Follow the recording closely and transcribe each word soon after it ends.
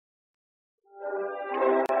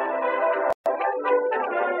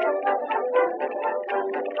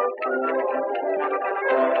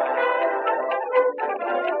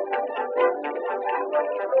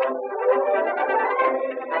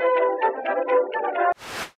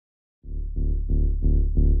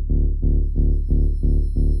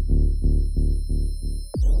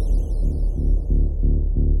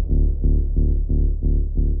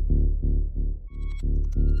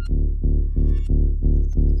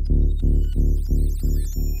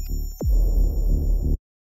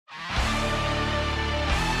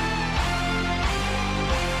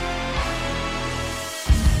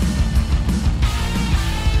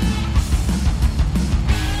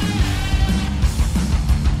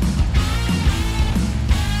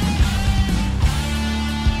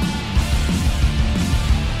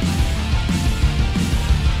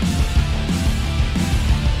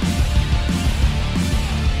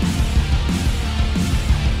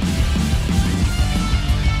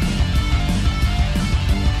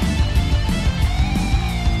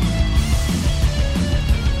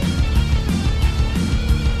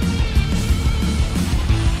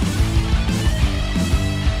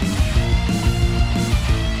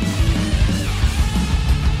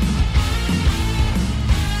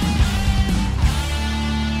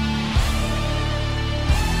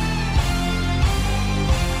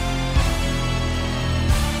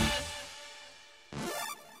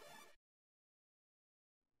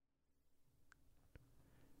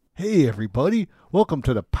Hey everybody, welcome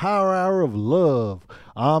to the Power Hour of Love.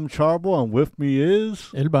 I'm Charbo and with me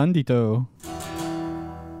is... El Bandito.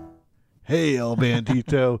 Hey El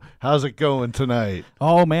Bandito, how's it going tonight?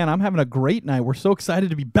 Oh man, I'm having a great night. We're so excited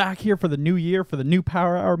to be back here for the new year, for the new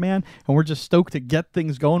Power Hour, man. And we're just stoked to get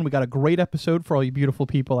things going. We got a great episode for all you beautiful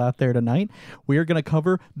people out there tonight. We are going to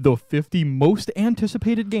cover the 50 most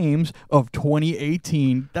anticipated games of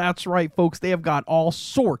 2018. That's right, folks. They have got all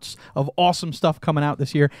sorts of awesome stuff coming out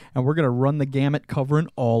this year, and we're going to run the gamut covering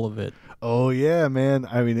all of it. Oh yeah, man.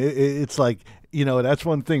 I mean, it's like... You know, that's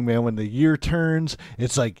one thing, man. When the year turns,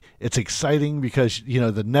 it's like, it's exciting because, you know,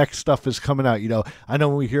 the next stuff is coming out. You know, I know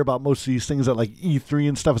when we hear about most of these things at like E3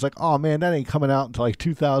 and stuff, it's like, oh man, that ain't coming out until like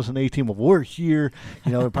 2018. Well, we're here.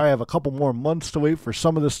 You know, we probably have a couple more months to wait for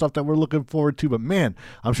some of the stuff that we're looking forward to. But man,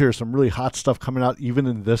 I'm sure there's some really hot stuff coming out even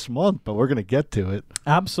in this month, but we're going to get to it.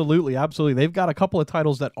 Absolutely, absolutely. They've got a couple of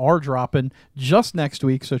titles that are dropping just next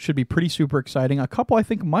week, so it should be pretty super exciting. A couple I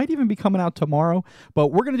think might even be coming out tomorrow,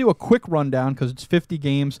 but we're going to do a quick rundown because it's 50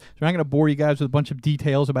 games. So we're not going to bore you guys with a bunch of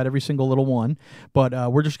details about every single little one, but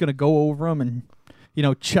we're just going to go over them and, you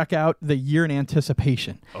know, check out the year in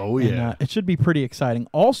anticipation. Oh, yeah. And, it should be pretty exciting.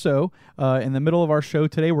 Also, in the middle of our show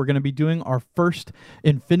today, we're going to be doing our first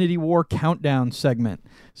Infinity War countdown segment.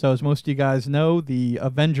 So as most of you guys know, the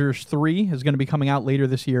Avengers 3 is going to be coming out later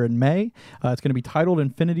this year in May. It's going to be titled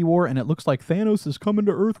Infinity War, and it looks like Thanos is coming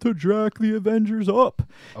to Earth to jack the Avengers up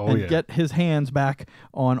and get his hands back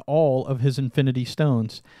on all of his Infinity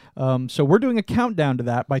Stones. So we're doing a countdown to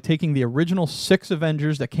that by taking the original 6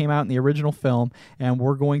 Avengers that came out in the original film, and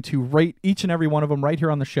we're going to rate each and every one of them right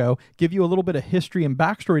here on the show, give you a little bit of history and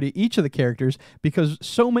backstory to each of the characters, because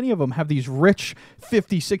so many of them have these rich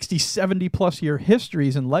 50, 60, 70-plus year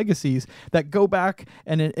histories and legacies that go back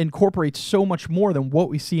and incorporate so much more than what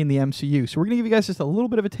we see in the MCU. So we're going to give you guys just a little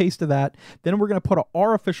bit of a taste of that. Then we're going to put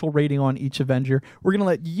our official rating on each Avenger. We're going to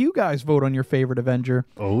let you guys vote on your favorite Avenger.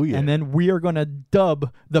 Oh, yeah. And then we are going to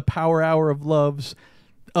dub the Power Hour of Love's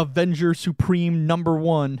Avenger Supreme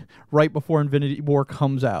 #1 right before Infinity War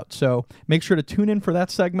comes out. So make sure to tune in for that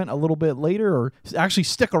segment a little bit later, or actually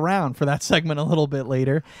stick around for that segment a little bit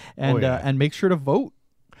later, and and make sure to vote.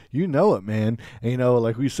 You know it, man. And, you know,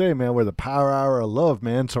 like we say, man, we're the Power Hour of Love,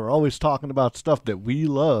 man. So we're always talking about stuff that we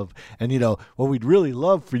love. And, you know, what we'd really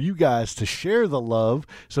love for you guys to share the love.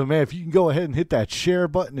 So, man, if you can go ahead and hit that share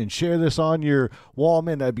button and share this on your wall,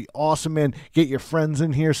 man, that'd be awesome, man. Get your friends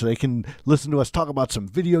in here so they can listen to us talk about some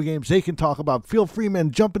video games. They can talk about, feel free,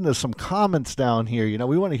 man, jump into some comments down here. You know,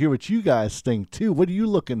 we want to hear what you guys think, too. What are you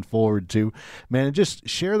looking forward to, man? And just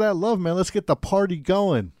share that love, man. Let's get the party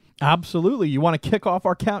going. Absolutely. You want to kick off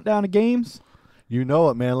our countdown of games? You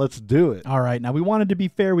know it, man. Let's do it. All right. Now, we wanted to be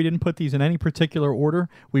fair. We didn't put these in any particular order.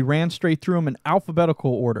 We ran straight through them in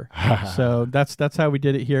alphabetical order. So that's how we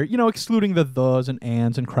did it here, you know, excluding the thes and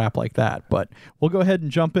ands and crap like that. But we'll go ahead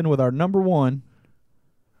and jump in with our #1.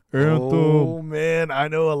 Anthem. Oh, man, I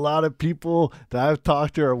know a lot of people that I've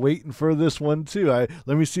talked to are waiting for this one, too.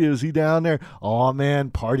 Let me see, is he down there? Oh, man,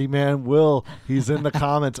 Party Man Will. He's in the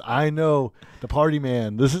comments. I know the Party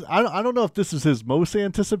Man. I don't know if this is his most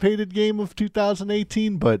anticipated game of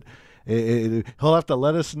 2018, but he'll have to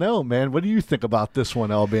let us know, man. What do you think about this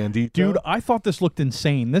one, El Bandito? Dude, I thought this looked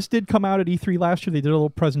insane. This did come out at E3 last year. They did a little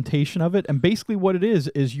presentation of it, and basically what it is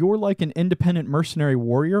you're like an independent mercenary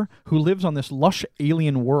warrior who lives on this lush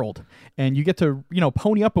alien world, and you get to, you know,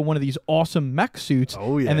 pony up in one of these awesome mech suits,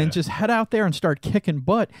 and then just head out there and start kicking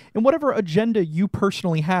butt in whatever agenda you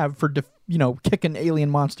personally have for kicking alien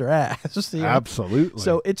monster ass. Absolutely.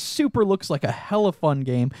 So it super looks like a hella fun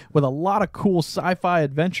game with a lot of cool sci-fi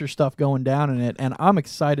adventure stuff going down in it, and I'm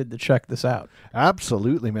excited to check this out.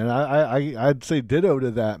 Absolutely, man. I'd say ditto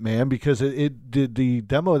to that, man, because it did the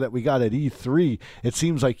demo that we got at E3. It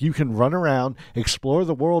seems like you can run around, explore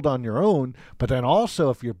the world on your own, but then also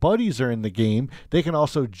if your buddies are in the game, they can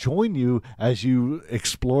also join you as you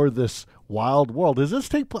explore this wild world. Does this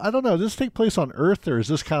take I don't know, does this take place on Earth, or is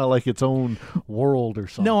this kind of like its own world or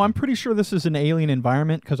something? No, I'm pretty sure this is an alien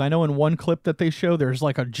environment, because I know in one clip that they show there's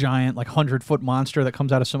like a giant 100-foot monster that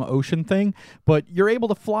comes out of some ocean thing, but you're able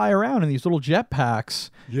to fly around in these little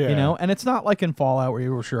jetpacks, and it's not like in Fallout where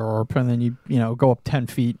you sure and then you go up 10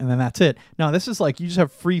 feet and then that's it. No, this is like you just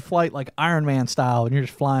have free flight like Iron Man style, and you're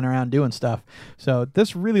just flying around doing stuff. So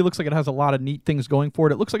this really looks like it has a lot of neat things going for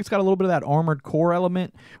it. It looks like it's got a little bit of that Armored Core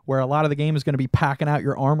element where a lot of the game is going to be packing out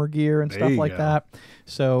your armor gear and stuff like that.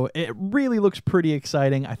 So it really looks pretty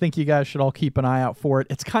exciting. I think you guys should all keep an eye out for it.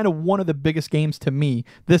 It's kind of one of the biggest games to me.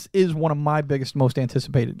 This is one of my biggest, most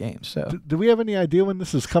anticipated games. So do we have any idea when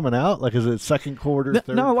this is coming out? Like, is it second quarter,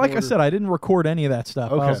 third No, like quarter? I said, I didn't record any of that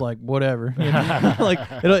stuff. Okay. I was like, whatever.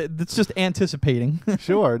 It's just anticipating.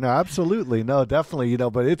 Sure. No, absolutely. No, definitely.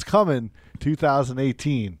 But it's coming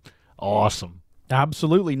 2018. Awesome.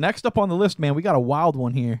 Absolutely. Next up on the list, man, we got a wild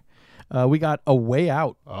one here. We got A Way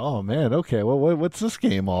Out. Oh, man. Okay. Well, what's this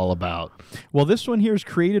game all about? Well, this one here is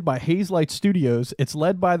created by Hazelight Studios. It's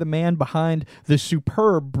led by the man behind the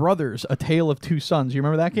superb Brothers, A Tale of Two Sons. You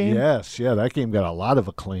remember that game? Yes. Yeah, that game got a lot of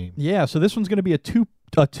acclaim. Yeah, so this one's going to be a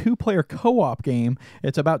two-player co-op game.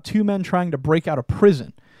 It's about two men trying to break out of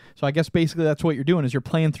prison. So I guess basically that's what you're doing is you're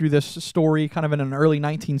playing through this story kind of in an early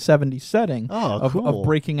 1970s setting of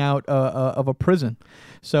breaking out of a prison.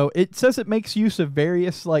 So it says it makes use of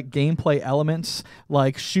various gameplay elements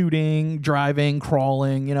like shooting, driving,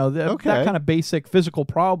 crawling, that kind of basic physical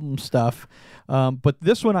problem stuff. But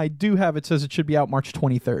this one I do have, it says it should be out March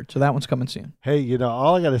 23rd. So that one's coming soon. Hey,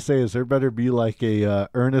 all I got to say is there better be like a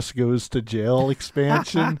Ernest Goes to Jail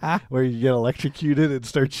expansion where you get electrocuted and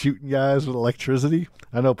start shooting guys with electricity.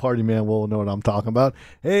 I know Party Man will know what I'm talking about.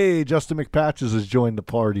 Hey, Justin McPatches has joined the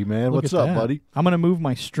party, man. What's up, buddy? I'm going to move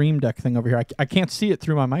my Stream Deck thing over here. I can't see it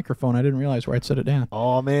through my microphone. I didn't realize where I'd set it down.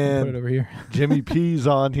 Oh, man. Put it over here. Jimmy P's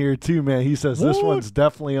on here, too, man. He says this one's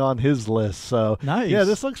definitely on his list. So, nice. Yeah,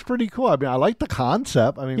 this looks pretty cool. I mean, I like the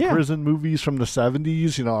concept. I mean, prison movies from the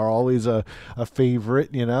 70s, are always a favorite,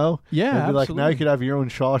 Yeah, maybe like now you could have your own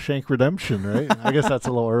Shawshank Redemption, right? I guess that's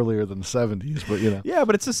a little earlier than the 70s, but, Yeah,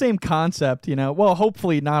 but it's the same concept, Well, hopefully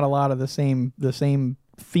not a lot of the same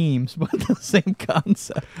themes, but the same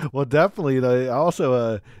concept. Well, definitely.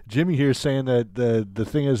 Also, Jimmy here is saying that the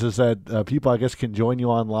thing is that people, I guess, can join you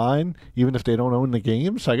online even if they don't own the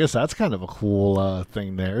game. So I guess that's kind of a cool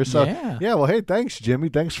thing there. So yeah. Well, hey, thanks, Jimmy.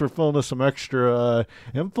 Thanks for filling us some extra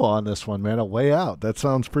info on this one, man. A Way Out. That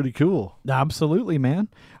sounds pretty cool. Absolutely, man.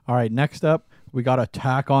 All right, next up, we got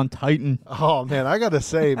Attack on Titan. Oh, man, I got to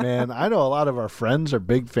say, man, I know a lot of our friends are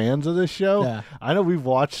big fans of this show. Yeah. I know we've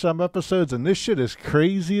watched some episodes, and this shit is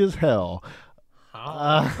crazy as hell.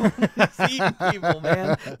 Eating people,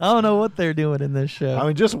 man. I don't know what they're doing in this show. I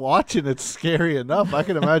mean, just watching it's scary enough. I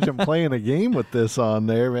can imagine playing a game with this on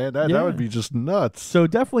there, man. That would be just nuts. So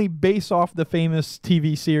definitely based off the famous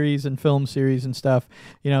TV series and film series and stuff,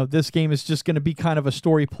 this game is just going to be kind of a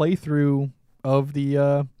story playthrough of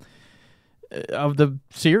the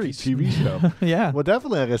series TV show. Yeah. Well,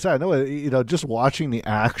 definitely, like I said, I know, just watching the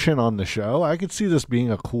action on the show, I could see this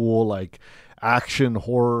being a cool, action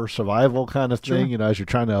horror survival kind of thing, as you're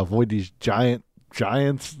trying to avoid these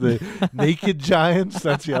giants, the naked giants.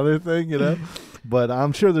 That's the other thing, But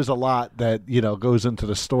I'm sure there's a lot that, goes into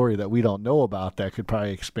the story that we don't know about that could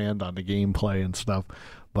probably expand on the gameplay and stuff.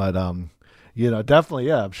 But, definitely,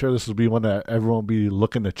 yeah, I'm sure this will be one that everyone will be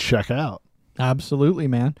looking to check out. Absolutely,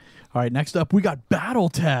 man. All right, next up, we got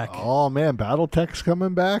BattleTech. Oh, man, BattleTech's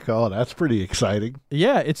coming back? Oh, that's pretty exciting.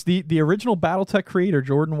 Yeah, it's the original BattleTech creator,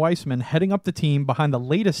 Jordan Weissman, heading up the team behind the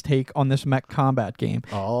latest take on this mech combat game.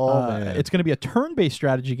 Oh, man. It's going to be a turn-based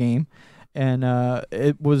strategy game, and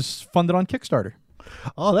it was funded on Kickstarter.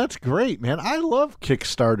 Oh, that's great, man. I love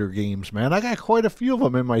Kickstarter games, man. I got quite a few of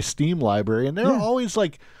them in my Steam library, and they're always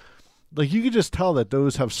like you could just tell that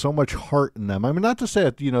those have so much heart in them. I mean, not to say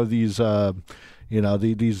that these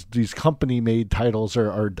these company made titles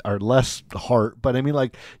are less heart, but I mean,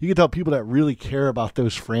 like you can tell people that really care about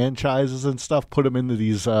those franchises and stuff put them into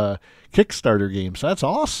these Kickstarter games. That's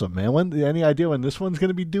awesome, man. Any idea when this one's going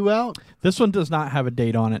to be due out? This one does not have a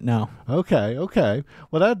date on it. No. Okay.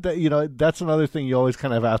 Well, that's another thing you always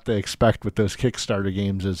kind of have to expect with those Kickstarter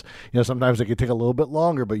games is sometimes they can take a little bit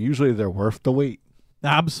longer, but usually they're worth the wait.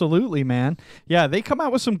 Absolutely, man. Yeah, they come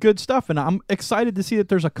out with some good stuff, and I'm excited to see that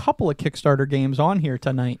there's a couple of Kickstarter games on here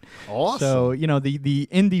tonight. Awesome. So, the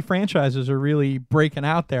indie franchises are really breaking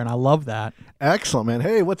out there, and I love that. Excellent, man.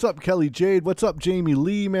 Hey, what's up, Kelly Jade? What's up, Jamie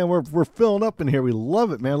Lee? Man, we're filling up in here. We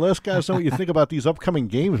love it, man. Let us guys know what you think about these upcoming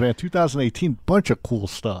games, man. 2018, bunch of cool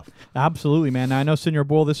stuff. Absolutely, man. Now, I know, Senor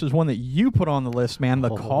Boyle, this is one that you put on the list, man.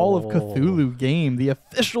 The Call of Cthulhu game, the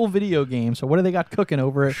official video game. So what do they got cooking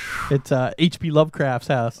over at H.P. Lovecraft's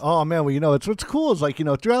house? Oh, man. Well, what's cool is, like,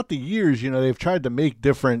 throughout the years, they've tried to make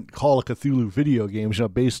different Call of Cthulhu video games,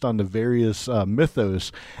 based on the various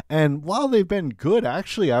mythos. And while they've been good,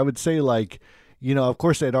 actually, I would say, like, of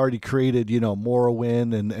course, they'd already created,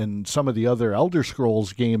 Morrowind and some of the other Elder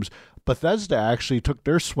Scrolls games. Bethesda actually took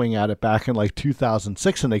their swing at it back in like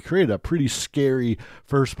 2006, and they created a pretty scary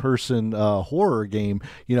first-person horror game,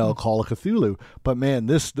 Call of Cthulhu. But man,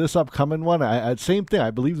 this upcoming one, same thing. I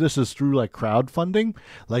believe this is through like crowdfunding.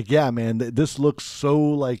 Like, yeah, man, this looks so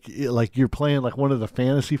like you're playing like one of the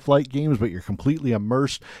Fantasy Flight games, but you're completely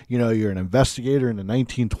immersed. You're an investigator in the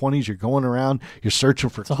 1920s. You're going around, you're searching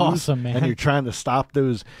for clues, awesome, man. And you're trying to stop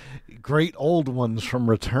those great old ones from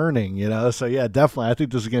returning. So yeah, definitely, I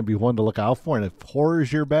think this is going to be one to look out for. And if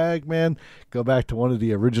horror's your bag, man, go back to one of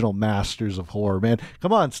the original masters of horror, man.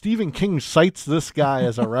 Come on, Stephen King cites this guy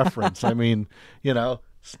as a reference. I mean,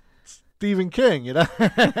 Stephen King,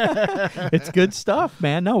 It's good stuff,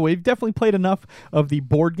 man. No, we've definitely played enough of the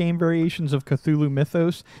board game variations of Cthulhu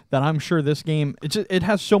Mythos that I'm sure this game, it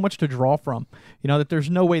has so much to draw from, that there's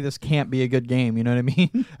no way this can't be a good game. You know what I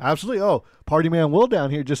mean? Absolutely. Oh, Party Man Will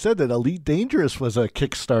down here just said that Elite Dangerous was a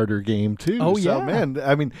Kickstarter game too. Oh, so, yeah. Man,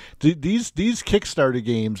 I mean, these Kickstarter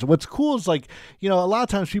games, what's cool is like, a lot of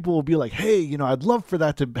times people will be like, hey, I'd love for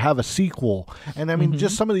that to have a sequel. And I mean,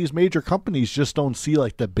 just some of these major companies just don't see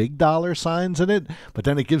like the big dollar signs in it, but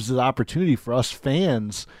then it gives the opportunity for us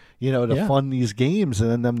fans to fund these games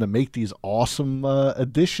and then them to make these awesome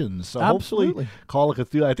additions. So Absolutely. Hopefully Call of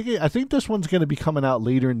Cthulhu, I think this one's going to be coming out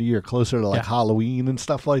later in the year, closer to like Halloween and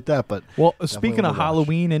stuff like that. But well, speaking of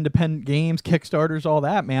Halloween, independent games, Kickstarters, all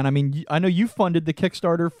that, man, I mean, I know you funded the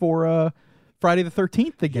Kickstarter for Friday the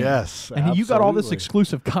 13th, the game. Yes, and absolutely. You got all this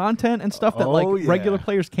exclusive content and stuff that regular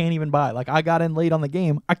players can't even buy. Like, I got in late on the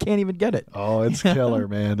game, I can't even get it. Oh, it's killer,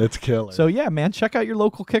 man. It's killer. So yeah, man, check out your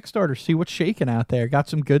local Kickstarter, see what's shaking out there. Got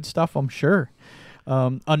some good stuff, I'm sure.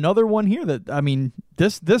 Another one here that, I mean,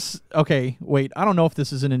 this okay, wait, I don't know if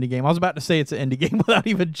this is an indie game. I was about to say it's an indie game without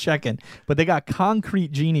even checking, but they got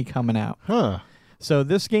Concrete Genie coming out. Huh. So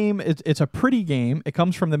this game, it's a pretty game. It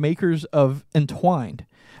comes from the makers of Entwined.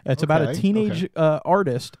 It's about a teenage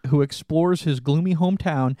artist who explores his gloomy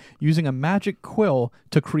hometown using a magic quill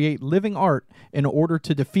to create living art in order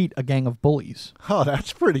to defeat a gang of bullies. Oh,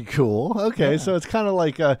 that's pretty cool. Okay, so it's kind of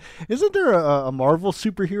like, isn't there a Marvel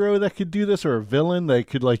superhero that could do this, or a villain that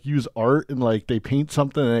could like use art and like they paint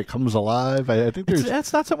something and it comes alive? I think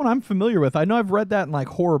that's not something I'm familiar with. I know I've read that in like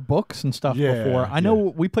horror books and stuff before. I know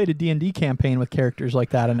we played a D&D campaign with characters like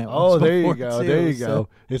that in it. Oh, there you go. There you go.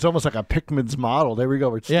 It's almost like a Pikmin's model. There we go.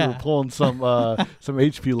 We're pulling some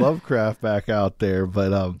H.P. Lovecraft back out there,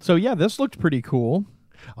 but so yeah, this looked pretty cool.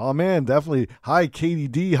 Oh man, definitely. Hi Katie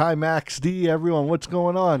D, hi Max D, everyone. What's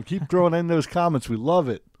going on? Keep throwing in those comments. We love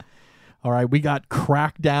it. All right, we got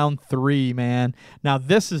Crackdown 3, man. Now,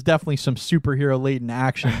 this is definitely some superhero-laden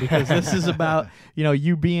action because this is about, you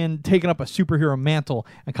taking up a superhero mantle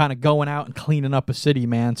and kind of going out and cleaning up a city,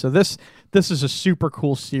 man. So this is a super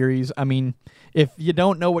cool series. I mean, if you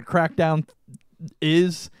don't know what Crackdown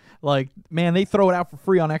is, like, man, they throw it out for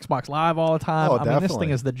free on Xbox Live all the time. Oh, I mean, this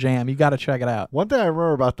thing is the jam. You got to check it out. One thing I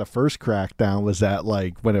remember about the first Crackdown was that,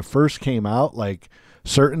 like, when it first came out, like,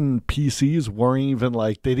 certain PCs weren't even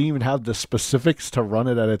like, they didn't even have the specifics to run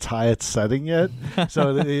it at its highest setting yet.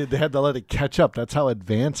 So they had to let it catch up. That's how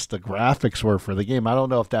advanced the graphics were for the game. I don't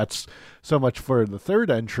know if that's so much for the third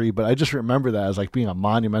entry, but I just remember that as like being a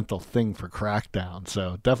monumental thing for Crackdown.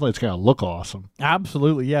 So definitely it's going to look awesome.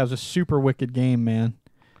 Absolutely. Yeah, it was a super wicked game, man.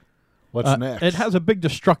 What's next? It has a big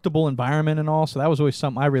destructible environment and all, so that was always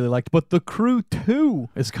something I really liked. But The Crew 2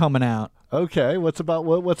 is coming out. Okay, what's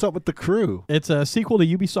up with the Crew? It's a sequel to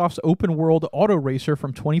Ubisoft's open world Auto Racer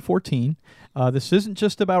from 2014. This isn't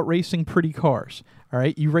just about racing pretty cars. All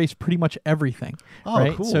right, you race pretty much everything. Oh,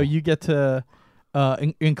 right? cool. So you get to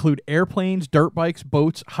include airplanes, dirt bikes,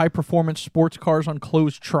 boats, high performance sports cars on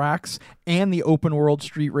closed tracks, and the open world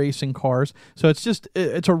street racing cars. So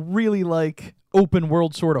it's a really like open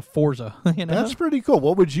world sort of Forza. You know? That's pretty cool.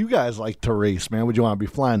 What would you guys like to race, man? Would you want to be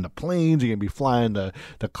flying the planes? Are you gonna be flying the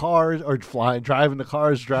cars, or driving the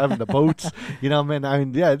cars, driving the boats? You know, man. I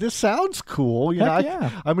mean, yeah, this sounds cool. You know,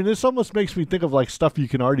 yeah. I mean, this almost makes me think of like stuff you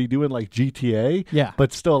can already do in like GTA. Yeah.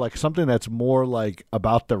 But still, like something that's more like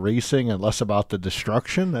about the racing and less about the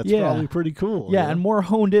destruction. That's probably pretty cool. Yeah, and more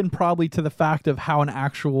honed in probably to the fact of how an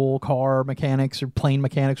actual car mechanics or plane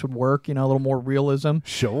mechanics would work. You know, a little more realism.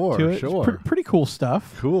 Sure, to it. sure. Pretty cool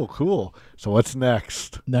stuff. Cool. So what's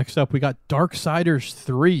next? Next up, we got Darksiders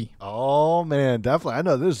 3. Oh man, definitely. I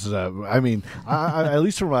know this is I mean, I at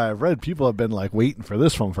least from what I've read, people have been like waiting for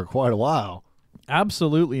this one for quite a while.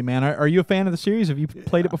 Absolutely, man. Are you a fan of the series? Have you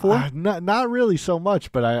played it before? Not really so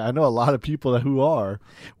much, but I know a lot of people who are.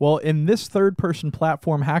 Well, in this third-person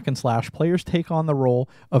platform hack and slash, players take on the role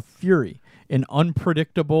of Fury, an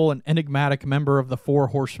unpredictable and enigmatic member of the Four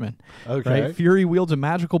Horsemen. Okay. Right? Fury wields a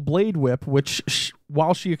magical blade whip, which,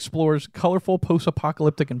 while she explores colorful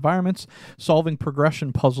post-apocalyptic environments, solving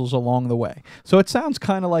progression puzzles along the way. So it sounds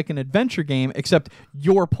kind of like an adventure game, except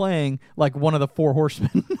you're playing like one of the Four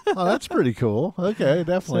Horsemen. Oh, that's pretty cool. Okay,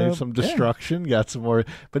 definitely So, some destruction. Got some more,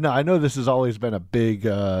 but no, I know this has always been a big,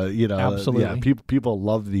 Absolutely. Yeah, people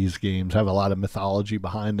love these games. Have a lot of mythology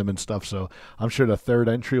behind them and stuff. So I'm sure the third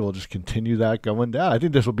entry will just continue that going down. I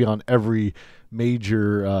think this will be on every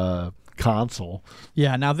major console.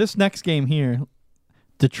 Yeah. Now this next game here,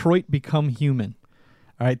 Detroit Become Human.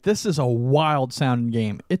 All right, this is a wild sounding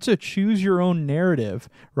game. It's a choose your own narrative,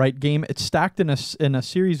 right, game. It's stacked in a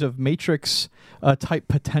series of Matrix type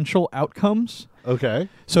potential outcomes. Okay.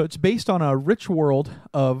 So it's based on a rich world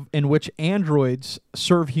in which androids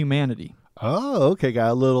serve humanity. Oh, okay. Got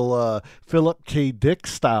a little Philip K. Dick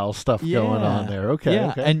style stuff going on there. Okay. Yeah,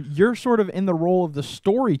 okay. and you're sort of in the role of the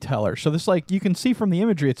storyteller. So this, like, you can see from the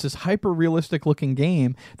imagery, it's this hyper-realistic looking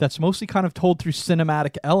game that's mostly kind of told through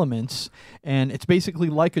cinematic elements, and it's basically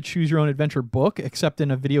like a choose-your-own-adventure book, except in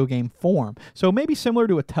a video game form. So maybe similar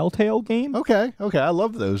to a Telltale game. Okay. I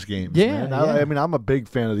love those games. Yeah, man. yeah. I mean, I'm a big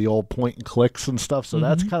fan of the old point and clicks and stuff. So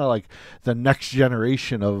that's kind of like the next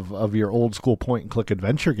generation of your old school point and click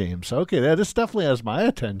adventure games. So okay, this definitely has my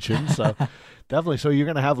attention. So definitely. So you're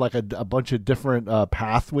gonna have like a bunch of different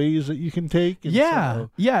pathways that you can take. And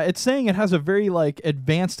Yeah. It's saying it has a very like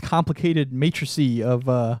advanced, complicated matrice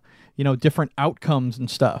of different outcomes and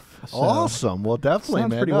stuff. So, awesome. Well, definitely,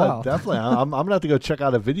 sounds man. pretty No, wild. definitely. I'm gonna have to go check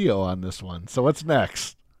out a video on this one. So what's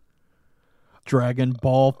next? Dragon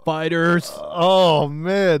Ball Fighters. Oh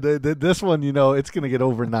man, this one, it's going to get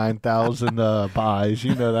over 9,000 buys.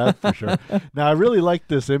 You know that for sure. Now, I really like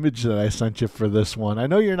this image that I sent you for this one. I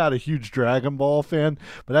know you're not a huge Dragon Ball fan,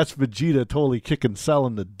 but that's Vegeta totally kicking Cell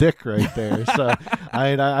in the dick right there. So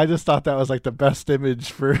I just thought that was like the best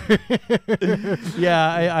image for. Yeah,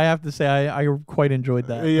 I have to say I quite enjoyed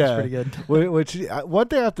that. Yeah, It's pretty good. Which one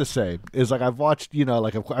thing I have to say is like I've watched,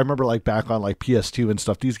 like I remember like back on like PS2 and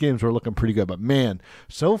stuff. These games were looking pretty good, but man,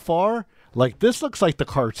 so far, like this looks like the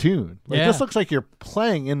cartoon. Like Yeah. this looks like you're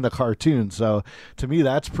playing in the cartoon. So to me,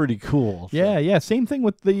 that's pretty cool. So, Yeah. Same thing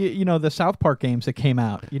with the South Park games that came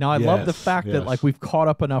out. I love the Yes, fact that yes. like we've caught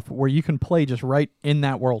up enough where you can play just right in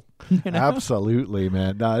that world. Absolutely,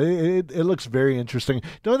 man. No, it looks very interesting.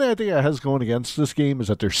 The only thing I think it has going against this game is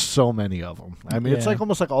that there's so many of them. I mean, it's Yeah. like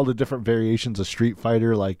almost like all the different variations of Street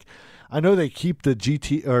Fighter. Like, I know they keep the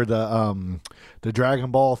GT or the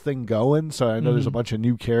Dragon Ball thing going, so I know there's a bunch of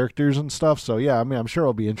new characters and stuff. So yeah, I mean, I'm sure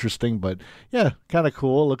it'll be interesting, but yeah, kind of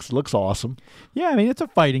cool. Looks awesome. Yeah, I mean it's a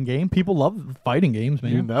fighting game. People love fighting games,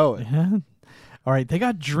 man. You know it. Yeah. All right, they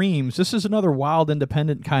got Dreams. This is another wild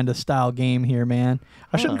independent kind of style game here, man.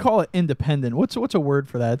 I shouldn't call it independent. What's a word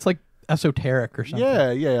for that? It's like esoteric or something.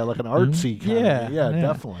 Yeah, like an artsy kind Yeah, of. Yeah,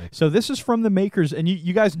 definitely. So this is from the makers, and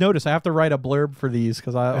you guys notice I have to write a blurb for these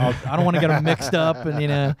because I don't want to get them mixed up,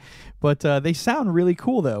 and but they sound really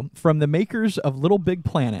cool though. From the makers of Little Big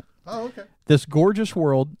Planet. Oh, okay. This gorgeous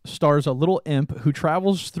world stars a little imp who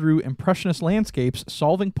travels through impressionist landscapes,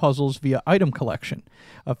 solving puzzles via item collection,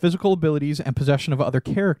 physical abilities, and possession of other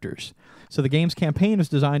characters. So the game's campaign is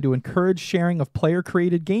designed to encourage sharing of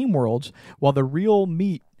player-created game worlds, while the real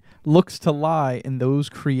meat looks to lie in those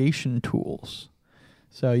creation tools.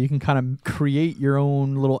 So you can kind of create your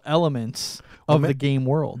own little elements of the game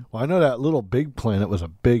world. Well, I know that Little Big Planet was a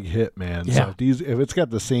big hit, man. Yeah. So if it's got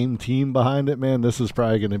the same team behind it, man, this is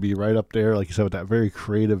probably going to be right up there, like you said, with that very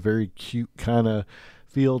creative, very cute kind of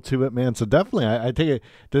feel to it, man. So definitely, I take it.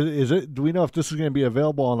 Do we know if this is going to be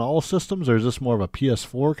available on all systems, or is this more of a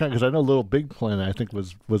PS4 kind? Because I know Little Big Planet, I think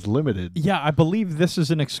was limited. Yeah, I believe this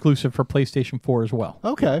is an exclusive for PlayStation 4 as well.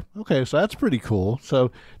 Okay, so that's pretty cool.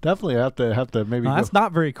 So definitely have to maybe. That's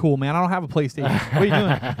not very cool, man. I don't have a PlayStation. What are you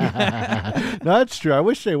doing? No, that's true. I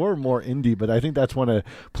wish they were more indie, but I think that's one of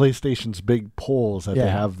PlayStation's big pulls that they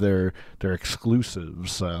have their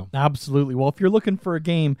exclusives. So absolutely. Well, if you're looking for a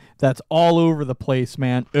game that's all over the place,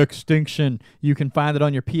 man, Extinction. You can find it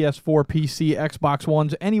on your PS4, PC, Xbox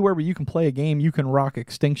Ones, anywhere where you can play a game, you can rock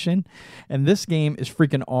Extinction. And this game is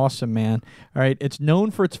freaking awesome, man. All right, it's known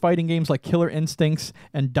for its fighting games like Killer Instincts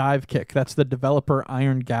and Dive Kick. That's the developer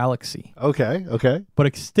Iron Galaxy. Okay. But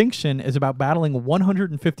Extinction is about battling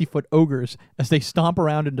 150-foot ogres as they stomp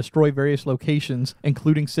around and destroy various locations,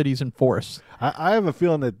 including cities and forests. I have a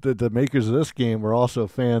feeling that the makers of this game were also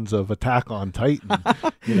fans of Attack on Titan.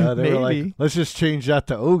 They were like, let's just change that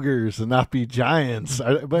to ogres and not be giants.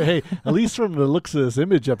 But hey, at least from the looks of this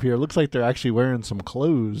image up here, it looks like they're actually wearing some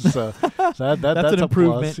clothes. So that's an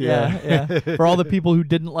improvement. Plus. Yeah. For all the people who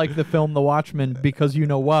didn't like the film The Watchmen, because you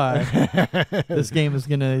know why, this game is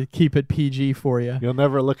going to keep it PG for you. You'll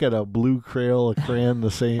never look at a blue crayon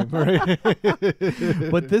the same, right?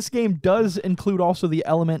 But this game does include also the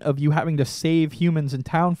element of you having to save humans and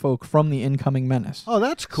townfolk from the incoming menace. Oh,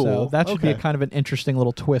 that's cool. So that should be a kind of an interesting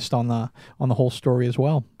little twist on the whole story as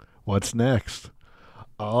well. What's next?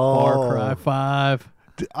 Far Cry 5.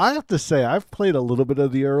 I have to say, I've played a little bit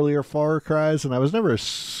of the earlier Far Cries, and I was never a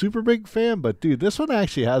super big fan, but dude, this one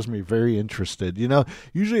actually has me very interested.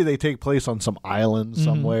 Usually they take place on some island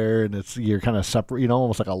somewhere, and you're kind of separate,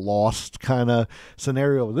 almost like a Lost kind of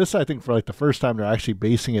scenario. This, I think, for like the first time, they're actually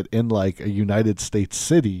basing it in like a United States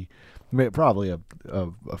city. Probably a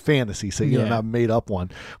fantasy city, not made up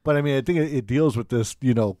one. But I mean, I think it deals with this,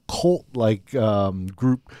 cult like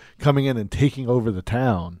group coming in and taking over the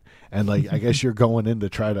town. And like, I guess you're going in to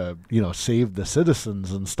try to, save the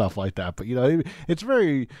citizens and stuff like that. But, it's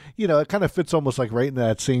very, it kind of fits almost like right in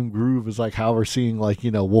that same groove as like how we're seeing like,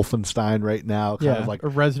 Wolfenstein right now. Kind of like or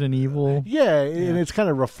Resident Evil. Yeah, and it's kind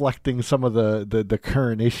of reflecting some of the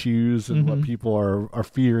current issues and what people are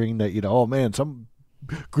fearing that, oh man, some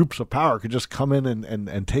groups of power could just come in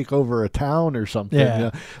and take over a town or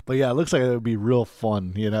something. But it looks like it would be real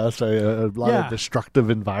fun, so a lot of destructive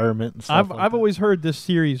environment and stuff. I've always heard this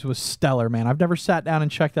series was stellar, man. I've never sat down and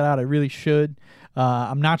checked it out. I really should.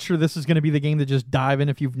 I'm not sure this is going to be the game to just dive in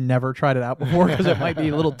if you've never tried it out before, because it might be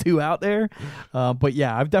a little too out there. But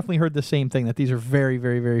yeah, I've definitely heard the same thing, that these are very,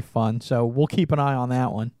 very, very fun. So we'll keep an eye on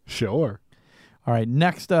that one. Sure. All right,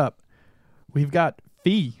 next up, we've got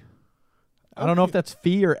Fee. I don't know if that's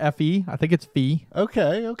Fee or F-E. I think it's Fee.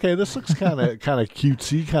 Okay. This looks kind of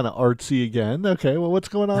cutesy, kind of artsy again. Okay, well, what's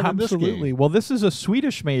going on in this game? Absolutely. Well, this is a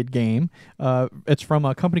Swedish-made game. It's from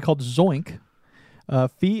a company called Zoink.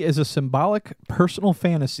 Fee is a symbolic personal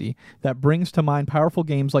fantasy that brings to mind powerful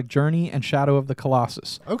games like Journey and Shadow of the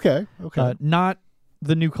Colossus. Okay. Not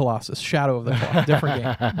the new Colossus, Shadow of the Colossus,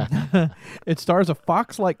 different game. It stars a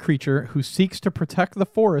fox-like creature who seeks to protect the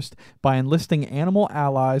forest by enlisting animal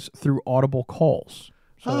allies through audible calls.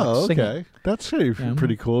 So okay. That's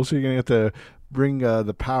pretty cool. So you're going to have to bring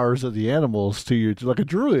the powers of the animals to you, like a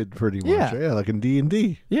druid, pretty much. Yeah, like in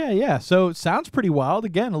D&D. Yeah. So it sounds pretty wild.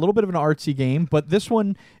 Again, a little bit of an artsy game, but this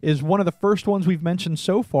one is one of the first ones we've mentioned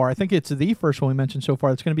so far. I think it's the first one we mentioned so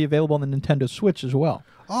far. It's going to be available on the Nintendo Switch as well.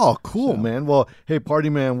 Oh, cool, man. Well, hey, Party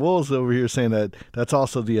Man Will's over here saying that that's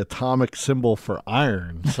also the atomic symbol for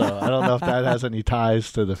iron. So I don't know if that has any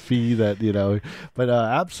ties to the Fee that, but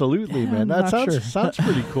absolutely, man. That sounds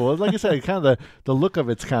pretty cool. Like I said, kind of the look of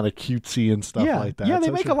it's kind of cutesy and stuff like that. Yeah,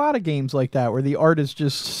 they make a lot of games like that where the art is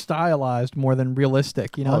just stylized more than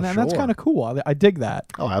realistic, and that's kind of cool. I dig that.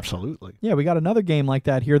 Oh, absolutely. Yeah, we got another game like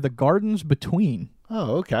that here, The Gardens Between.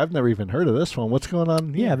 Oh, okay. I've never even heard of this one. What's going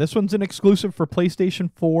on here? Yeah, this one's an exclusive for PlayStation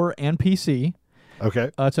 4 and PC.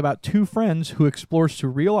 Okay. It's about two friends who explore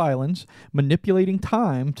surreal islands, manipulating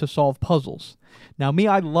time to solve puzzles. Now,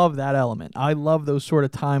 I love that element. I love those sort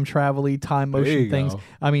of time travel-y, time motion things. Go.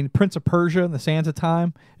 I mean, Prince of Persia and the Sands of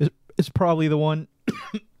Time is probably the one...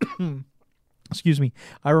 Excuse me.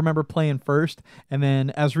 I remember playing first, and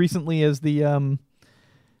then as recently as the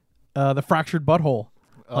Fractured Butthole.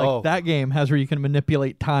 Like that game has where you can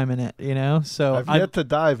manipulate time in it, you know? So I've yet to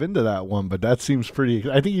dive into that one, but that seems pretty.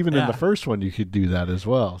 I think even in the first one you could do that as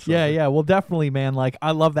well. So. Yeah. Well, definitely, man. Like,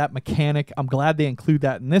 I love that mechanic. I'm glad they include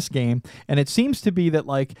that in this game. And it seems to be that,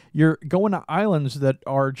 like, you're going to islands that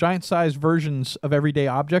are giant-sized versions of everyday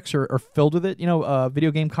objects or filled with it. You know,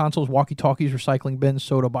 video game consoles, walkie-talkies, recycling bins,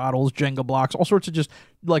 soda bottles, Jenga blocks, all sorts of just,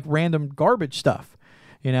 like, random garbage stuff,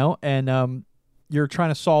 you know? And, you're trying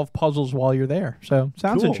to solve puzzles while you're there. So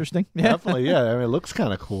sounds interesting. Yeah. Definitely, yeah. I mean, it looks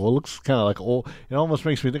kind of cool. It looks kind of like old. It almost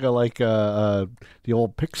makes me think of like the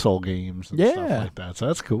old Pixel games and stuff like that. So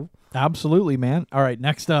that's cool. Absolutely, man. All right,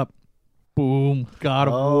 next up. Boom. God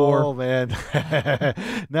of War. Oh, man.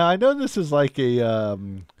 Now, I know this is like a...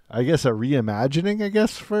 I guess a reimagining, I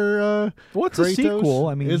guess, for what's Kratos. A sequel?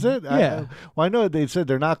 I mean, is it? Yeah. I know they said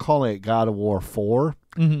they're not calling it God of War 4,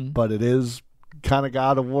 but it is kind of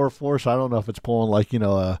God of War 4, so I don't know if it's pulling like, you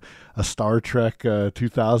know, a Star Trek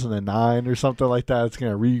 2009 or something like that. It's going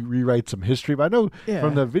to rewrite some history. But I know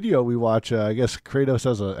from the video we watch, I guess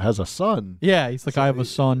Kratos has a son. Yeah, he's like, I have a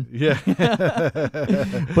son. Yeah.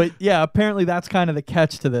 But yeah, apparently that's kind of the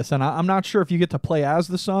catch to this. And I'm not sure if you get to play as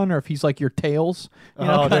the son or if he's like your Tails, you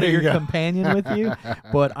know, kind of your companion with you.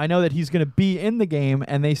 But I know that he's going to be in the game,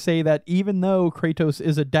 and they say that even though Kratos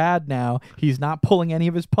is a dad now, he's not pulling any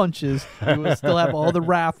of his punches. He will still have all the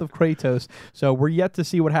wrath of Kratos. So we're yet to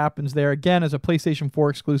see what happens there. Again, as a PlayStation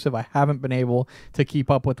 4 exclusive, I haven't been able to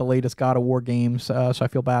keep up with the latest God of War games, so I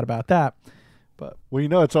feel bad about that. But well, you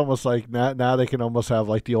know, it's almost like now they can almost have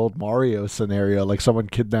like the old Mario scenario, like someone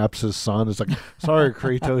kidnaps his son. It's like, sorry,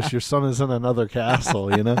 Kratos, your son is in another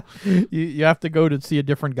castle, you know? you have to go to see a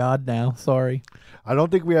different god now. Sorry. I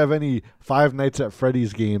don't think we have any Five Nights at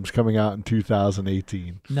Freddy's games coming out in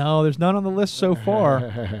 2018. No, there's none on the list so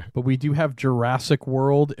far. But we do have Jurassic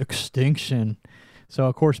World Extinction. So,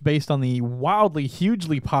 of course, based on the wildly,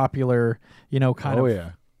 hugely popular, you know, kind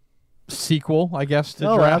of sequel, I guess, to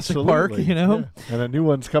Jurassic Park, you know? Yeah. And a new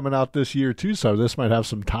one's coming out this year, too, so this might have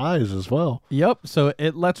some ties as well. Yep. So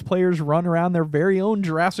it lets players run around their very own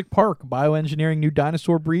Jurassic Park, bioengineering new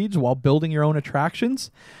dinosaur breeds while building your own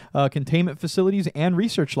attractions, containment facilities, and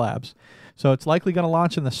research labs. So it's likely going to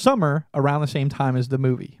launch in the summer around the same time as the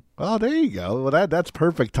movie. Oh, there you go. Well, that's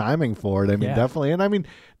perfect timing for it. I mean, definitely. And I mean,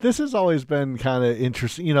 this has always been kind of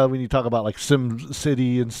interesting. You know, when you talk about like Sim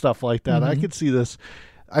City and stuff like that, I could see this.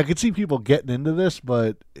 I could see people getting into this,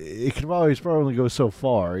 but it can always probably go so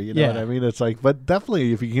far. You know what I mean? It's like, but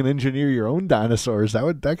definitely, if you can engineer your own dinosaurs,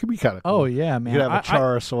 that could be kind of cool. Oh yeah, man. You could have a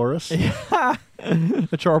Charosaurus.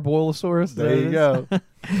 A Charboilosaurus. There you go.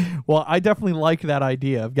 Well, I definitely like that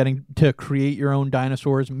idea of getting to create your own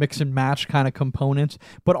dinosaurs, mix and match kind of components,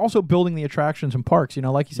 but also building the attractions and parks. You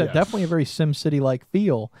know, like you said, definitely a very SimCity-like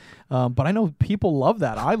feel. But I know people love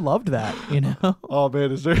that. I loved that, you know? Oh,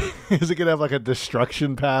 man. Is it going to have like a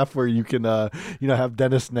destruction path where you can, you know, have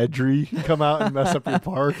Dennis Nedry come out and mess up your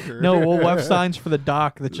park? Or? No, we'll have signs for the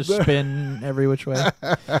dock that just spin every which way.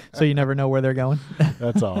 So you never know where they're going.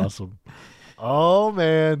 That's awesome. Oh,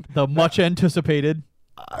 man. The much anticipated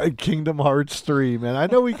Kingdom Hearts 3, man. I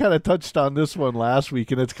know we kind of touched on this one last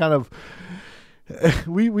week, and it's kind of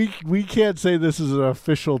we can't say this is an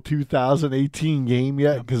official 2018 game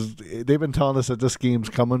yet because they've been telling us that this game's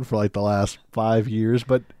coming for like the last 5 years,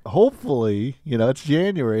 but hopefully, you know, it's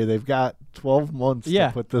January. They've got 12 months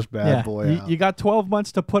to put this bad boy out. You got 12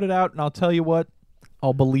 months to put it out, and I'll tell you what,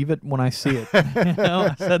 I'll believe it when I see it. You know,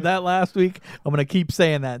 I said that last week. I'm going to keep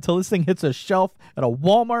saying that until this thing hits a shelf at a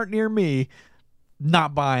Walmart near me.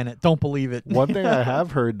 Not buying it. Don't believe it. One thing I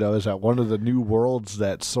have heard, though, is that one of the new worlds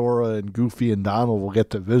that Sora and Goofy and Donald will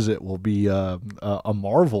get to visit will be a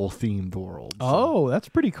Marvel-themed world. So oh, that's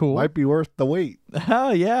pretty cool. Might be worth the wait.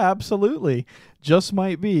 Oh, yeah, absolutely. Just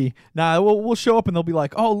might be. Now, we'll show up and they'll be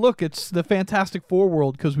like, oh, look, it's the Fantastic Four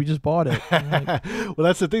world because we just bought it. Like, well,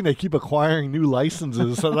 that's the thing. They keep acquiring new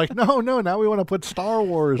licenses. So like, no, now we want to put Star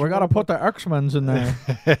Wars. We got to put the X-Men's in there.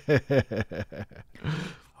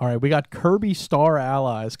 All right, we got Kirby Star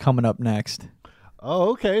Allies coming up next. Oh,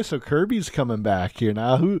 okay. So Kirby's coming back here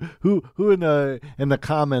now. Who in the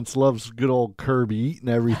comments loves good old Kirby eating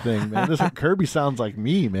everything, man? Kirby sounds like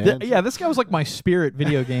me, man. This guy was like my spirit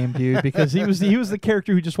video game dude because he was the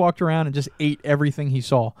character who just walked around and just ate everything he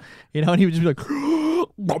saw, you know, and he would just be like,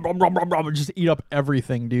 just eat up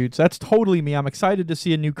everything, dude. So that's totally me. I'm excited to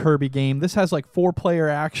see a new Kirby game. This has like 4-player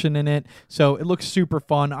action in it, so it looks super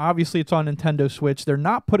fun. Obviously, it's on Nintendo Switch. They're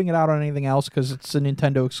not putting it out on anything else because it's a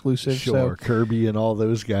Nintendo exclusive. Sure, So. Kirby and all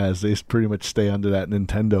those guys, they pretty much stay under that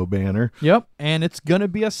Nintendo banner. Yep, and it's gonna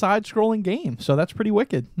be a side-scrolling game, so that's pretty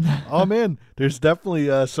wicked. Oh man, there's definitely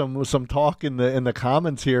some talk in the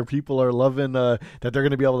comments here. People are loving that they're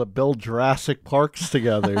going to be able to build Jurassic Parks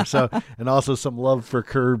together. So, and also some love for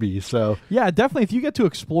Kirby. So Yeah, definitely. If you get to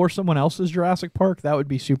explore someone else's Jurassic Park, that would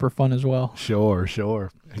be super fun as well. sure.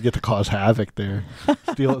 You get to cause havoc there,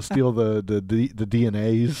 steal the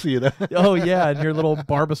DNAs. You know. Oh yeah, and your little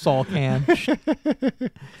Barbasol can.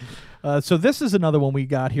 So this is another one we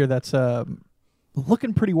got here that's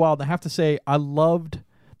looking pretty wild. And I have to say, I loved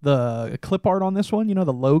the clip art on this one. You know,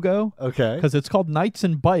 the logo. Okay. Because it's called Knights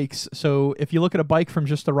and Bikes. So if you look at a bike from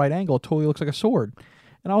just the right angle, it totally looks like a sword.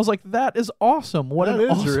 And I was like, that is awesome. What That an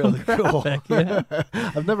is awesome really cool. graphic. Yeah.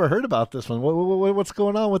 I've never heard about this one. What's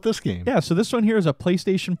going on with this game? Yeah, so this one here is a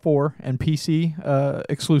PlayStation 4 and PC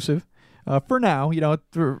exclusive. For now, you know,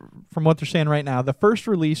 from what they're saying right now, the first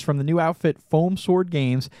release from the new outfit, Foam Sword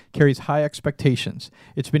Games, carries high expectations.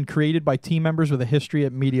 It's been created by team members with a history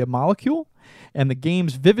at Media Molecule, and the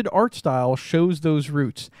game's vivid art style shows those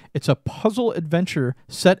roots. It's a puzzle adventure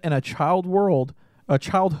set in a childlike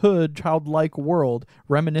world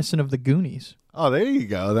reminiscent of the Goonies. Oh, there you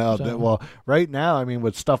go. Now, well, right now, I mean,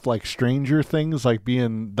 with stuff like Stranger Things, like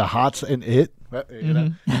being the hots and it, you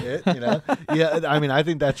know, yeah. I mean, I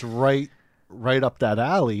think that's right up that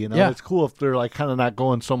alley. You know, Yeah. It's cool if they're like kind of not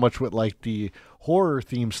going so much with like the horror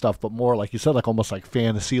theme stuff, but more like you said, like almost like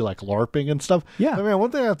fantasy, like LARPing and stuff. Yeah. I mean, one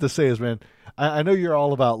thing I have to say is, man, I know you're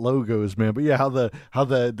all about logos, man, but yeah, how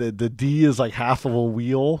the D is like half of a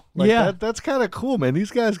wheel. Like Yeah. that's kind of cool, man.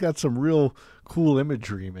 These guys got some real cool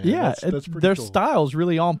imagery, man. Yeah, that's pretty their cool. style's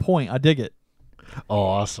really on point. I dig it. Oh,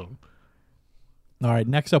 awesome. All right,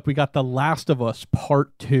 next up we got The Last of Us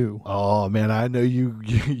Part 2. Oh man, I know you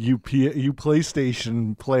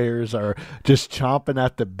PlayStation players are just chomping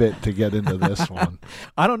at the bit to get into this one.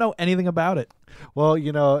 I don't know anything about it. Well,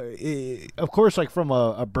 you know, of course, like from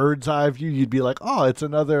a bird's eye view, you'd be like, oh, it's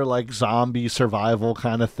another like zombie survival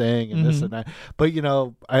kind of thing and this and that. But, you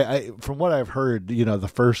know, I from what I've heard, you know, the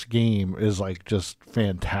first game is like just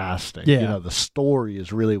fantastic. Yeah. You know, the story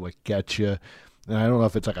is really what gets you. And I don't know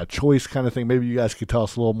if it's like a choice kind of thing. Maybe you guys could tell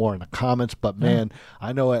us a little more in the comments. But man,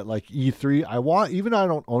 I know at like E3, even though I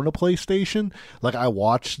don't own a PlayStation, like I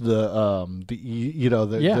watched their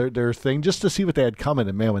thing just to see what they had coming.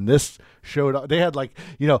 And man, when this showed up, they had like,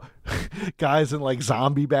 you know, guys in like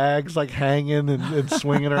zombie bags like hanging and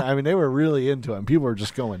swinging around. I mean, they were really into it. And people were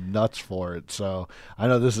just going nuts for it. So I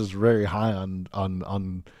know this is very high on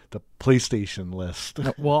the PlayStation list.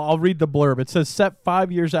 Well, I'll read the blurb. It says, set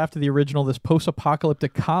 5 years after the original, this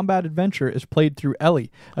post-apocalyptic combat adventure is played through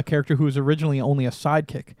Ellie, a character who was originally only a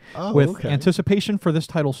sidekick. Oh, With okay. anticipation for this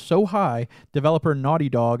title so high, developer Naughty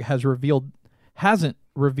Dog hasn't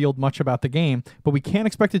revealed much about the game, but we can't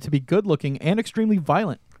expect it to be good-looking and extremely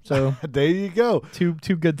violent. So There you go. two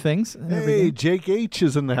good things. in every Hey, game. Jake H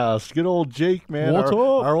is in the house. Good old Jake, man. What's up?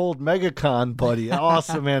 Our old MegaCon buddy.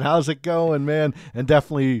 Awesome, man. How's it going, man? And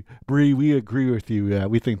definitely, Bree, we agree with you.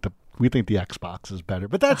 We think the Xbox is better.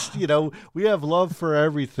 But that's, you know, we have love for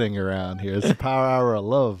everything around here. It's the power hour of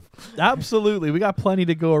love. Absolutely. We got plenty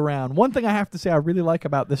to go around. One thing I have to say I really like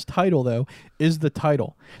about this title, though, is the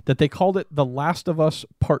title. That they called it The Last of Us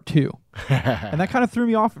Part 2. And that kind of threw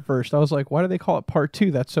me off at first. I was like, why do they call it Part 2?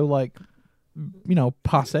 That's so, like, you know,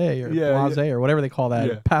 passe or blasé or whatever they call that.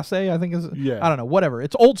 Yeah. Passe, I think is, Yeah. I don't know, whatever.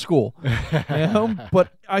 It's old school. You know?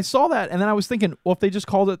 But I saw that, and then I was thinking, well, if they just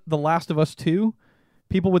called it The Last of Us 2,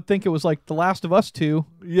 people would think it was like The Last of Us 2,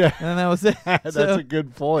 Yeah. and then that was it. That's So a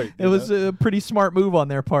good point. it was a pretty smart move on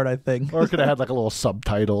their part, I think. Or it could have had like a little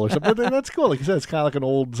subtitle or something. But that's cool. Like you said, it's kind of like an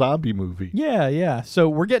old zombie movie. Yeah. So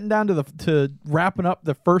we're getting down to wrapping up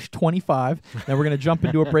the first 25. Then we're going to jump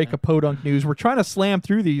into a break of Podunk News. We're trying to slam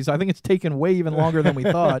through these. I think it's taken way even longer than we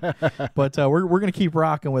thought. But we're going to keep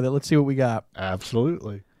rocking with it. Let's see what we got.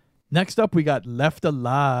 Absolutely. Next up, we got Left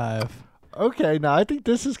Alive. Okay, now I think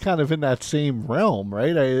this is kind of in that same realm,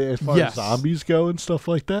 right? As far Yes. as zombies go and stuff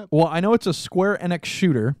like that. Well, I know it's a Square Enix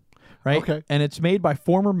shooter, right? Okay. And it's made by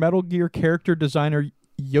former Metal Gear character designer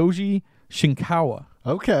Yoji Shinkawa.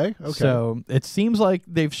 Okay. So it seems like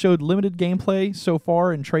they've showed limited gameplay so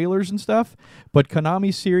far in trailers and stuff, but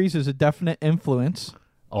Konami's series is a definite influence.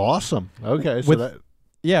 Awesome. Okay, so With- that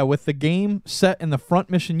Yeah, with the game set in the Front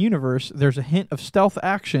Mission universe, there's a hint of stealth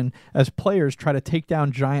action as players try to take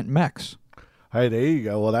down giant mechs. Hey, there you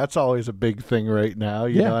go. Well, that's always a big thing right now.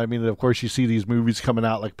 You know, I mean, of course, you see these movies coming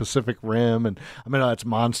out like Pacific Rim, and I mean, that's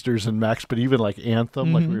monsters and mechs, but even like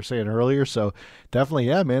Anthem, like we were saying earlier. So definitely,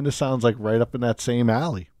 yeah, man, this sounds like right up in that same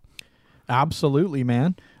alley. Absolutely,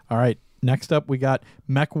 man. All right. Next up, we got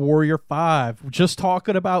Mech Warrior 5. Just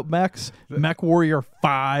talking about mechs, Mech Warrior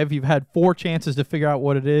 5. You've had 4 chances to figure out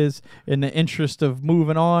what it is. In the interest of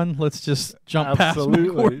moving on, let's just jump past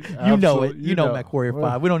Mech Warrior. You know it. You know Mech Warrior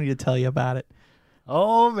 5. We don't need to tell you about it.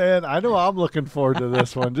 Oh, man, I know I'm looking forward to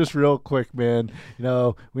this one. Just real quick, man. You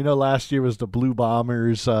know, we know last year was the Blue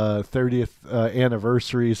Bombers' 30th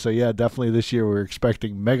anniversary. So, yeah, definitely this year we're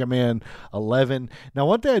expecting Mega Man 11. Now,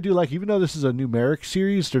 one thing I do like, even though this is a numeric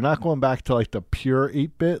series, they're not going back to, like, the pure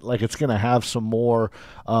 8-bit. Like, it's going to have some more,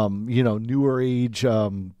 newer age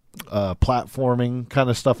platforming kind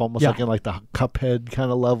of stuff, almost like in like the Cuphead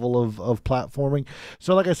kind of level of platforming.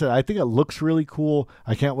 So like I said, I think it looks really cool.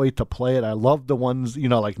 I can't wait to play it. I love the ones,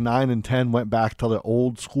 like 9 and 10 went back to the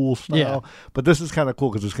old school style, but this is kind of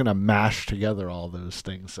cool because it's going to mash together all those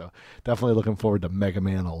things. So definitely looking forward to Mega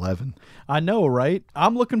Man 11. I know, right?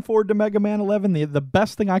 I'm looking forward to Mega Man 11. The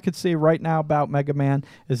best thing I could say right now about Mega Man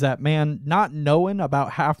is that, man, not knowing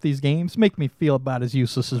about half these games make me feel about as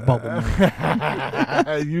useless as Bubble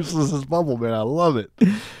Man. Useless as Bubble Man. I love it.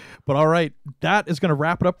 But all right, that is going to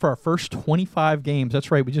wrap it up for our first 25 games.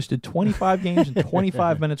 That's right. We just did 25 games in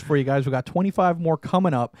 25 minutes for you guys. We got 25 more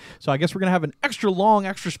coming up. So I guess we're going to have an extra long,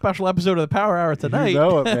 extra special episode of the Power Hour tonight. You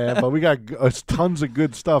know it, man. But we got tons of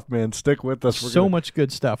good stuff, man. Stick with us. Much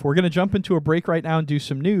good stuff. We're going to jump into a break right now and do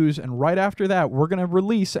some news. And right after that, we're going to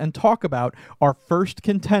release and talk about our first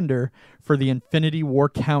contender for the Infinity War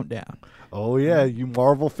Countdown. Oh, yeah. You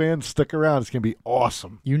Marvel fans, stick around. It's going to be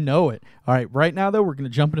awesome. You know it. All right. Right now, though, we're going to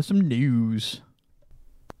jump into some news.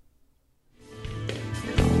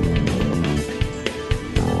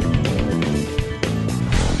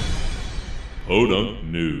 Podunk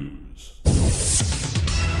News.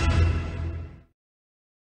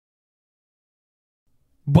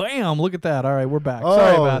 Bam! Look at that. All right, we're back. Oh,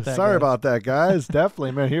 sorry about that, guys.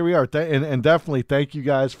 Definitely, man. Here we are. And definitely thank you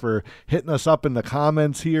guys for hitting us up in the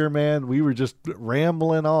comments here, man. We were just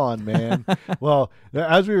rambling on, man. Well,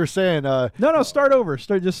 as we were saying... No, start over.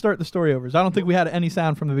 Just start the story over. I don't think we had any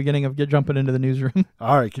sound from the beginning of jumping into the newsroom.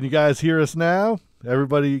 All right. Can you guys hear us now?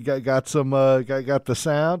 Everybody got some got the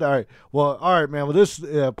sound. All right. Well, all right, man. Well, this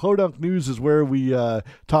Podunk News is where we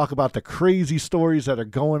talk about the crazy stories that are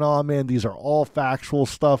going on, man. These are all factual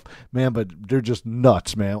stuff, man, but they're just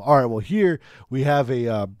nuts, man. All right. Well, here we have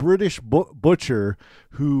a British butcher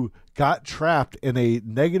who got trapped in a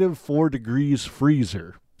 -4 degrees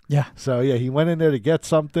freezer. Yeah. So yeah, he went in there to get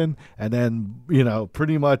something, and then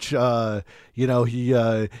pretty much he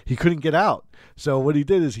couldn't get out. So what he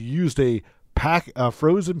did is he used a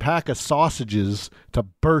frozen pack of sausages to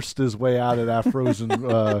burst his way out of that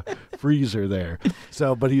frozen freezer there.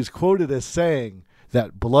 So, but he's quoted as saying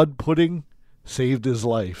that blood pudding saved his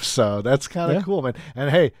life. So that's kind of cool, man.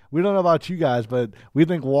 And hey, we don't know about you guys, but we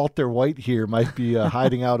think Walter White here might be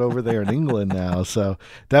hiding out over there in England now. So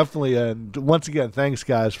definitely, and once again, thanks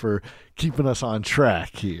guys for keeping us on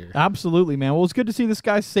track here. Absolutely, man. Well, it's good to see this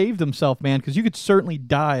guy saved himself, man, because you could certainly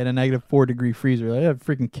die in a -4 degree freezer. That'd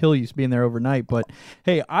freaking kill you being there overnight. But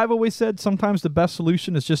hey, I've always said sometimes the best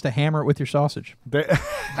solution is just to hammer it with your sausage. There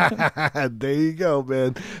you go,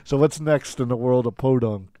 man. So what's next in the world of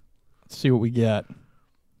Podunk? Let's see what we get.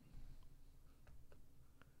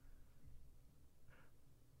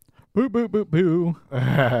 Boo, boo, boo, boo.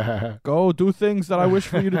 Go do things that I wish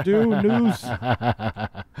for you to do. News.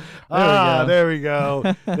 There we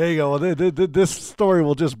go. There you go. Well, this story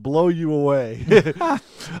will just blow you away.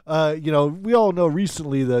 We all know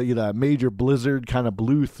recently the major blizzard kind of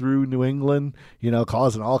blew through New England,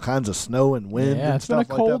 causing all kinds of snow and wind. Yeah, it's been a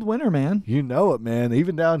cold winter, man. You know it, man.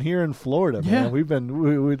 Even down here in Florida, man.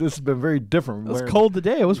 This has been very different. It was cold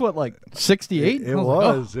today. It was what, like 68? It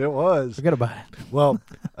was. Forget about it. Well,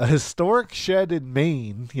 a historic shed in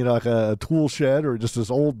Maine, like a tool shed or just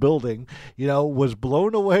this old building, was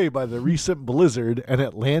blown away by the recent blizzard, and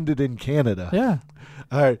it landed in Canada. Yeah.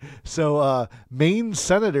 All right. So Maine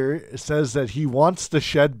senator says that he wants the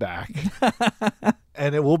shed back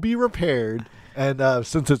and it will be repaired. And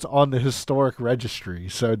since it's on the historic registry,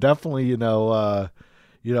 so definitely,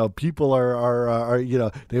 people are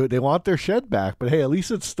they want their shed back, but hey, at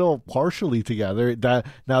least it's still partially together.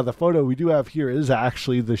 Now the photo we do have here is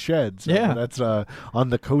actually the shed. So yeah, that's on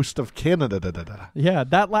the coast of Canada. Yeah,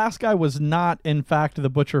 that last guy was not, in fact, the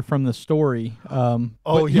butcher from the story.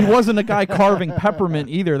 He wasn't a guy carving peppermint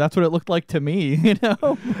either. That's what it looked like to me.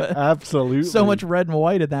 But absolutely. So much red and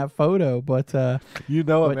white in that photo, but man.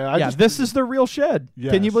 This is the real shed.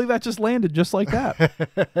 Yes. Can you believe that just landed just like that?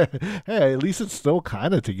 Hey, at least it's still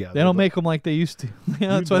kind of together. They don't make them like they used to.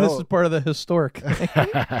 That's why this is part of the historic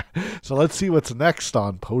thing. So let's see what's next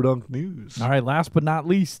on Podunk News. All right, last but not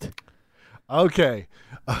least. Okay,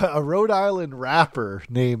 a Rhode Island rapper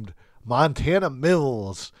named Montana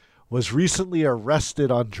Mills was recently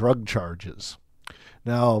arrested on drug charges.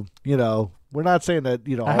 Now, we're not saying that,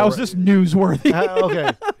 how's this newsworthy?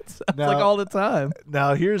 Okay. It's like all the time.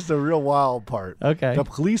 Now, here's the real wild part. Okay. The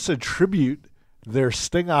police attribute their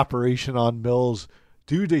sting operation on Mills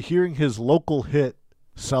due to hearing his local hit,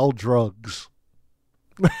 Sell Drugs.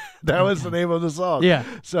 That was the name of the song. Yeah.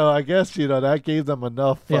 So I guess, that gave them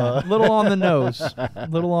enough. Yeah, little on the nose.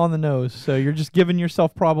 Little on the nose. So you're just giving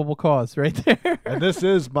yourself probable cause right there. And this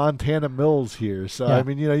is Montana Mills here. So, yeah. I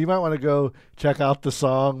mean, you might want to go check out the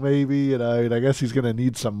song maybe. I guess he's going to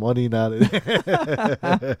need some money now.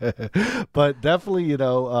 But definitely,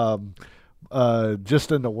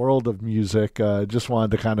 just in the world of music, just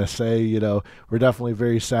wanted to kind of say, we're definitely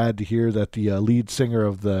very sad to hear that the lead singer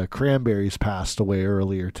of the Cranberries passed away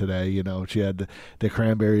earlier today. She had the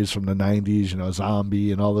Cranberries from the 90s,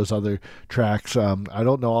 Zombie and all those other tracks. I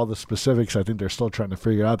don't know all the specifics. I think they're still trying to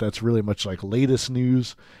figure out. That's really much like latest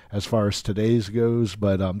news as far as today's goes,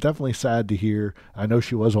 but definitely sad to hear. I know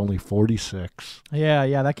she was only 46.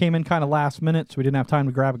 Yeah, that came in kind of last minute, so we didn't have time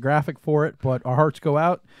to grab a graphic for it, but our hearts go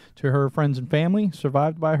out to her friends and family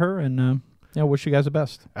survived by her, and wish you guys the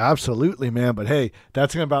best. Absolutely, man. But hey,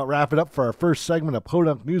 that's going to about wrap it up for our first segment of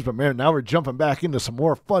Podunk News. But man, now we're jumping back into some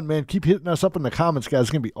more fun, man. Keep hitting us up in the comments, guys. It's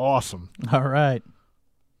going to be awesome. All right.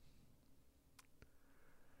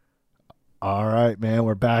 All right, man,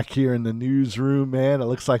 we're back here in the newsroom, man. It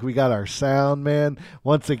looks like we got our sound, man.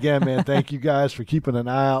 Once again, man, thank you guys for keeping an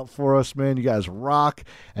eye out for us, man. You guys rock.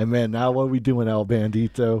 And, man, now what are we doing, El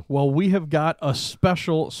Bandito? Well, we have got a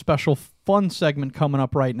special fun segment coming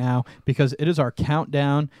up right now because it is our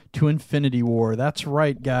countdown to Infinity War. That's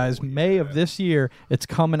right, guys. May of this year, it's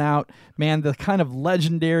coming out. Man, the kind of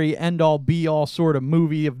legendary end-all, be-all sort of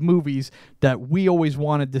movie of movies that we always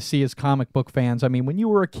wanted to see as comic book fans. I mean, when you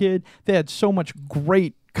were a kid, they had so much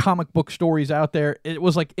great comic book stories out there. It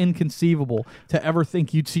was like inconceivable to ever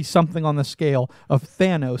think you'd see something on the scale of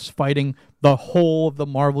Thanos fighting the whole of the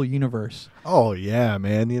Marvel universe. Oh yeah,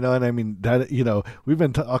 man. And I mean that, we've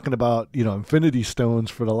been talking about, Infinity Stones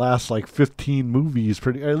for the last like 15 movies,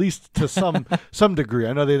 at least to some degree.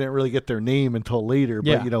 I know they didn't really get their name until later,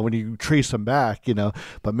 but when you trace them back,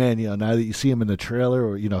 but man, now that you see them in the trailer,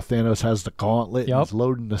 or Thanos has the gauntlet and he's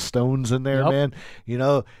loading the stones in there, man.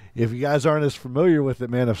 If you guys aren't as familiar with it,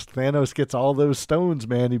 man, if Thanos gets all those stones,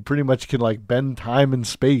 man, he pretty much can like bend time and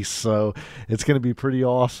space. So it's going to be pretty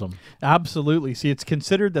awesome. Absolutely. See, it's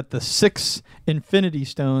considered that the 6 Infinity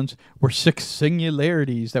Stones were 6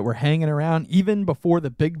 singularities that were hanging around even before the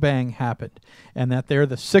Big Bang happened, and that they're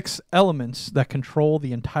the 6 elements that control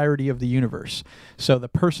the entirety of the universe. So the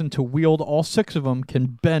person to wield all 6 of them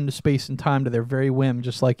can bend space and time to their very whim,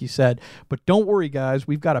 just like you said. But don't worry, guys.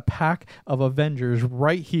 We've got a pack of Avengers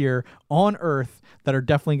right here on Earth that are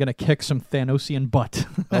definitely going to kick some Thanosian butt.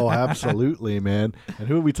 Oh, absolutely, man. And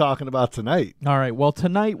who are we talking about tonight? All right. Well,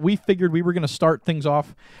 tonight we figured we were going to start things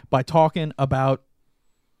off by talking about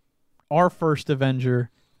our first Avenger,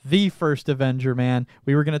 the first Avenger, man.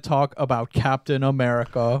 We were going to talk about Captain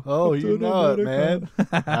America. Oh, you know it, man.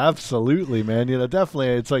 Absolutely, man. Definitely,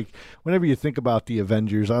 it's like whenever you think about the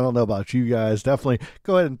Avengers, I don't know about you guys, definitely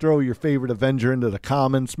go ahead and throw your favorite Avenger into the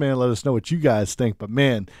comments, man. Let us know what you guys think. But,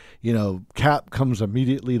 man, Cap comes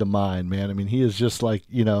immediately to mind, man. I mean, he is just like,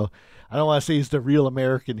 I don't want to say he's the real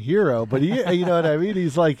American hero, but he, you know what I mean?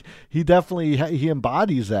 He's like, he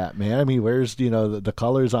embodies that, man. I mean, he wears, the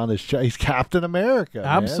colors on his chest. He's Captain America.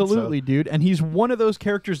 Absolutely, man, dude. And he's one of those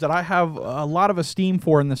characters that I have a lot of esteem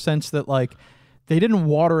for in the sense that, like, they didn't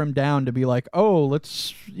water him down to be like, oh,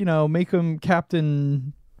 let's, make him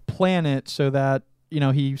Captain Planet so that,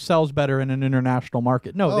 he sells better in an international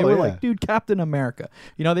market. No, they Oh, were yeah. like, dude, Captain America.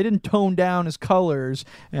 They didn't tone down his colors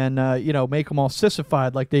and make them all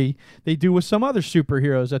sissified like they do with some other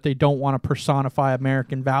superheroes that they don't want to personify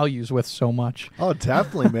American values with so much. Oh,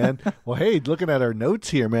 definitely, man. Well, hey, looking at our notes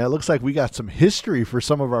here, man, it looks like we got some history for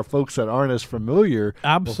some of our folks that aren't as familiar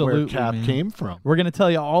Absolutely, with where Cap man. came from. We're going to tell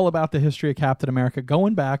you all about the history of Captain America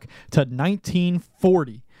going back to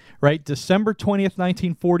 1940. Right, December 20th,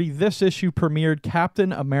 1940, this issue premiered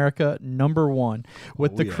Captain America #1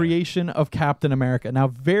 with the creation of Captain America. Now,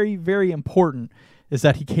 very, very important is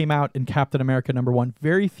that he came out in Captain America #1.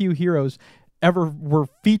 Very few heroes ever were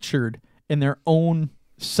featured in their own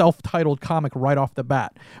self-titled comic right off the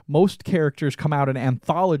bat. Most characters come out in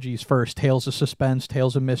anthologies first, Tales of Suspense,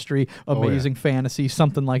 Tales of Mystery, Amazing Fantasy,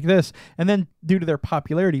 something like this, and then due to their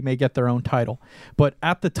popularity may get their own title. But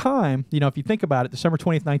at the time, if you think about it, December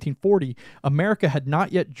 20th, 1940, America had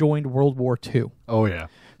not yet joined World War II. Oh, yeah.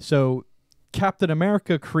 So Captain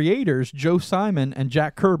America creators Joe Simon and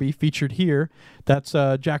Jack Kirby, featured here. That's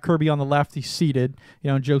Jack Kirby on the left, he's seated,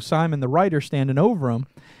 Joe Simon, the writer, standing over him.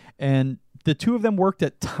 And the two of them worked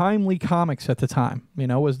at Timely Comics at the time,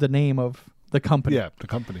 was the name of the company. Yeah, the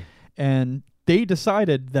company. And they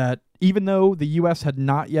decided that even though the U.S. had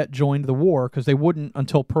not yet joined the war, because they wouldn't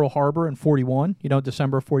until Pearl Harbor in 41,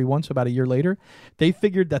 December of 41, so about a year later, they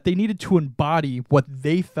figured that they needed to embody what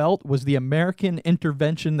they felt was the American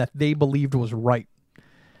intervention that they believed was right.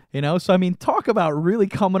 So, I mean, talk about really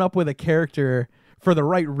coming up with a character for the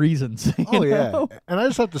right reasons. Oh, yeah. And I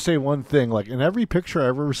just have to say one thing. Like, in every picture I've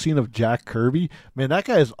ever seen of Jack Kirby, man, that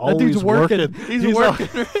guy is always dude's working. He's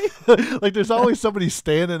working. Like, there's always somebody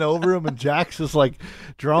standing over him, and Jack's just, like,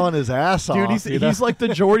 drawing his ass off. Dude, he's like the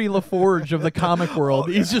Geordie LaForge of the comic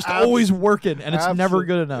world. He's just always working, and it's never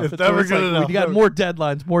good enough. It's never good enough. We got more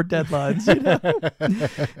deadlines.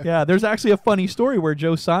 Yeah, there's actually a funny story where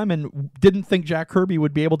Joe Simon didn't think Jack Kirby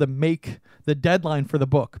would be able to make the deadline for the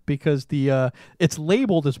book because it's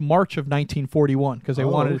labeled as March of 1941 because they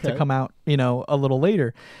wanted it to come out, a little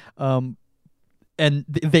later. And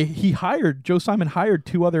Joe Simon hired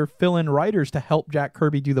two other fill-in writers to help Jack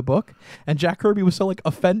Kirby do the book. And Jack Kirby was so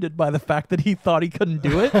offended by the fact that he thought he couldn't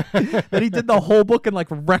do it that he did the whole book in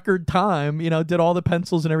record time, did all the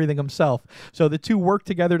pencils and everything himself. So the two worked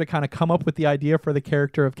together to kind of come up with the idea for the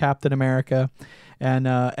character of Captain America.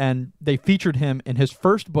 And they featured him in his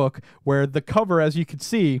first book where the cover, as you could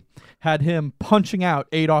see, had him punching out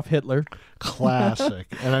Adolf Hitler. Classic.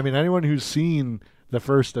 And I mean, anyone who's seen the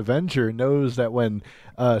first Avenger knows that when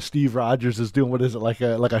Steve Rogers is doing, what is it, like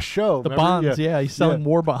a show? The bonds, he's selling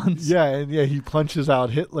war bonds. Yeah, and he punches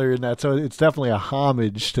out Hitler and that. So it's definitely a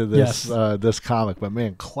homage to this this comic. But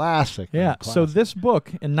man, classic. Yeah. Man, classic. So this book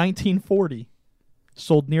in 1940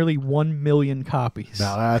 sold nearly 1 million copies.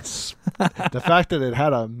 Now that's the fact that it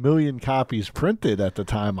had 1 million copies printed at the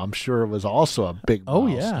time. I'm sure it was also a big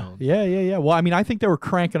milestone. Yeah. Well, I mean, I think they were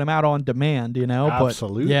cranking them out on demand,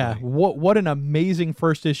 Absolutely. But yeah, what an amazing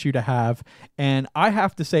first issue to have. And I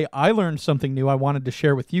have to say, I learned something new I wanted to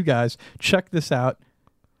share with you guys. Check this out.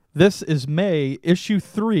 This is May, issue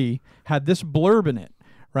 3 had this blurb in it,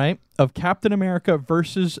 right? Of Captain America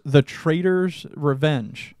versus the Traitor's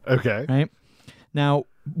Revenge. Okay. Right? Now,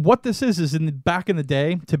 what this is back in the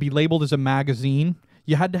day, to be labeled as a magazine,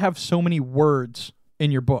 you had to have so many words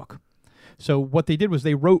in your book. So what they did was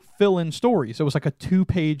they wrote fill-in stories. It was like a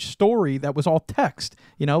 2-page story that was all text,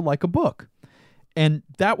 like a book. And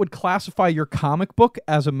that would classify your comic book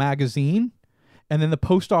as a magazine, and then the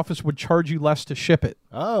post office would charge you less to ship it.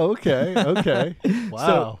 Oh, okay. Wow.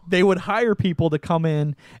 So they would hire people to come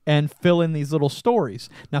in and fill in these little stories.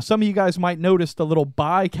 Now, some of you guys might notice the little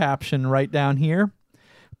by caption right down here,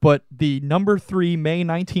 but the number 3 May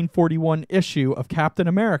 1941 issue of Captain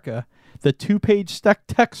America, the 2-page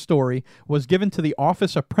text story, was given to the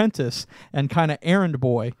office apprentice and kind of errand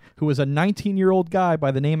boy, who was a 19-year-old guy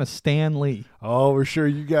by the name of Stan Lee. Oh, we're sure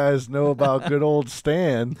you guys know about good old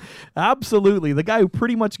Stan. Absolutely. The guy who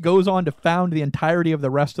pretty much goes on to found the entirety of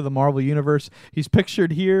the rest of the Marvel Universe. He's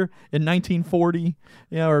pictured here in 1940,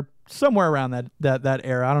 or somewhere around that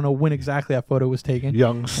era. I don't know when exactly that photo was taken.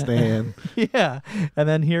 Young Stan. Yeah. And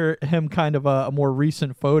then here, him kind of a more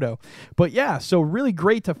recent photo. But yeah, so really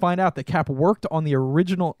great to find out that Cap worked on the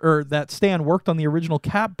original, or that Stan worked on the original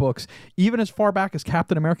Cap books, even as far back as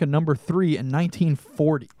Captain America number 3 in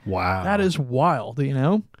 1940. Wow. That is wild,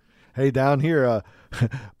 Hey, down here,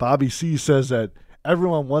 Bobby C says that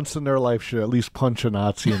everyone once in their life should at least punch a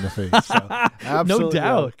Nazi in the face. So, absolutely,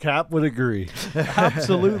 doubt. Cap would agree.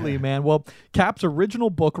 Absolutely, man. Well, Cap's original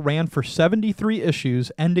book ran for 73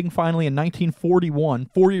 issues, ending finally in 1941,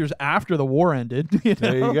 4 years after the war ended. You know?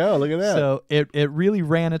 There you go. Look at that. So it really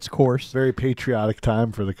ran its course. Very patriotic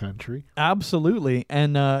time for the country. Absolutely.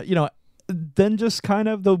 And, then just kind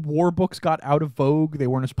of the war books got out of vogue. They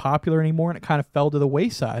weren't as popular anymore, and it kind of fell to the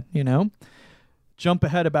wayside, Jump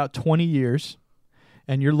ahead about 20 years,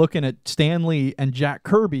 and you're looking at Stan Lee and Jack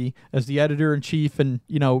Kirby as the editor-in-chief and,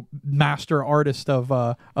 master artist of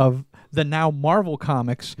the now Marvel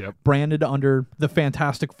Comics, branded under the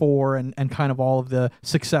Fantastic Four and kind of all of the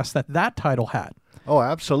success that title had. Oh,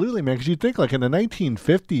 absolutely, man. Because you think, like, in the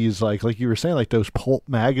 1950s, like you were saying, like those pulp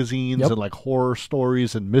magazines and like horror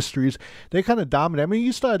stories and mysteries, they kind of dominated. I mean,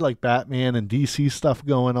 you still had like Batman and DC stuff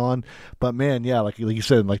going on, but man, yeah, like you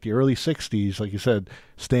said, in like the early 60s, like you said,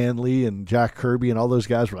 Stan Lee and Jack Kirby and all those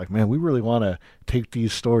guys were like, man, we really want to take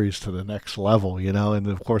these stories to the next level, And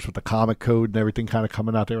of course, with the comic code and everything kind of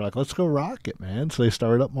coming out, they were like, let's go rock it, man. So they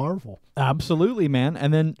started up Marvel. Absolutely, man.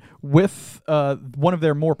 And then with one of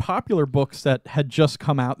their more popular books that had just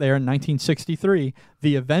come out there in 1963,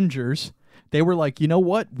 The Avengers, they were like, you know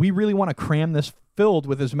what? We really want to cram this filled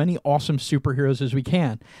with as many awesome superheroes as we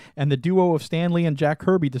can. And the duo of Stan Lee and Jack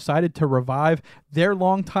Kirby decided to revive their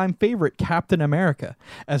longtime favorite, Captain America,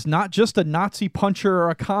 as not just a Nazi puncher or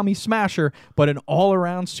a commie smasher, but an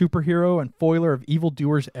all-around superhero and foiler of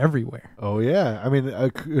evildoers everywhere. Oh, yeah. I mean,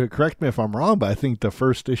 correct me if I'm wrong, but I think the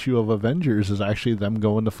first issue of Avengers is actually them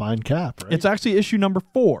going to find Cap, right? It's actually issue number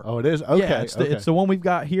 4. Oh, it is? Okay. Yeah, it's the one we've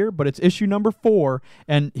got here, but it's issue number 4,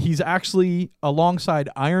 and he's actually alongside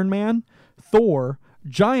Iron Man, Thor,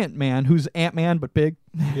 Giant Man, who's Ant-Man but big,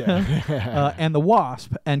 and the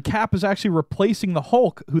Wasp. And Cap is actually replacing the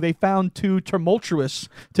Hulk, who they found too tumultuous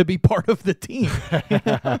to be part of the team.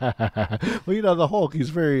 Well, the Hulk, he's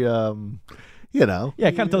very, Yeah,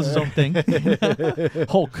 kind of does his own thing.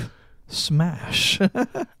 Hulk smash.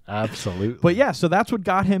 Absolutely. But yeah, so that's what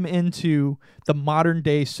got him into the modern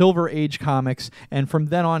day Silver Age comics, and from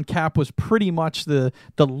then on Cap was pretty much the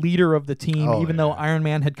leader of the team. Even though Iron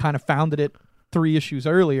Man had kind of founded it 3 issues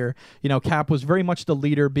earlier, Cap was very much the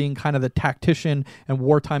leader, being kind of the tactician and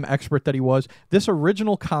wartime expert that he was. This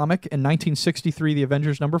original comic in 1963, The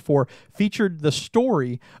Avengers number 4, featured the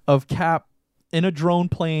story of Cap in a drone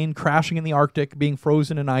plane, crashing in the Arctic, being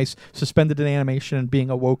frozen in ice, suspended in animation, and being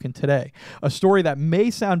awoken today. A story that may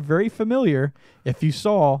sound very familiar if you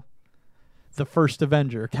saw the first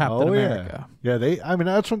Avenger, Captain America. Yeah,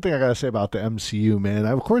 that's one thing I gotta say about the MCU, man.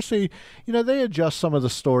 Of course, they adjust some of the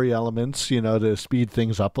story elements, to speed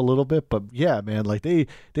things up a little bit. But yeah, man, like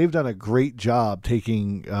they've done a great job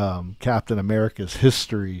taking Captain America's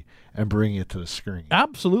history and bringing it to the screen.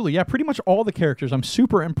 Absolutely, yeah. Pretty much all the characters, I'm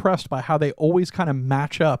super impressed by how they always kind of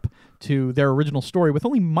match up to their original story, with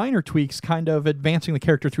only minor tweaks, kind of advancing the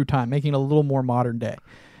character through time, making it a little more modern day.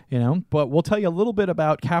 But we'll tell you a little bit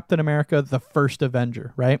about Captain America, the First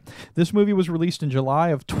Avenger, right? This movie was released in July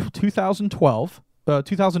of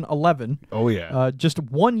 2011. Oh, yeah. Just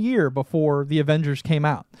 1 year before the Avengers came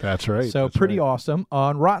out. That's right. So pretty awesome.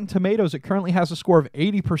 On Rotten Tomatoes, it currently has a score of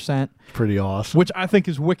 80%. Pretty awesome. Which I think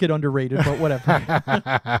is wicked underrated, but whatever.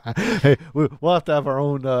 Hey, we'll have to have our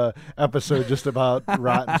own episode just about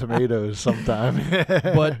Rotten Tomatoes sometime.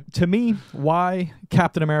 But to me, why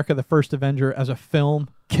Captain America, the First Avenger as a film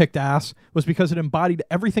kicked ass was because it embodied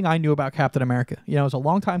everything I knew about Captain America. As a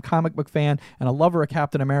longtime comic book fan and a lover of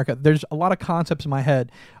Captain America, there's a lot of concepts in my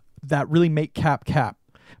head that really make Cap.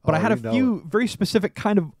 But I had a few very specific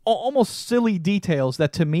kind of almost silly details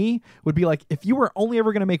that to me would be like, if you were only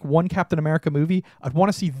ever going to make one Captain America movie, I'd want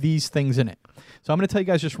to see these things in it. So I'm going to tell you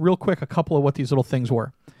guys just real quick a couple of what these little things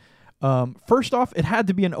were. First off, it had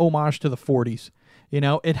to be an homage to the 40s.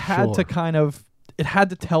 It had to kind of... It had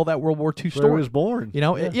to tell that World War II story. Where it was born.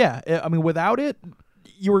 I mean, without it,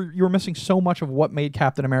 you were missing so much of what made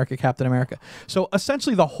Captain America Captain America. So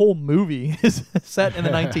essentially, the whole movie is set in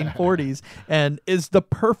the 1940s and is the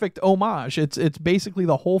perfect homage. It's basically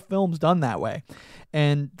the whole film's done that way.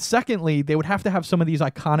 And secondly, they would have to have some of these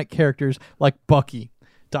iconic characters like Bucky,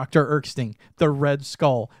 Dr. Erskine, the Red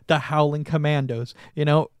Skull, the Howling Commandos.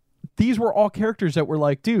 These were all characters that were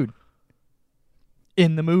like, dude,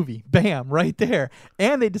 in the movie. Bam, right there.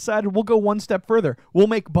 And they decided we'll go one step further. We'll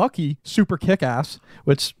make Bucky super kick-ass,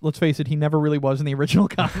 which, let's face it, he never really was in the original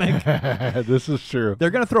comic. This is true. They're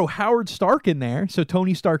going to throw Howard Stark in there, so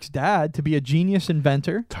Tony Stark's dad, to be a genius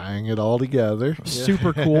inventor. Tying it all together.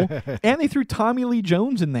 Super cool. And they threw Tommy Lee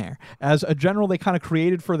Jones in there as a general they kind of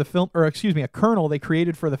created for the film, or excuse me, a colonel they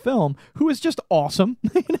created for the film, who is just awesome.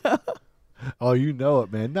 Oh, you know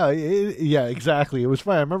it, man. No, yeah, exactly. It was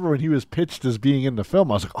fun. I remember when he was pitched as being in the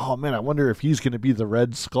film, I was like, oh, man, I wonder if he's going to be the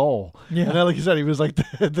Red Skull. Yeah. And then, like you said, he was like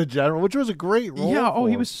the general, which was a great role. Yeah, for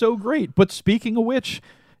he him. was so great. But speaking of which,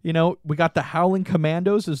 you know, we got the Howling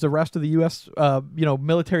Commandos as the rest of the U.S.,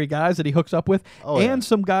 military guys that he hooks up with, and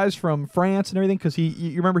some guys from France and everything, because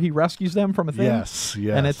you remember he rescues them from a thing? Yes.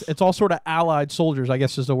 And it's all sort of allied soldiers, I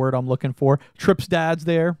guess is the word I'm looking for. Trip's dad's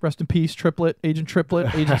there. Rest in peace, Triplet, Agents of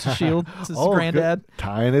S.H.I.E.L.D. It's his granddad. Good.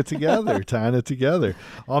 Tying it together.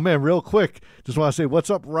 Oh, man, real quick, just want to say, what's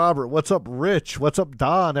up, Robert? What's up, Rich? What's up,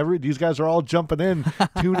 Don? These guys are all jumping in,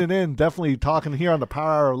 tuning in, definitely talking here on the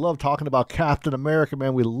Power Hour of Love, talking about Captain America,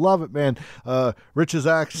 man. We love it, man. Rich is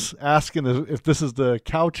asking if this is the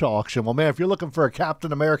couch auction. Well, man, if you're looking for a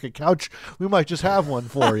Captain America couch, we might just have one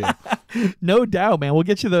for you. No doubt, man. We'll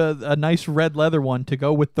get you a nice red leather one to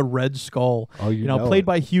go with the Red Skull. Oh, you know played it.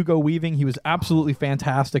 by Hugo Weaving. He was absolutely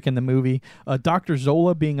fantastic in the movie. Dr.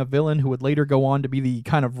 Zola being a villain who would later go on to be the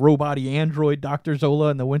kind of robot-y android Dr. Zola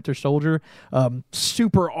in The Winter Soldier.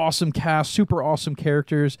 Super awesome cast, super awesome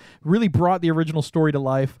characters. Really brought the original story to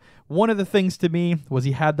life. One of the things to me was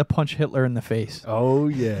he had to punch Hitler in the face. Oh,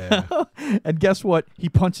 yeah. And guess what? He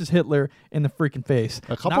punches Hitler in the freaking face.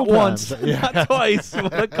 A couple Not times. once, not twice,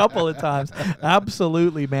 but a couple of times.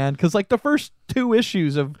 Absolutely, man. Because like the first 2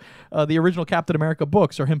 issues of the original Captain America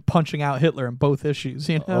books are him punching out Hitler in both issues,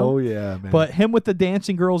 you know? Oh, yeah, man. But him with the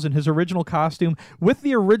dancing girls in his original costume, with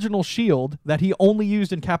the original shield that he only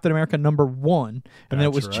used in Captain America #1, and then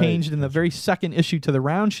it was That's changed right. in the very second issue to the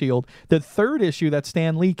round shield. The third issue that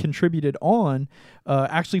Stan Lee contributed on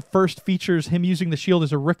actually first features him using the shield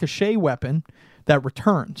as a ricochet weapon that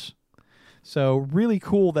returns. So really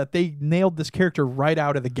cool that they nailed this character right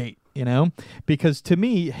out of the gate, you know? Because to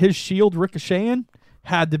me, his shield ricocheting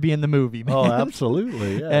had to be in the movie, man. Oh,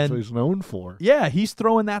 absolutely. Yeah, that's what he's known for. Yeah, he's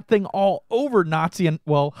throwing that thing all over Nazi and,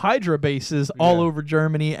 Hydra bases all over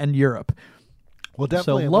Germany and Europe. Well,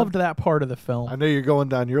 definitely. So loved that part of the film. I know you're going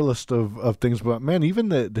down your list of things, but man,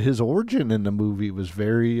 even his origin in the movie was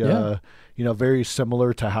very, very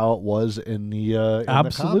similar to how it was in the Absolutely.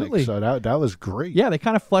 in the comics. So that was great. Yeah, they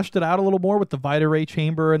kind of fleshed it out a little more with the Vita Ray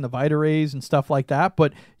chamber and the Vita Rays and stuff like that.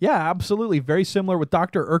 But yeah, absolutely. Very similar with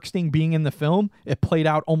Dr. Erskine being in the film. It played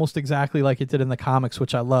out almost exactly like it did in the comics,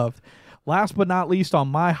 which I loved. Last but not least on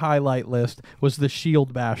my highlight list was the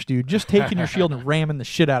shield bash, dude. Just taking your shield and ramming the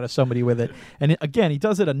shit out of somebody with it. And again, he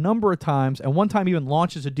does it a number of times, and one time even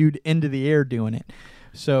launches a dude into the air doing it.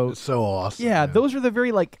 So It's so awesome. yeah, man. those are the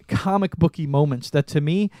very like comic booky moments that to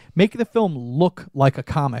me make the film look like a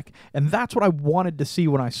comic, and that's what I wanted to see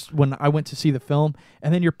when I went to see the film.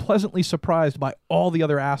 And then you're pleasantly surprised by all the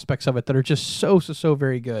other aspects of it that are just so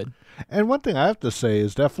very good. And one thing I have to say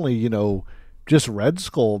is definitely, just Red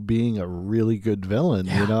Skull being a really good villain.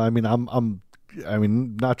 Yeah. I mean, I'm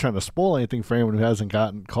not trying to spoil anything for anyone who hasn't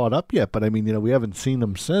gotten caught up yet, but I mean, we haven't seen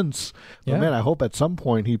him since. But Yeah. man, I hope at some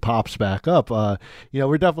point he pops back up.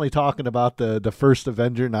 We're definitely talking about the first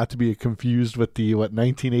Avenger, not to be confused with the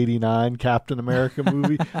 1989 Captain America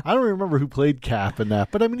movie. I don't remember who played Cap in that,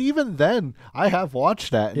 but I mean, even then, I have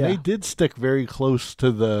watched that, and Yeah. they did stick very close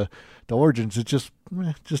to the origins. It just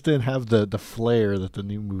didn't have the flair that the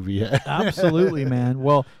new movie had. Absolutely, man.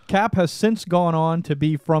 Well, Cap has since gone on to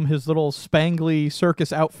be from his little spangly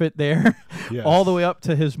circus outfit there Yes. all the way up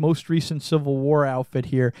to his most recent Civil War outfit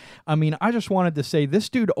here. I mean, I just wanted to say this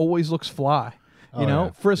dude always looks fly. You Oh, know,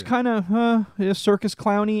 yeah. for as kind of circus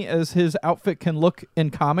clowny as his outfit can look in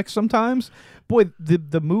comics sometimes, boy,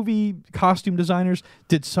 the movie costume designers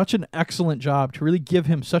did such an excellent job to really give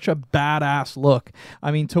him such a badass look.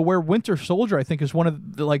 I mean, to where Winter Soldier, I think, is one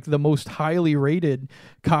of the most highly rated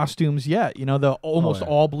costumes yet. You know, the almost yeah.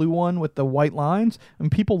 all blue one with the white lines,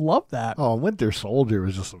 and people love that. Oh, Winter Soldier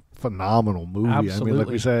was just a phenomenal movie. I mean, like Absolutely.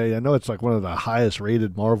 we say, I know it's like one of the highest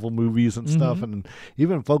rated Marvel movies and stuff, and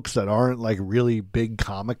even folks that aren't like really big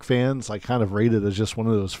comic fans, like kind of rate it as just one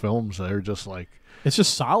of those films that are just like, It's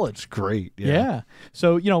just solid. it's great. Yeah.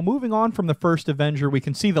 So, moving on from the first Avenger, we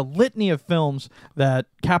can see the litany of films that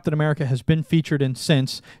Captain America has been featured in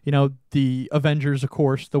since, the Avengers, of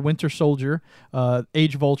course, the Winter Soldier,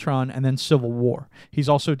 Age of Ultron, and then Civil War. He's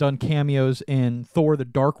also done cameos in Thor: The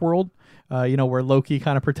Dark World, where Loki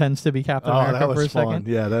kind of pretends to be Captain Oh, America that was for a fun. second.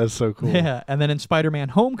 Yeah, that is so cool. Yeah, and then in Spider-Man: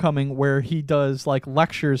 Homecoming, where he does like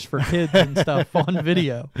lectures for kids and stuff on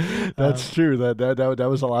video. That's true. That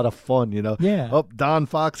was a lot of fun, Yeah. Oh, Don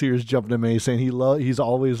Fox here is jumping in me saying he's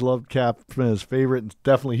always loved Cap, his favorite, and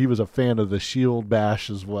definitely he was a fan of the Shield Bash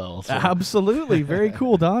as well. So. Absolutely. Very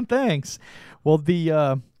cool, Don. Thanks. Well,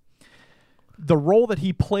 the role that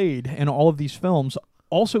he played in all of these films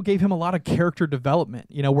also gave him a lot of character development,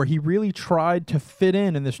 where he really tried to fit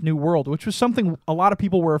in this new world, which was something a lot of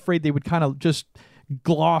people were afraid they would kind of just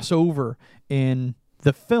gloss over in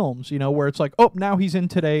the films, where it's like, oh, now he's in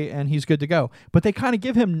today and he's good to go. But they kind of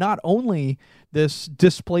give him not only this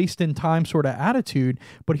displaced in time sort of attitude,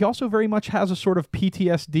 but he also very much has a sort of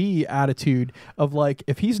PTSD attitude of like,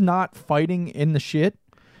 if he's not fighting in the shit,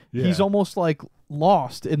 he's almost like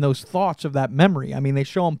lost in those thoughts of that memory. I mean, they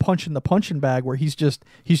show him punching the punching bag where he's just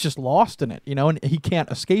lost in it, and he can't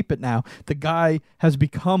escape it now. The guy has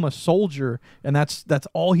become a soldier, and that's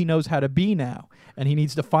all he knows how to be now. And he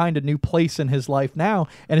needs to find a new place in his life now.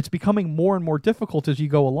 And it's becoming more and more difficult as you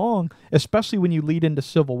go along, especially when you lead into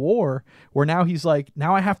Civil War, where now he's like,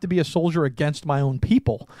 now I have to be a soldier against my own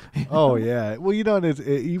people. Oh, yeah. Well,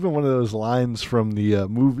 even one of those lines from the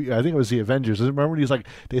movie, I think it was The Avengers. Remember when he's like,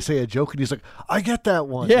 they say a joke and he's like, I get that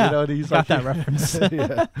one. Yeah, and he's got that reference.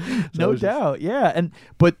 Yeah. No doubt, yeah.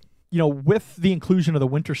 But with the inclusion of the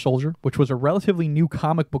Winter Soldier, which was a relatively new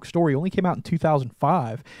comic book story, only came out in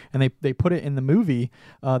 2005, and they put it in the movie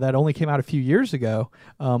that only came out a few years ago.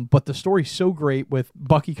 But the story's so great with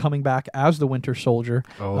Bucky coming back as the Winter Soldier,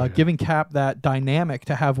 giving Cap that dynamic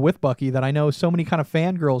to have with Bucky that I know so many kind of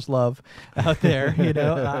fangirls love out there.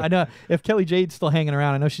 I know if Kelly Jade's still hanging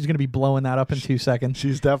around, I know she's going to be blowing that up in 2 seconds.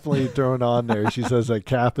 She's definitely thrown on there. She says that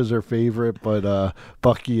Cap is her favorite, but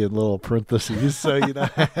Bucky in little parentheses. So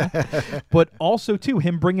But also, too,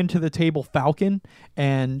 him bringing to the table Falcon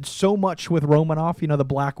and so much with Romanoff, the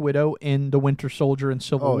Black Widow in The Winter Soldier and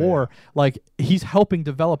Civil War. Yeah. Like, he's helping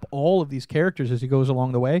develop all of these characters as he goes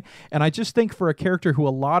along the way. And I just think for a character who a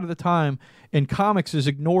lot of the time in comics is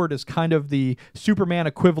ignored as kind of the Superman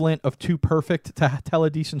equivalent of too perfect to tell a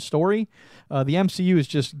decent story, the MCU is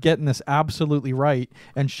just getting this absolutely right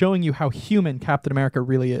and showing you how human Captain America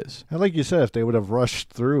really is. And like you said, if they would have rushed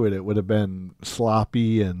through it, it would have been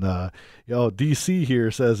sloppy. And DC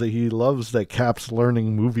here says that he loves that Cap's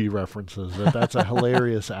learning movie references. That's a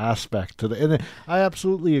hilarious aspect to the. And I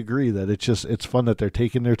absolutely agree that it's fun that they're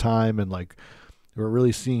taking their time and like. We're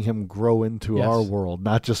really seeing him grow into our world,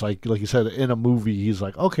 not just like you said, in a movie, he's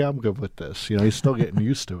like, okay, I'm good with this. He's still getting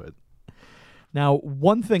used to it. Now,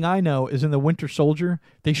 one thing I know is in the Winter Soldier,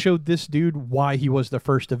 they showed this dude why he was the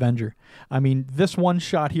first Avenger. I mean, this one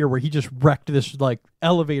shot here where he just wrecked this like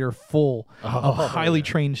elevator full of highly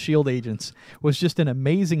trained SHIELD agents was just an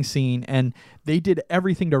amazing scene. And they did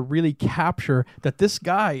everything to really capture that this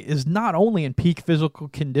guy is not only in peak physical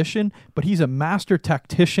condition, but he's a master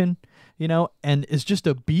tactician. And is just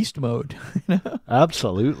a beast mode.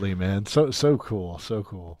 Absolutely, man. So cool. So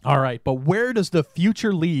cool. All right, but where does the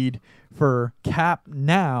future lead for Cap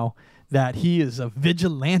now that he is a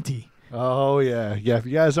vigilante? Oh, yeah. Yeah, if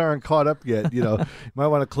you guys aren't caught up yet, you might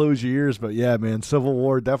want to close your ears. But, yeah, man, Civil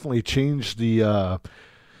War definitely changed the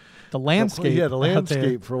landscape. Yeah, the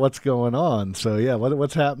landscape for what's going on. So, yeah,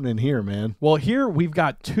 what's happening here, man? Well, here we've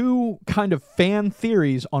got two kind of fan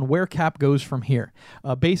theories on where Cap goes from here.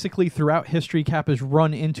 Basically, throughout history, Cap has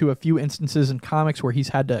run into a few instances in comics where he's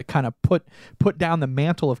had to kind of put down the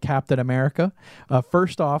mantle of Captain America.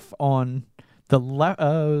 First off, on the left,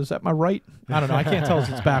 is that my right? I don't know. I can't tell if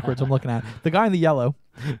it's backwards. I'm looking at it. The guy in the yellow,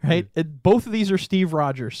 right? Both of these are Steve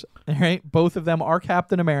Rogers, right? Both of them are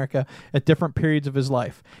Captain America at different periods of his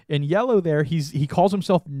life. In yellow there, he calls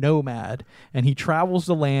himself Nomad, and he travels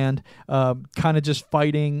the land, kind of just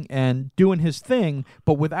fighting and doing his thing,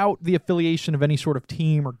 but without the affiliation of any sort of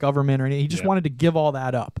team or government or anything. He just wanted to give all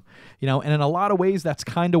that up, and in a lot of ways, that's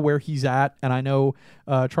kind of where he's at. And I know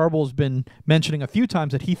Charbel's been mentioning a few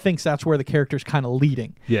times that he thinks that's where the character's kind of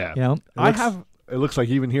leading. Yeah. It looks like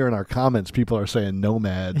even here in our comments, people are saying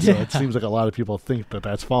Nomad, so it seems like a lot of people think that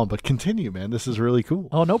that's fallen. But continue, man. This is really cool.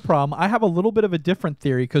 Oh, no problem. I have a little bit of a different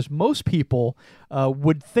theory because most people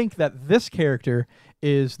would think that this character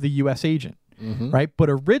is the U.S. agent, right? But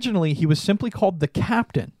originally, he was simply called the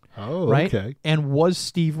Captain. Oh, right? Okay. And was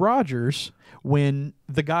Steve Rogers when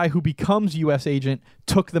the guy who becomes U.S. agent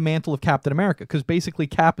took the mantle of Captain America, because basically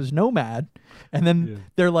Cap is Nomad, and then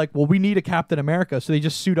they're like, well, we need a Captain America, so they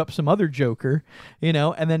just suit up some other Joker,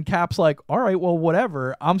 and then Cap's like, all right, well,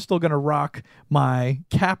 whatever, I'm still going to rock my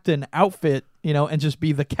Captain outfit, and just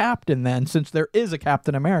be the Captain then, since there is a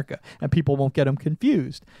Captain America, and people won't get him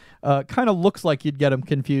confused. Kind of looks like you'd get him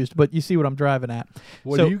confused, but you see what I'm driving at.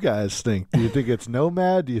 What do you guys think? Do you think it's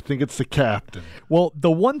Nomad? Do you think it's the Captain? Well,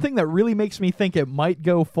 the one thing that really makes me think it might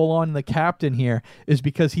go full on the Captain here is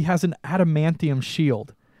because he has an adamantium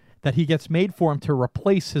shield that he gets made for him to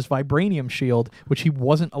replace his vibranium shield, which he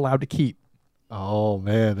wasn't allowed to keep. Oh,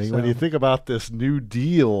 man. When you think about this new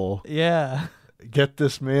deal... Yeah. get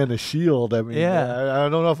this man a shield. I mean, Yeah. I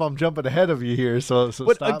don't know if I'm jumping ahead of you here, so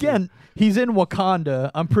But stop again, me. he's in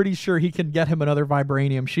Wakanda. I'm pretty sure he can get him another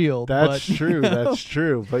vibranium shield. That's but, true. you know, That's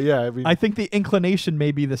true. But yeah, I mean, I think the inclination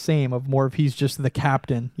may be the same of more if he's just the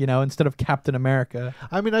captain, instead of Captain America.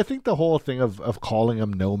 I think the whole thing of calling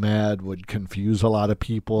him Nomad would confuse a lot of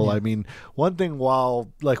people. Yeah. I mean, one thing,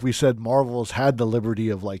 while, like we said, Marvel's had the liberty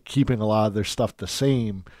of like keeping a lot of their stuff the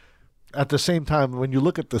same, at the same time, when you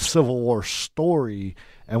look at the Civil War story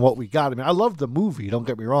and what we got, I mean, I love the movie, don't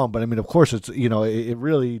get me wrong, but I mean, of course, it's, it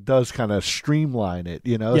really does kind of streamline it,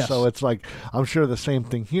 Yes. So it's like, I'm sure the same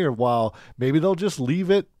thing here, while maybe they'll just leave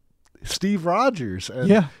it Steve Rogers. And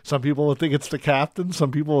Yeah. some people will think it's the captain, some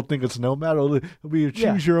people will think it's Nomad. It'll be a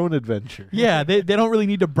choose your own adventure. Yeah, they don't really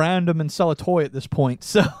need to brand him and sell a toy at this point,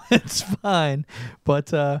 so it's fine.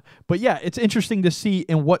 But yeah, it's interesting to see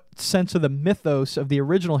in what sense of the mythos of the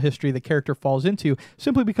original history the character falls into,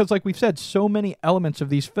 simply because, like we've said, so many elements of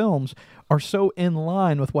these films are so in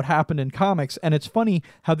line with what happened in comics, and it's funny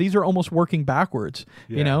how these are almost working backwards,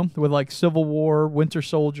 with like Civil War, Winter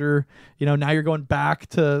Soldier, now you're going back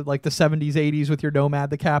to like the 70s, 80s with your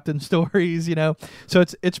Nomad the Captain stories, so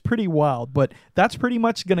it's pretty wild. But that's pretty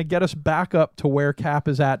much going to get us back up to where Cap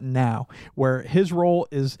is at now, where his role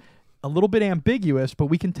is a little bit ambiguous, but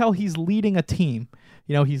we can tell he's leading a team.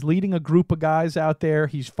 He's leading a group of guys out there.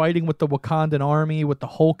 He's fighting with the Wakandan army, with the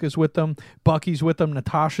Hulk is with them, Bucky's with them,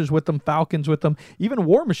 Natasha's with them, Falcon's with them, even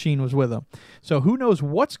War Machine was with him. So who knows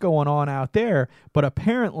what's going on out there, but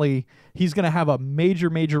apparently he's going to have a major,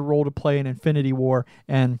 major role to play in Infinity War,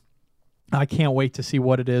 and I can't wait to see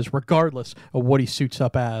what it is, regardless of what he suits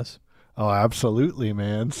up as. Oh, absolutely,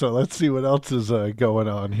 man. So let's see what else is going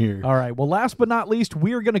on here. All right. Well, last but not least,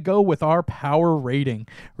 we are going to go with our power rating,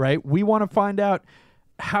 right? We want to find out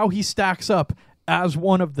how he stacks up as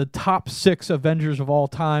one of the top 6 Avengers of all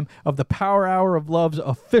time, of the Power Hour of Love's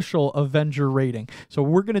official Avenger rating. So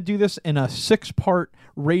we're going to do this in a 6-part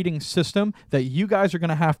rating system that you guys are going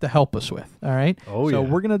to have to help us with. All right. Oh, so yeah.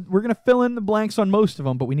 we're gonna fill in the blanks on most of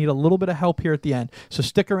them, but we need a little bit of help here at the end. So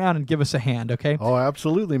stick around and give us a hand, okay? Oh,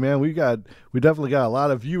 absolutely, man. We definitely got a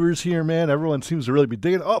lot of viewers here, man. Everyone seems to really be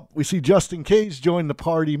digging. Oh, we see Justin Cage join the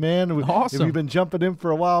party, man. Awesome. We've been jumping in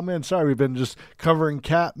for a while, man. Sorry, we've been just covering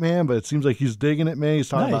Cap, man, but it seems like he's digging it, man. He's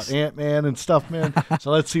talking Nice. about Ant-Man and stuff, man.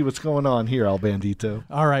 So let's see what's going on here, Al Bandito.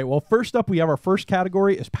 All right. Well, first up, we have our first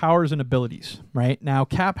category is powers and abilities, right? Now,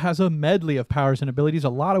 Cap has a medley of powers and abilities, a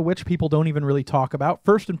lot of which people don't even really talk about.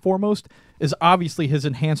 First and foremost is obviously his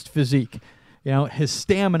enhanced physique. His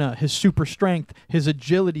stamina, his super strength, his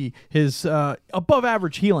agility, his above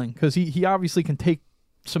average healing, because he obviously can take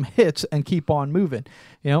some hits and keep on moving.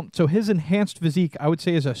 So his enhanced physique, I would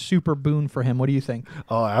say, is a super boon for him. What do you think?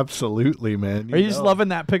 Oh, absolutely, man. Are you just loving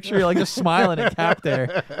that picture? You're like just smiling at Cap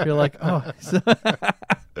there. You're like, oh.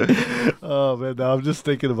 Oh man, no, I'm just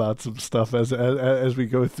thinking about some stuff as we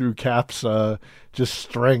go through Cap's just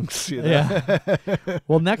strengths. Yeah.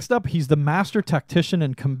 Well, next up, he's the master tactician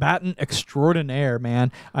and combatant extraordinaire,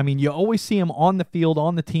 man. I mean, you always see him on the field,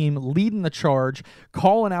 on the team, leading the charge,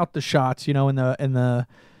 calling out the shots. In the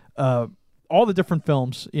all the different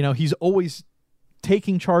films, he's always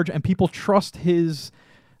taking charge, and people trust his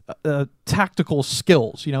tactical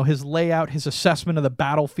skills, his layout, his assessment of the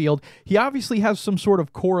battlefield. He obviously has some sort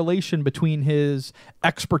of correlation between his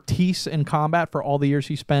expertise in combat for all the years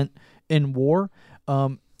he spent in war,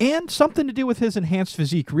 and something to do with his enhanced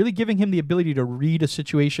physique, really giving him the ability to read a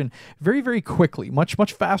situation very, very quickly, much,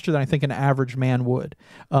 much faster than I think an average man would.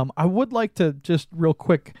 I would like to just real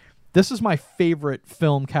quick, this is my favorite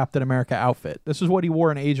film Captain America outfit. This is what he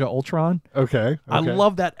wore in Age of Ultron. Okay. I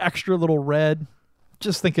love that extra little red.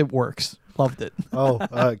 Just think it works. Loved it.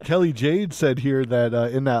 Kelly Jade said here that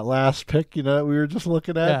in that last pick, that we were just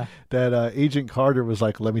looking at, that Agent Carter was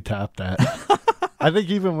like, let me tap that. I think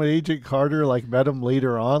even when Agent Carter met him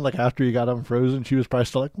later on, after he got unfrozen, she was probably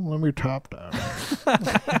still like, let me tap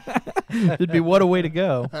that. It'd be what a way to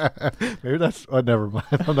go. Maybe that's, never mind.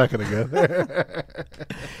 I'm not going to go there.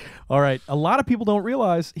 All right. A lot of people don't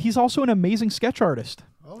realize he's also an amazing sketch artist.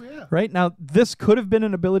 Oh, yeah. Right? Now, this could have been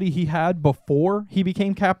an ability he had before he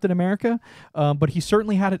became Captain America, but he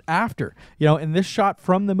certainly had it after. In this shot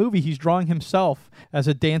from the movie, he's drawing himself as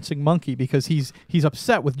a dancing monkey because he's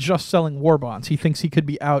upset with just selling war bonds. He thinks he could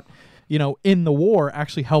be out, in the war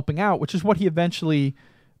actually helping out, which is what he eventually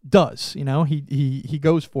does. He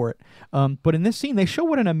goes for it. But in this scene, they show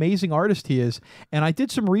what an amazing artist he is. And I did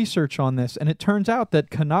some research on this, and it turns out that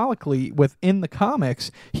canonically within the comics,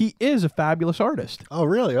 he is a fabulous artist. Oh,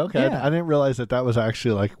 really? Okay. Yeah. I didn't realize that was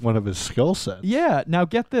actually one of his skill sets. Yeah. Now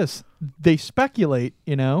get this. They speculate,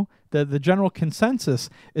 the general consensus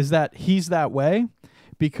is that he's that way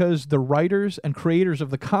because the writers and creators of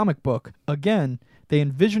the comic book, again, they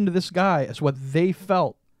envisioned this guy as what they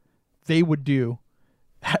felt they would do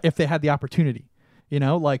if they had the opportunity. You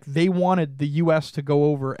know, like they wanted the U.S. to go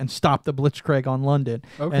over and stop the Blitzkrieg on London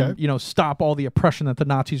and, you know, stop all the oppression that the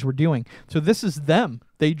Nazis were doing. So this is them.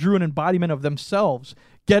 They drew an embodiment of themselves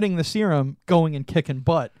getting the serum, going and kicking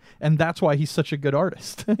butt. And that's why he's such a good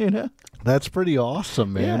artist, you know? That's pretty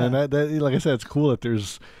awesome, man. Yeah. And that, like I said, it's cool that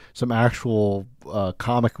there's some actual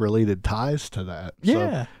comic-related ties to that.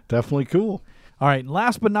 Yeah. So, definitely cool. All right, and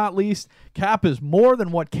last but not least, Cap is more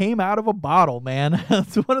than what came out of a bottle, man.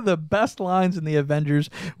 It's one of the best lines in the Avengers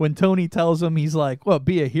when Tony tells him, he's like, "What,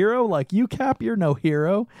 be a hero? Like you, Cap, you're no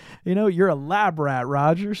hero. You know, you're a lab rat,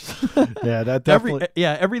 Rogers." Yeah, that definitely.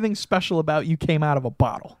 Everything special about you came out of a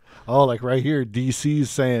bottle. Oh, like right here, DC's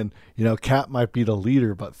saying, you know, Cap might be the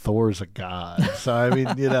leader, but Thor's a god. So, I mean,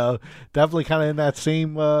 you know, definitely kind of in that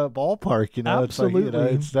same ballpark, you know. Absolutely. It's like, you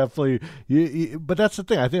know, it's definitely, but that's the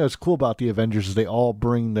thing. I think what's cool about the Avengers is they all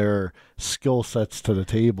bring their skill sets to the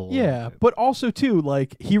table. Yeah, but also, too,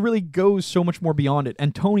 like, he really goes so much more beyond it.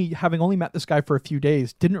 And Tony, having only met this guy for a few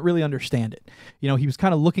days, didn't really understand it. You know, he was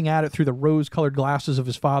kind of looking at it through the rose-colored glasses of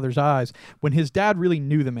his father's eyes when his dad really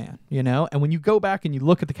knew the man, you know? And when you go back and you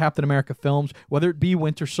look at the Captain America films, whether it be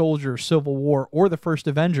Winter Soldier, Civil War, or the first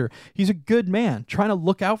Avenger, he's a good man trying to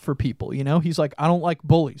look out for people, you know? He's like, I don't like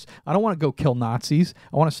bullies. I don't want to go kill Nazis.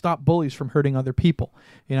 I want to stop bullies from hurting other people,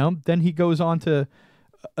 you know? Then he goes on to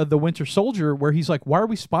the Winter Soldier where he's like, why are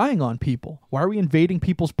we spying on people? Why are we invading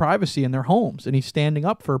people's privacy in their homes? And he's standing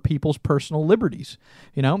up for people's personal liberties,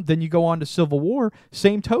 you know? Then you go on to Civil War,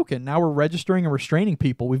 same token. Now we're registering and restraining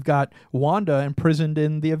people. We've got Wanda imprisoned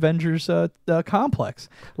in the Avengers complex.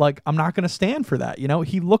 Like, I'm not going to stand for that, you know?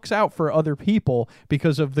 He looks out for other people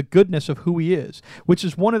because of the goodness of who he is, which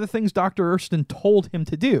is one of the things Dr. Erskine told him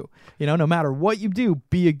to do. You know, no matter what you do,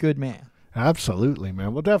 be a good man. Absolutely,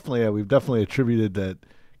 man. Well, definitely, we've definitely attributed that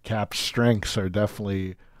Cap's strengths are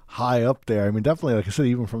definitely high up there. I mean, definitely, like I said,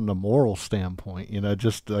 even from the moral standpoint, you know,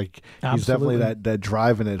 just like he's definitely that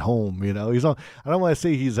driving it home, you know. I don't want to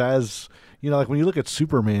say he's as, you know, like when you look at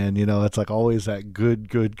Superman, you know, it's like always that good,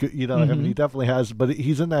 you know, like, I mean, he definitely has, but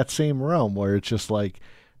he's in that same realm where it's just like,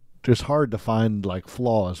 just hard to find like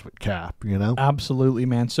flaws with Cap, you know? Absolutely,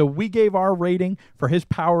 man. So we gave our rating for his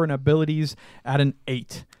power and abilities at an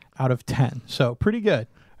 8 out of 10. So pretty good.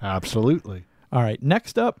 Absolutely. All right,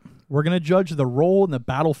 next up, we're going to judge the role in the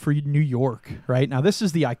battle for New York, right? Now, this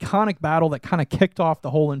is the iconic battle that kind of kicked off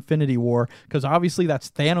the whole Infinity War, because obviously that's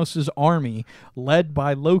Thanos' army, led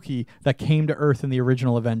by Loki, that came to Earth in the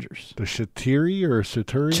original Avengers. The Chitauri or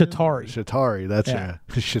Chitauri? Chitauri, that's yeah.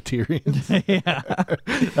 The Chitaurians.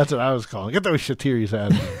 Yeah. That's what I was calling. Get those Chitauris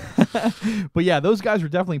out of me. But yeah, those guys were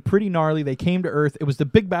definitely pretty gnarly. They came to Earth. It was the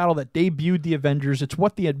big battle that debuted the Avengers. It's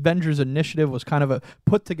what the Avengers Initiative was kind of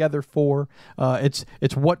put together for. It's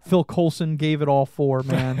what Phil Coulson gave it all for,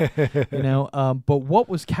 man. You know, but what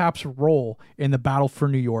was Cap's role in the battle for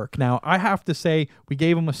New York? Now, I have to say we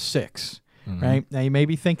gave him a 6, right? Now, you may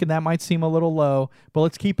be thinking that might seem a little low, but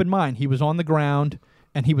let's keep in mind he was on the ground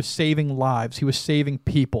and he was saving lives. He was saving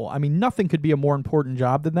people. I mean, nothing could be a more important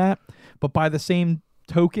job than that, but by the same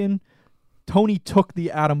token, Tony took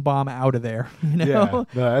the atom bomb out of there. You know? Yeah,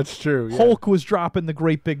 no, that's true. Yeah. Hulk was dropping the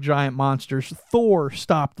great big giant monsters. Thor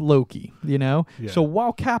stopped Loki, you know? Yeah. So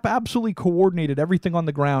while Cap absolutely coordinated everything on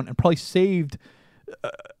the ground and probably saved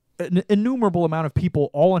an innumerable amount of people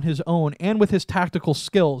all on his own and with his tactical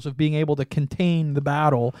skills of being able to contain the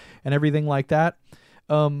battle and everything like that,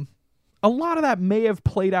 a lot of that may have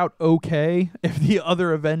played out okay if the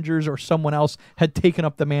other Avengers or someone else had taken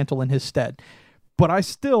up the mantle in his stead. But I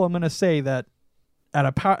still am going to say that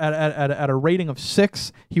at a rating of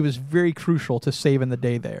 6, he was very crucial to saving the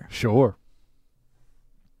day there. Sure.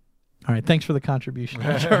 All right, thanks for the contribution.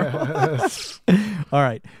 All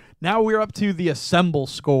right. Now we're up to the Assemble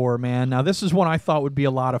score, man. Now this is one I thought would be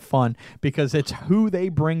a lot of fun because it's who they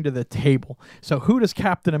bring to the table. So who does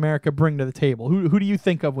Captain America bring to the table? Who do you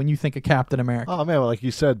think of when you think of Captain America? Oh man, well, like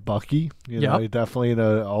you said, Bucky. You know, definitely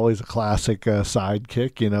always a classic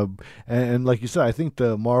sidekick. You know, and like you said, I think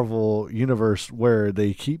the Marvel universe where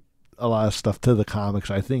they keep a lot of stuff to the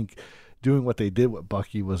comics, I think doing what they did with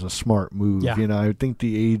Bucky was a smart move. Yeah. You know, I think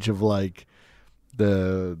the age of like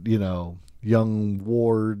the young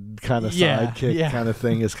Ward kind of sidekick kind of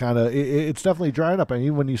thing is kind of it's definitely drying up. I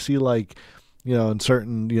mean, when you see like, you know, in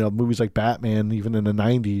certain, you know, movies like Batman, even in the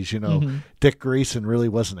 90s, you know, Dick Grayson really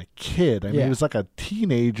wasn't a kid. I mean, he was like a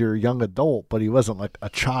teenager, young adult, but he wasn't like a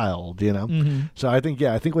child, you know? So I think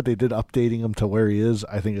what they did updating him to where he is,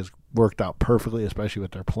 I think is worked out perfectly, especially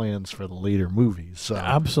with their plans for the later movies. So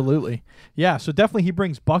Absolutely. Yeah, so definitely he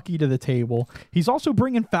brings Bucky to the table. He's also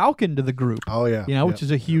bringing Falcon to the group. Oh, yeah. Which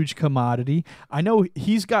is a huge commodity. I know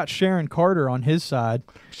he's got Sharon Carter on his side.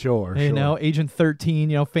 Sure. Agent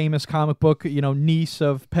 13, famous comic book, niece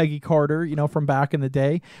of Peggy Carter, from back in the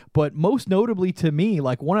day. But most notably to me,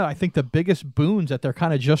 like one of, I think, the biggest boons that they're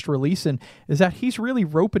kind of just releasing is that he's really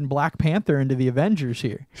roping Black Panther into the Avengers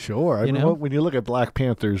here. Sure. I mean, when you look at Black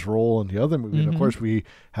Panther's role in the other movie, and of course we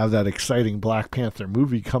have that exciting Black Panther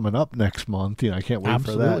movie coming up next month. I can't wait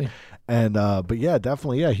for that. And but yeah,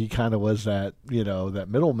 definitely, yeah, he kind of was that that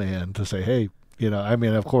middleman to say, hey, I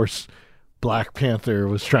mean, of course, Black Panther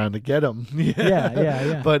was trying to get him.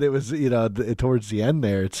 Yeah. But it was, towards the end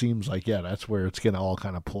there, it seems like, that's where it's going to all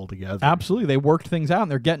kind of pull together. Absolutely. They worked things out, and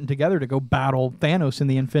they're getting together to go battle Thanos in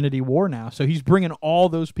the Infinity War now. So he's bringing all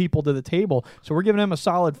those people to the table. So we're giving him a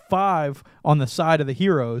solid 5 on the side of the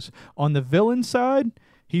heroes. On the villain side,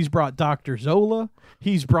 he's brought Dr. Zola.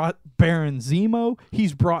 He's brought Baron Zemo.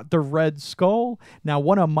 He's brought the Red Skull. Now,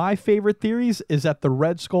 one of my favorite theories is that the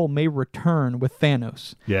Red Skull may return with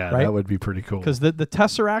Thanos. Yeah, right? That would be pretty cool. Because the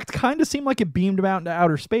Tesseract kind of seemed like it beamed him out into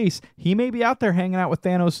outer space. He may be out there hanging out with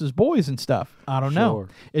Thanos' boys and stuff. I don't know.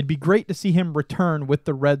 It'd be great to see him return with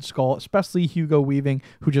the Red Skull, especially Hugo Weaving,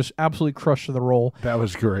 who just absolutely crushed the role. That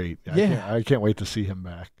was great. I can't wait to see him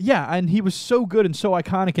back. Yeah, and he was so good and so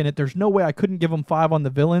iconic in it. There's no way I couldn't give him 5 on the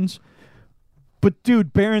villains. But,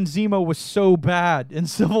 dude, Baron Zemo was so bad in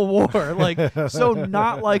Civil War. Like, so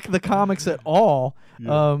not like the comics at all.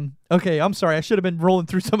 Yeah. Okay, I'm sorry. I should have been rolling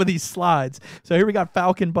through some of these slides. So here we got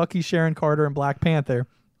Falcon, Bucky, Sharon Carter, and Black Panther.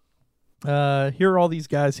 Here are all these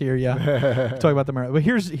guys here, yeah. Talk about them. But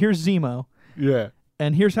here's Zemo. Yeah.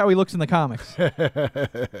 And here's how he looks in the comics.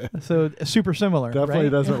 So super similar. Definitely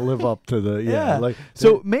right? doesn't live up to the yeah.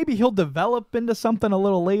 So maybe he'll develop into something a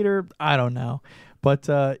little later. I don't know. But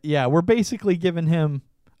we're basically giving him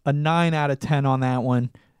a 9 out of 10 on that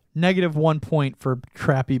one. -1 point for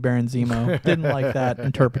crappy Baron Zemo. Didn't like that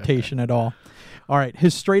interpretation at all. All right,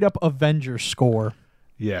 his straight up Avengers score.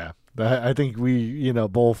 Yeah. I think we,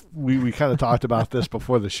 both we kind of talked about this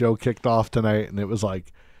before the show kicked off tonight, and it was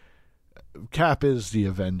like Cap is the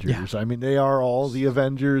Avengers. Yeah. I mean, they are all the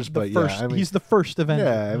Avengers, he's the first Avenger.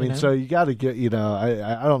 Yeah, I mean, so you got to get,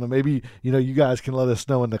 I don't know, maybe, you guys can let us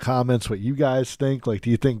know in the comments what you guys think. Like, do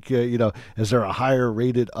you think, is there a higher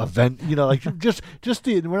rated event? Like just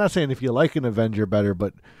we're not saying if you like an Avenger better,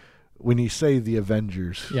 but when you say the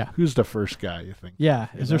Avengers, who's the first guy you think? Yeah,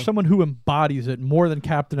 is there someone who embodies it more than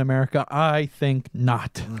Captain America? I think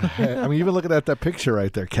not. I mean, even looking at that picture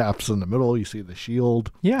right there, Cap's in the middle, you see the shield.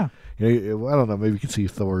 Yeah. I don't know, maybe you can see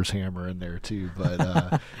Thor's hammer in there too,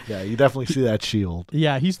 but you definitely see that shield.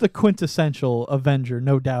 Yeah, he's the quintessential Avenger,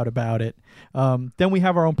 no doubt about it. Then we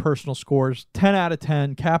have our own personal scores. 10 out of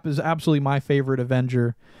 10. Cap is absolutely my favorite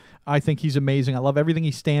Avenger. I think he's amazing. I love everything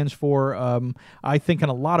he stands for. I think in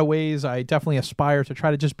a lot of ways, I definitely aspire to try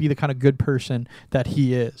to just be the kind of good person that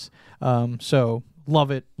he is. So love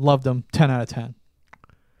it. Loved him. 10 out of 10.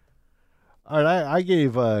 All right, I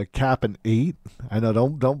gave Cap an 8. I know,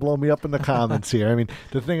 don't blow me up in the comments here. I mean,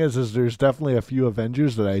 the thing is there's definitely a few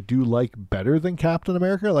Avengers that I do like better than Captain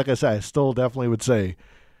America. Like I said, I still definitely would say,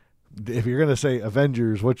 if you're going to say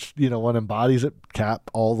Avengers, which, one embodies it,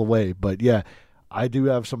 Cap all the way. But yeah, I do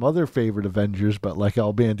have some other favorite Avengers, but like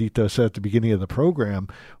El Bandito said at the beginning of the program,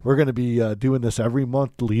 we're going to be doing this every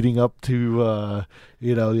month leading up to,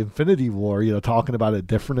 the Infinity War, talking about a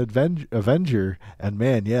different Avenger. And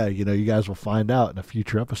man, you guys will find out in a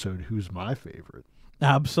future episode who's my favorite.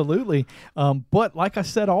 Absolutely. But like I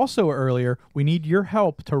said also earlier, we need your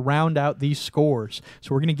help to round out these scores.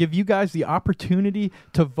 So we're going to give you guys the opportunity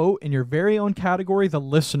to vote in your very own category, the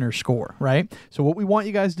listener score, right? So what we want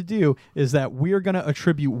you guys to do is that we are going to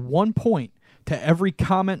attribute 1 point to every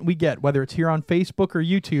comment we get, whether it's here on Facebook or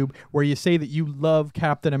YouTube, where you say that you love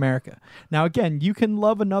Captain America. Now, again, you can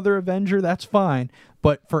love another Avenger, that's fine,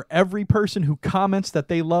 but for every person who comments that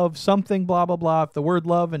they love something, blah, blah, blah, if the word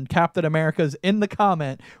love and Captain America is in the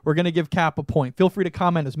comment, we're going to give Cap a point. Feel free to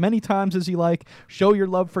comment as many times as you like. Show your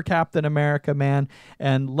love for Captain America, man,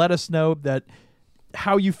 and let us know that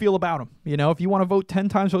how you feel about him. If you want to vote 10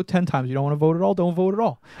 times, vote 10 times. You don't want to vote at all, don't vote at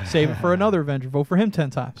all. Save it for another Avenger. Vote for him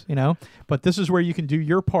 10 times, But this is where you can do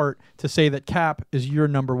your part to say that Cap is your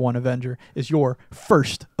number 1 Avenger, is your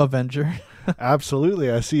first Avenger. Absolutely.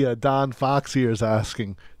 I see Don Fox here is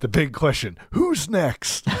asking the big question, who's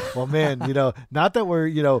next? Well, man, not that we're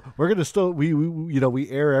going to still, we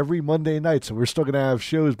air every Monday night, so we're still going to have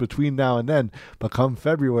shows between now and then, but come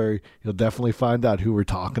February, you'll definitely find out who we're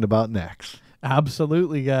talking about next.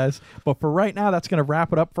 Absolutely, guys. But for right now, that's going to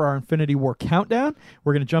wrap it up for our Infinity War countdown.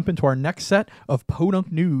 We're going to jump into our next set of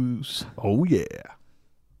Podunk News. Oh, yeah.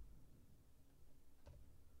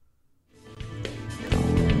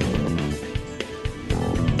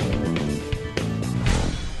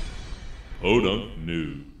 Podunk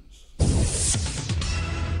News.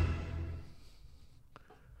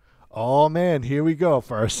 Oh, man, here we go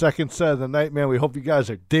for our second set of the night, man. We hope you guys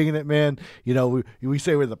are digging it, man. You know, we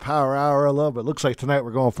say we're the Power Hour of Love, but it looks like tonight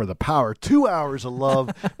we're going for the Power 2 Hours of Love,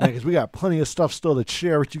 man, because we got plenty of stuff still to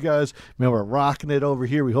share with you guys. Man, we're rocking it over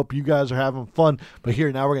here. We hope you guys are having fun. But here,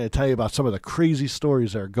 now we're going to tell you about some of the crazy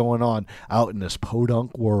stories that are going on out in this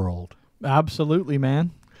podunk world. Absolutely,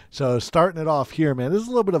 man. So starting it off here, man, this is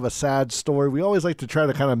a little bit of a sad story. We always like to try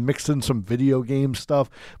to kind of mix in some video game stuff,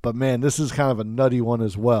 but man, this is kind of a nutty one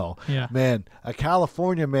as well. Yeah. Man, a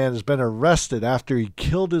California man has been arrested after he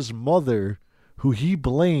killed his mother, who he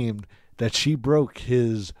blamed that she broke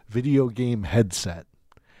his video game headset.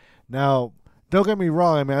 Now, don't get me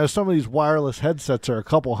wrong. I mean, some of these wireless headsets are a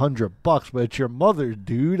couple $100, but it's your mother,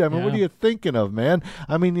 dude. I mean, What are you thinking of, man?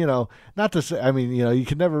 I mean, not to say, I mean, you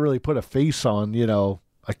can never really put a face on,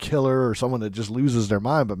 a killer or someone that just loses their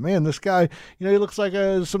mind. But man, this guy, he looks like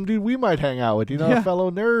some dude we might hang out with, a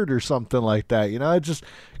fellow nerd or something like that. It just,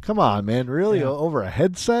 come on, man, really over a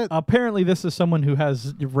headset? Apparently, this is someone who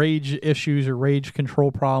has rage issues or rage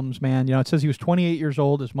control problems, man. It says he was 28 years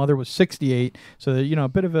old. His mother was 68. So, a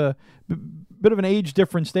bit of an age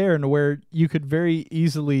difference there, and where you could very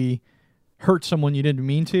easily hurt someone you didn't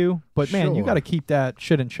mean to, but man, you got to keep that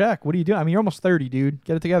shit in check. What are you doing? I mean, you're almost 30, dude.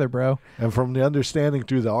 Get it together, bro. And from the understanding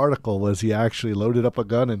through the article was he actually loaded up a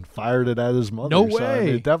gun and fired it at his mother. No way. So, I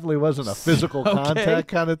mean, it definitely wasn't a physical contact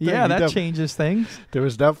kind of thing. Yeah, that changes things. There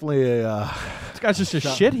was definitely a... this guy's just a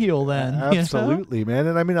shitheel then. Absolutely, man.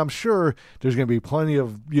 And I mean, I'm sure there's going to be plenty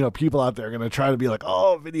of, people out there going to try to be like,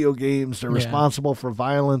 oh, video games, they're responsible for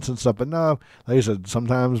violence and stuff. But no, like I said,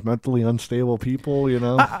 sometimes mentally unstable people,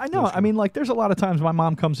 I know. I mean, like, there's a lot of times my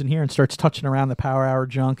mom comes in here and starts touching around the Power Hour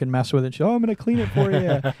junk and mess with it. She's, I'm going to clean it for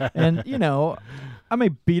you. And, I may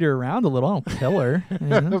beat her around a little. I don't kill her.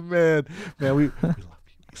 man, we love you.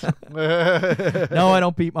 No, I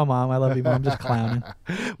don't beat my mom. I love you, Mom. I'm just clowning.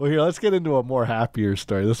 Well, here, let's get into a more happier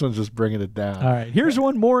story. This one's just bringing it down. All right. Here's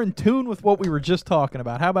one more in tune with what we were just talking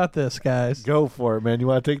about. How about this, guys? Go for it, man. You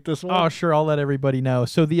want to take this one? Oh, sure. I'll let everybody know.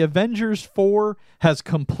 So the Avengers 4 has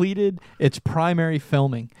completed its primary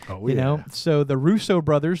filming. Oh, yeah. So the Russo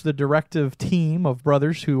brothers, the directive team of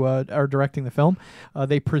brothers who are directing the film,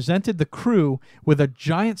 they presented the crew with a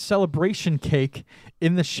giant celebration cake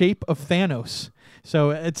in the shape of Thanos.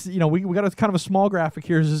 So it's, we got a kind of a small graphic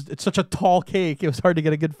here. It's such a tall cake. It was hard to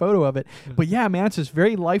get a good photo of it. But yeah, man, it's this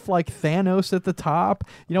very lifelike Thanos at the top.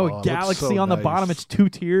 A galaxy on the bottom. It's two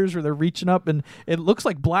tiers where they're reaching up, and it looks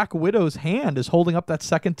like Black Widow's hand is holding up that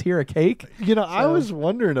second tier of cake. I was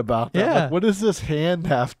wondering about that. Yeah. Like, what does this hand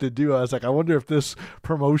have to do? I was like, I wonder if this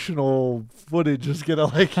promotional footage is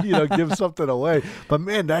gonna give something away. But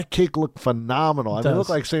man, that cake looked phenomenal. It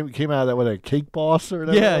looked like came out of that a Cake Boss or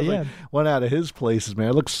whatever. Yeah. Went out of his places, man.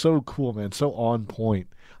 It looks so cool, man. So on point.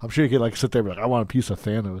 I'm sure you could sit there and be like, I want a piece of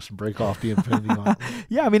Thanos and break off the Infinity Gauntlet.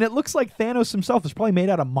 Yeah, I mean, it looks like Thanos himself is probably made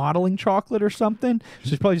out of modeling chocolate or something. So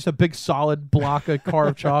he's probably just a big solid block of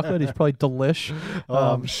carved chocolate. He's probably delish.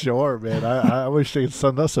 I'm sure, man. I wish they'd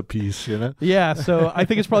send us a piece, Yeah, so I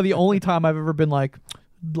think it's probably the only time I've ever been like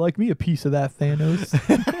me a piece of that, Thanos.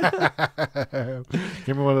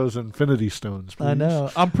 Give me one of those Infinity Stones, please. I know.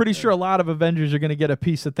 I'm pretty sure a lot of Avengers are going to get a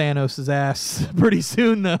piece of Thanos' ass pretty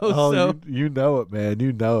soon, though. Oh, so. you know it, man.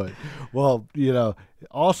 You know it. Well,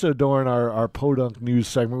 also during our Podunk News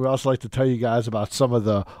segment, we also like to tell you guys about some of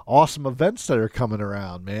the awesome events that are coming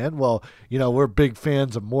around, man. Well, we're big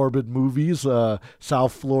fans of Morbid Movies,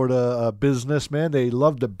 South Florida business, man. They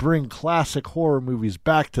love to bring classic horror movies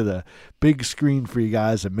back to the big screen for you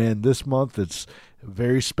guys. And, man, this month it's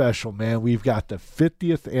very special, man. We've got the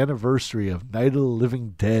 50th anniversary of Night of the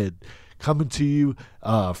Living Dead coming to you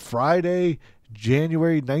Friday,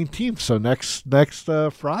 January 19th, so next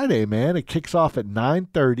Friday, man. It kicks off at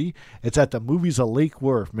 9:30. It's at the Movies of Lake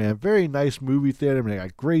Worth, man. Very nice movie theater. I mean, they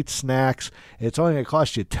got great snacks. It's only going to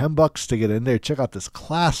cost you $10 to get in there. Check out this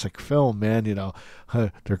classic film, man.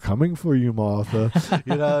 They're coming for you, Martha.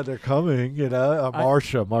 They're coming.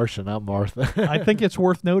 Marcia, not Martha. I think it's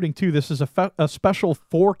worth noting too. This is a special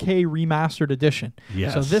 4K remastered edition.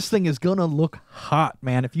 Yes. So this thing is gonna look hot,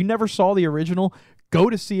 man. If you never saw the original, Go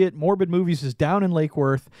to see it. Morbid Movies is down in Lake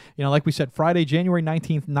Worth. Like we said, Friday, January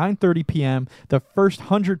 19th, 9:30 p.m. The first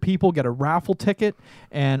 100 people get a raffle ticket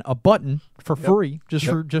and a button for free, just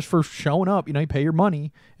for showing up. You pay your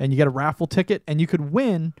money and you get a raffle ticket, and you could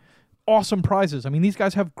win awesome prizes. I mean, these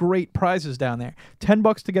guys have great prizes down there.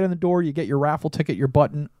 $10 to get in the door, you get your raffle ticket, your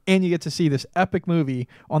button, and you get to see this epic movie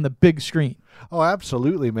on the big screen. Oh,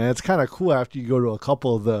 absolutely, man. It's kind of cool after you go to a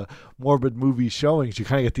couple of the Morbid movie showings. You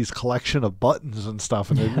kind of get these collection of buttons and stuff.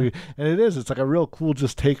 And, it's like a real cool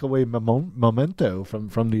just takeaway memento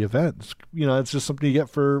from the events. It's just something you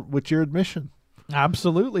get with your admission.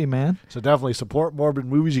 Absolutely, man. So definitely support Morbid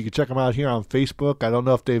Movies. You can check them out here on Facebook. I don't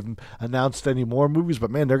know if they've announced any more movies,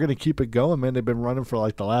 but man, they're going to keep it going, man. They've been running for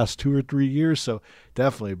like the last 2 or 3 years, so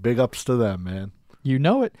definitely big ups to them, man. You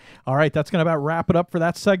know it. All right, that's going to about wrap it up for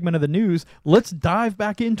that segment of the news. Let's dive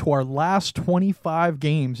back into our last 25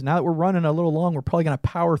 games. Now that we're running a little long, we're probably going to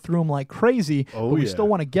power through them like crazy, but we still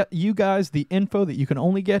want to get you guys the info that you can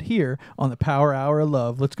only get here on the Power Hour of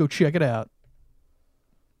Love. Let's go check it out.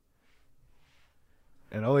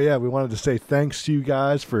 And we wanted to say thanks to you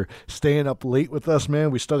guys for staying up late with us,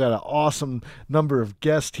 man. We still got an awesome number of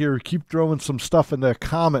guests here. Keep throwing some stuff in the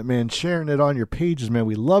comment, man, sharing it on your pages, man.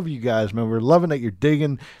 We love you guys, man. We're loving that you're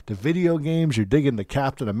digging the video games. You're digging the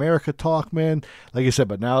Captain America talk, man. Like I said,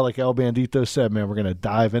 but now, like El Bandito said, man, we're going to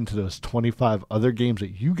dive into those 25 other games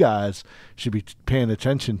that you guys should be paying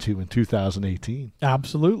attention to in 2018.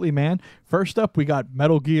 Absolutely, man. First up, we got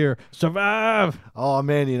Metal Gear Survive. Oh,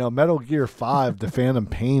 man, Metal Gear 5, The Phantom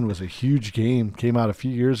Pain was a huge game. Came out a few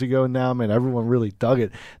years ago now, man. Everyone really dug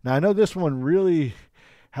it. Now, I know this one really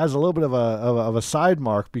has a little bit of a side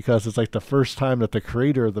mark because it's like the first time that the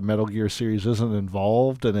creator of the Metal Gear series isn't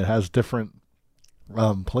involved, and it has different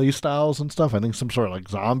play styles and stuff. I think some sort of like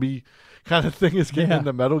zombie kind of thing is getting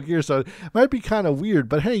into Metal Gear, so it might be kind of weird,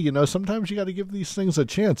 but hey, sometimes you got to give these things a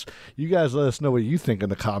chance. You guys let us know what you think in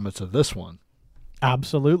the comments of this one.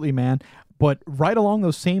 Absolutely, man. But right along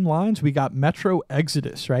those same lines, we got Metro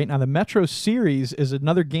Exodus, right? Now, the Metro series is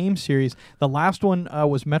another game series. The last one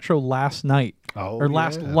was Metro Last Night.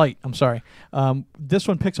 Last Light, I'm sorry. This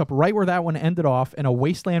one picks up right where that one ended off in a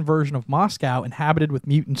wasteland version of Moscow inhabited with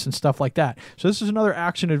mutants and stuff like that. So this is another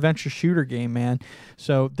action-adventure shooter game, man.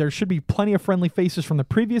 So there should be plenty of friendly faces from the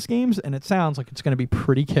previous games, and it sounds like it's going to be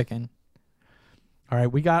pretty kicking. All right,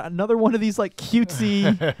 we got another one of these like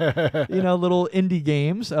cutesy, little indie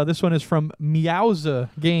games. This one is from Meowza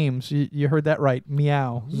Games. You heard that right,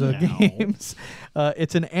 Meowza Games.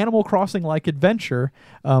 It's an Animal Crossing-like adventure,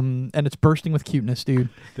 and it's bursting with cuteness, dude.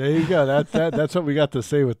 There you go. That's what we got to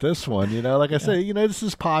say with this one. Like I say, this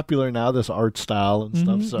is popular now, this art style and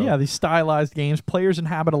stuff. So yeah, these stylized games. Players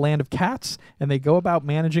inhabit a land of cats, and they go about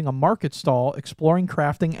managing a market stall, exploring,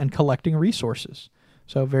 crafting, and collecting resources.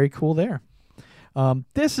 So very cool there.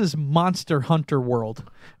 This is Monster Hunter World,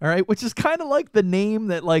 all right, which is kind of like the name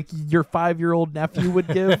that like your 5-year-old nephew would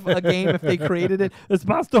give a game if they created it. It's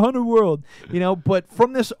Monster Hunter World, but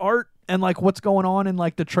from this art and like what's going on in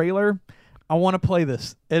like the trailer, I want to play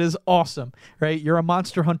this. It is awesome, right? You're a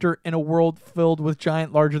monster hunter in a world filled with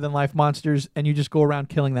giant, larger-than-life monsters, and you just go around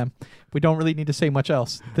killing them. We don't really need to say much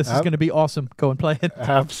else. This is going to be awesome. Go and play it.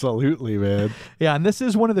 Absolutely, man. Yeah, and this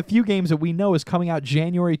is one of the few games that we know is coming out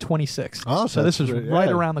January 26th. Oh, so this is right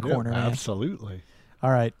around the corner, man. Absolutely.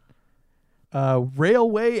 All right.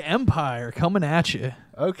 Railway Empire coming at you.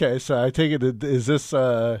 Okay, so I take it, is this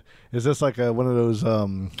like one of those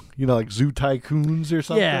like Zoo Tycoons or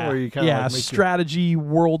something? Yeah, where you kind of strategy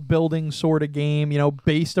world building sort of game,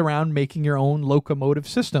 based around making your own locomotive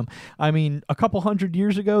system. I mean, a couple 100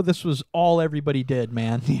 years ago, this was all everybody did,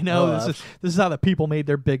 man. This is how the people made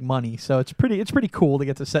their big money. So it's pretty cool to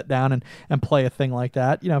get to sit down and play a thing like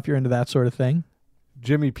that. If you're into that sort of thing.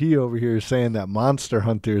 Jimmy P over here is saying that Monster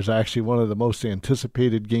Hunter is actually one of the most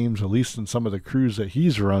anticipated games, at least in some of the crews that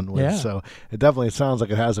he's run with. Yeah. So it definitely sounds like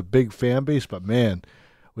it has a big fan base, but man,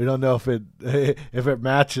 we don't know if it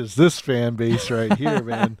matches this fan base right here,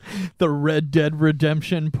 man. The Red Dead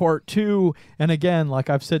Redemption Part 2. And again, like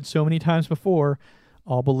I've said so many times before,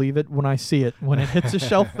 I'll believe it when I see it. When it hits a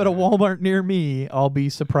shelf at a Walmart near me, I'll be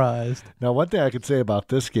surprised. Now, one thing I could say about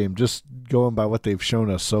this game, just going by what they've shown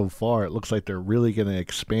us so far, it looks like they're really going to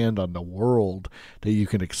expand on the world that you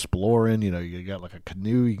can explore in. You got like a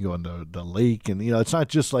canoe, you can go into the lake, and it's not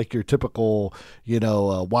just like your typical,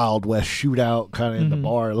 Wild West shootout kind of in the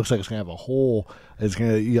bar. It looks like it's going to have a whole. It's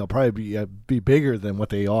going to probably be bigger than what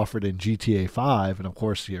they offered in GTA 5, and of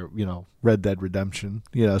course Red Dead Redemption.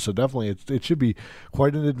 So definitely it should be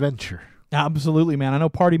quite an adventure. Absolutely, man. I know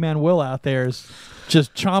Party Man Will out there is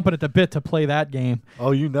just chomping at the bit to play that game.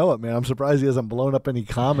 Oh, you know it, man. I'm surprised he hasn't blown up any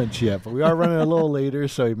comments yet, but we are running a little later,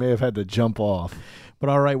 so he may have had to jump off. But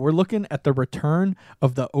all right, we're looking at the return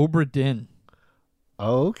of the Obra Dinn.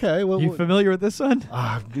 Oh, okay. Well, You familiar with this one?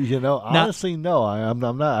 Honestly, no. I'm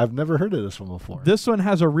not. I've never heard of this one before. This one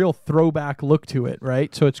has a real throwback look to it,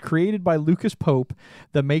 right? So it's created by Lucas Pope,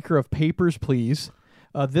 the maker of Papers, Please.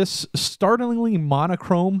 This startlingly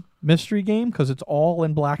monochrome mystery game, because it's all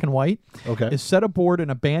in black and white, is set aboard an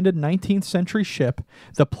abandoned 19th century ship.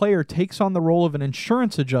 The player takes on the role of an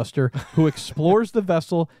insurance adjuster who explores the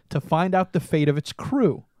vessel to find out the fate of its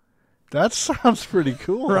crew. That sounds pretty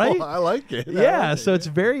cool. Right? I like it. Yeah, so it's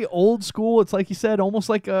very old school. It's like you said, almost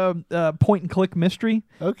like a point-and-click mystery.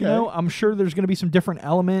 Okay. I'm sure there's going to be some different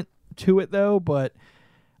element to it, though, but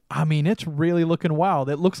I mean, it's really looking wild.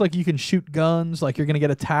 It looks like you can shoot guns, like you're going to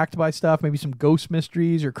get attacked by stuff, maybe some ghost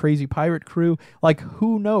mysteries or crazy pirate crew. Like,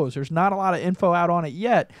 who knows? There's not a lot of info out on it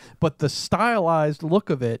yet, but the stylized look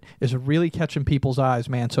of it is really catching people's eyes,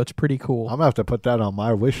 man, so it's pretty cool. I'm going to have to put that on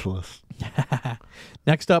my wish list.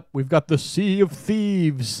 Next up, we've got the Sea of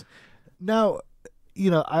Thieves. Now,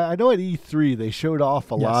 I know at E3 they showed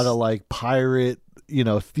off a lot of like pirate,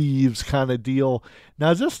 thieves kind of deal.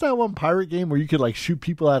 Now, is this that one pirate game where you could like shoot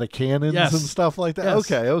people out of cannons and stuff like that?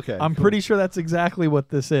 Yes. Okay. I'm pretty sure that's exactly what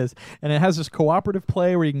this is. And it has this cooperative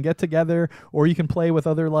play where you can get together, or you can play with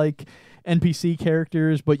other like NPC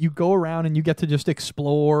characters, but you go around and you get to just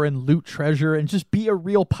explore and loot treasure and just be a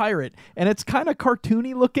real pirate. And it's kind of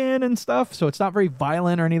cartoony looking and stuff, so it's not very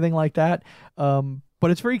violent or anything like that. But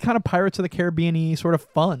it's very kind of Pirates of the Caribbean-y sort of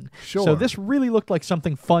fun. Sure. So this really looked like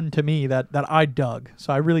something fun to me that I dug.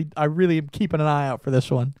 So I really am keeping an eye out for this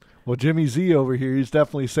one. Well, Jimmy Z over here, he's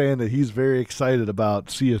definitely saying that he's very excited about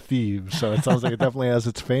Sea of Thieves. So it sounds like it definitely has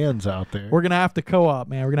its fans out there. We're going to have to co-op,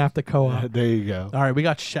 man. We're going to have to co-op. There you go. All right, we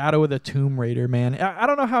got Shadow of the Tomb Raider, man. I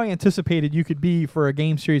don't know how anticipated you could be for a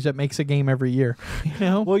game series that makes a game every year.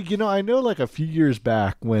 Well, I know like a few years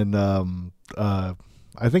back when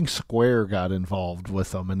I think Square got involved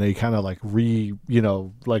with them, and they kind of like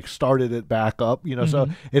started it back up, so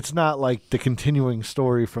it's not like the continuing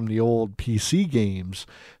story from the old PC games.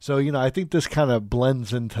 So, I think this kind of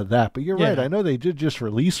blends into that, but you're right. I know they did just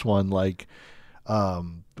release one like,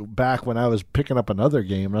 back when I was picking up another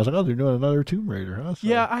game, and I was like, oh, they're doing another Tomb Raider, huh? So.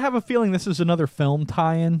 Yeah, I have a feeling this is another film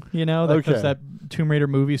tie-in, because that Tomb Raider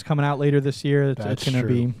movie's coming out later this year. It's going to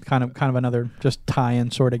be kind of another just tie-in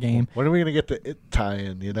sort of game. When are we going to get the It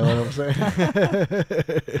tie-in, you know what I'm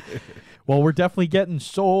saying? Well, we're definitely getting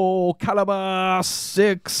Soul Calibur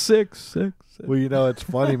 666. Well, it's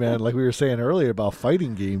funny, man. Like we were saying earlier about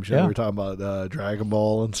fighting games, we were talking about Dragon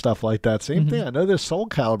Ball and stuff like that. Same thing. I know this Soul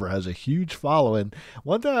Calibur has a huge following.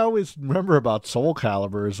 One thing I always remember about Soul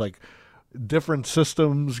Calibur is like different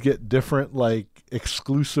systems get different like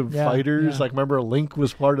exclusive fighters. Like remember Link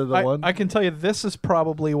was part of the one. I can tell you this is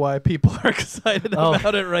probably why people are excited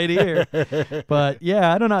about it right here. But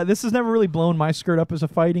yeah, I don't know. This has never really blown my skirt up as a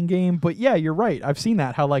fighting game. But yeah, you're right. I've seen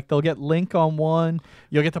that. How like they'll get Link on one,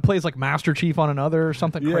 you'll get to play as like Master Chief on another or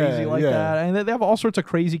something crazy like that. And they have all sorts of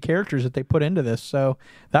crazy characters that they put into this. So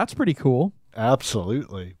that's pretty cool.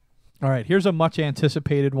 Absolutely. All right, here's a much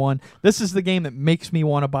anticipated one. This is the game that makes me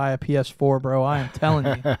want to buy a PS4, bro. I am telling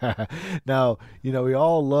you. Now, we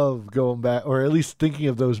all love going back, or at least thinking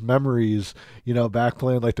of those memories, back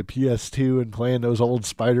playing like the PS2 and playing those old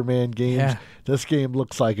Spider-Man games. Yeah. This game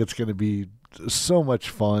looks like it's going to be so much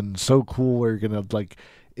fun, so cool. We're going to like...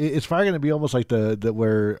 It's probably going to be almost like the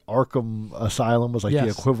where Arkham Asylum was like the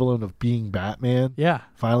equivalent of being Batman. Yeah.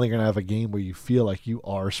 Finally going to have a game where you feel like you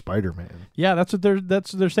are Spider-Man. Yeah, that's what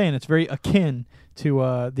they're saying. It's very akin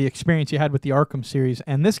to the experience you had with the Arkham series.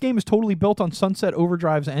 And this game is totally built on Sunset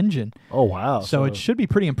Overdrive's engine. Oh, wow. So it should be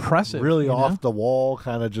pretty impressive. Really off the wall,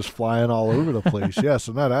 kind of just flying all over the place. Yeah,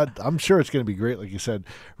 so I'm sure it's going to be great. Like you said,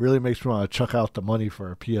 really makes me want to chuck out the money for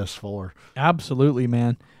a PS4. Absolutely,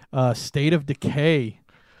 man. State of Decay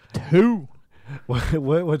 2.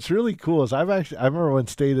 What's really cool is I remember when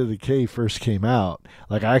State of Decay first came out,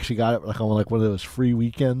 like I actually got it like on like one of those free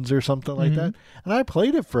weekends or something like that, and I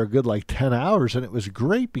played it for a good like 10 hours, and it was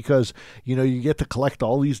great because you get to collect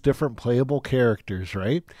all these different playable characters,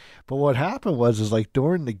 right? But what happened was like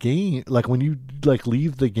during the game, like when you like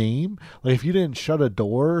leave the game, like if you didn't shut a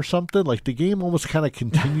door or something, like the game almost kind of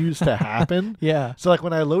continues to happen. Yeah. So like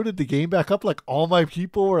when I loaded the game back up, like all my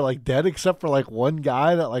people were like dead except for like one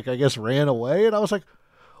guy that like I guess ran away. And I was like,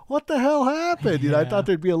 what the hell happened? I thought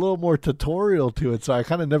there'd be a little more tutorial to it. So I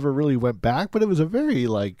kind of never really went back, but it was a very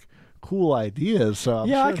like cool ideas. So I'm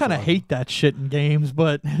yeah, sure I it's kind of awesome. hate that shit in games,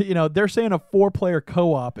 but they're saying a 4-player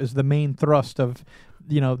co-op is the main thrust of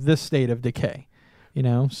this State of Decay.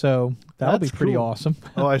 So that'll That's be pretty cool. awesome.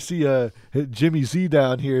 Oh, I see Jimmy Z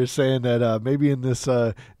down here saying that maybe in this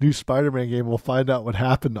new Spider-Man game we'll find out what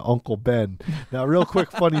happened to Uncle Ben. Now, real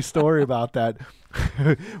quick funny story about that.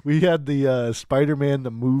 We had the Spider-Man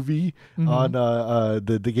the movie on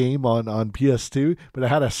the game on PS2, but it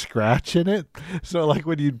had a scratch in it. So like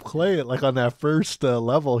when you'd play it, like on that first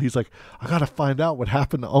level, he's like, "I gotta find out what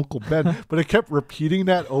happened to Uncle Ben," but it kept repeating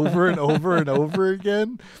that over and over and over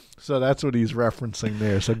again. So that's what he's referencing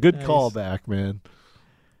there. So good Nice. callback, man.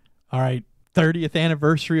 All right, 30th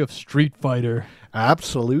anniversary of Street Fighter.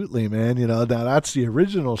 Absolutely, man. Now that's the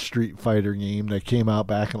original Street Fighter game that came out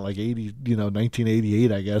back in like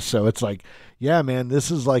 1988, I guess. So it's like, yeah, man,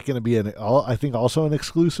 this is like going to be I think also an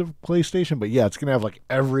exclusive PlayStation, but yeah, it's going to have like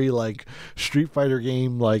every like Street Fighter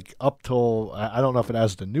game like up till, I don't know if it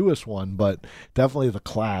has the newest one, but definitely the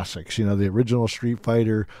classics, the original Street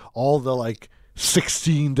Fighter, all the like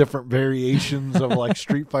 16 different variations of like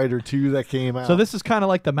Street Fighter 2 that came out. So this is kind of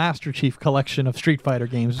like the Master Chief collection of Street Fighter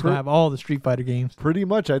games. It's going to have all the Street Fighter games. Pretty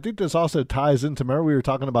much. I think this also ties into, remember we were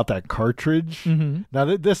talking about that cartridge? Mm-hmm. Now,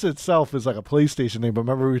 this itself is like a PlayStation thing, but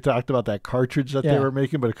remember we talked about that cartridge that they were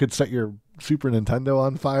making, but it could set your Super Nintendo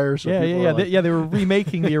on fire? So Yeah. They were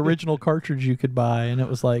remaking the original cartridge you could buy, and it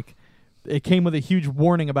was like, it came with a huge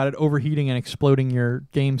warning about it overheating and exploding your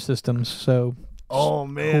game systems, so... Oh,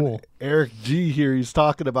 man. Cool. Eric G here, he's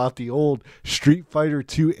talking about the old Street Fighter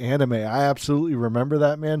 2 anime. I absolutely remember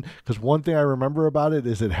that, man, because one thing I remember about it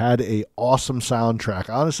is it had a awesome soundtrack.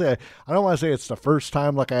 Honestly, I don't want to say it's the first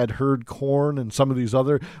time like I had heard Korn and some of these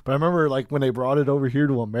other, but I remember like when they brought it over here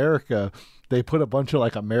to America, they put a bunch of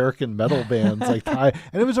like American metal bands like and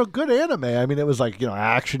it was a good anime. I mean, it was like,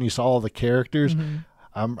 action. You saw all the characters. Mm-hmm.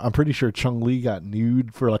 I'm pretty sure Chung-Li got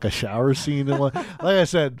nude for like a shower scene and one. Like I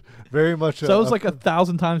said, very much. So it was like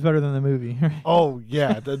 1,000 times better than the movie. Oh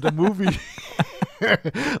yeah, the movie.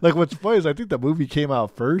 Like what's funny is I think the movie came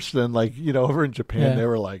out first, and like over in Japan they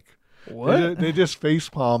were like, what? They just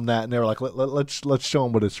facepalmed that, and they were like, let's show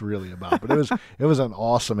them what it's really about. But it was an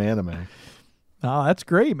awesome anime. Oh, that's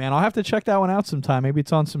great, man. I'll have to check that one out sometime. Maybe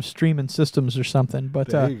it's on some streaming systems or something. But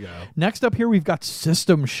There you go. next up here, we've got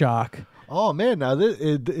System Shock. Oh man, now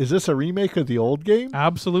is this a remake of the old game?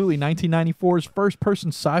 Absolutely. 1994's first-person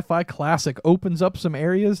sci-fi classic opens up some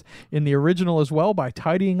areas in the original as well by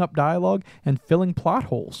tidying up dialogue and filling plot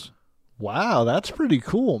holes. Wow, that's pretty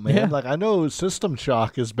cool, man. Yeah. Like I know System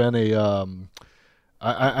Shock has been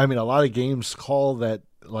I mean a lot of games call that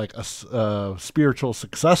like a spiritual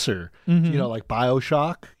successor. Like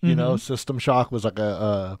BioShock. System Shock was like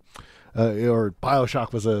or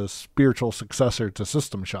BioShock was a spiritual successor to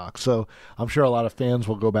System Shock. So I'm sure a lot of fans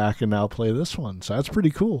will go back and now play this one. So that's pretty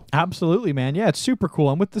cool. Absolutely, man. Yeah, it's super cool.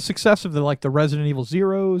 And with the success of the Resident Evil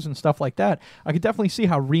Zeros and stuff like that, I could definitely see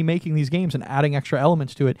how remaking these games and adding extra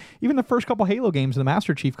elements to it, even the first couple Halo games in the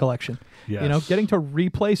Master Chief Collection. Yes. Getting to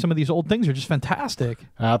replay some of these old things are just fantastic.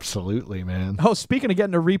 Absolutely, man. Oh, speaking of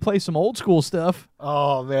getting to replay some old school stuff.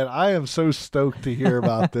 Oh man, I am so stoked to hear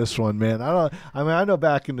about this one, man. I know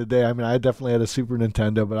back in the day, I definitely had a Super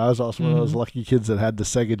Nintendo, but I was also one of those lucky kids that had the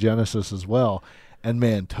Sega Genesis as well. And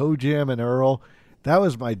man, Toe Jam and Earl, that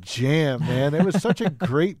was my jam, man. It was such a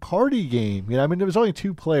great party game. There was only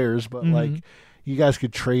 2 players, but like you guys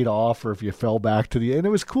could trade off, or if you fell back to and it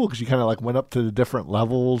was cool because you kind of like went up to the different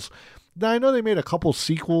levels. Now I know they made a couple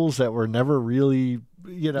sequels that were never really,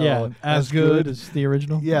 as good as the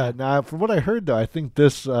original. Yeah. Now, from what I heard, though, I think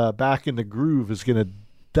this Back in the Groove is going to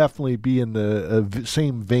definitely be in the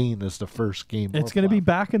same vein as the first game. It's going to be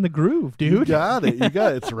back in the groove, dude. You got it.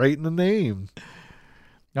 It's right in the name.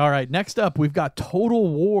 All right, next up, we've got Total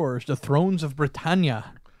Wars, The Thrones of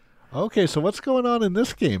Britannia. Okay, so what's going on in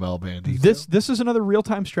this game, El Bandito? This is another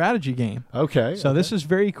real-time strategy game. Okay. So this is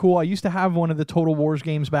very cool. I used to have one of the Total Wars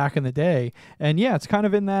games back in the day, and yeah, it's kind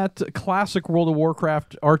of in that classic World of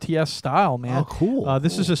Warcraft RTS style, man. Oh, cool.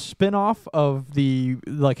 This is a spin-off of the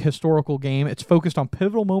historical game. It's focused on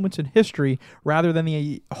pivotal moments in history rather than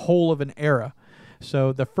the whole of an era.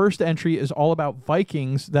 So the first entry is all about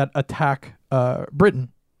Vikings that attack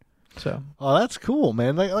Britain. So, oh, that's cool,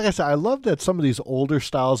 man. Like I said, I love that some of these older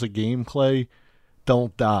styles of gameplay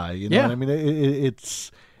don't die. Yeah. what I mean,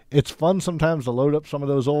 it's fun sometimes to load up some of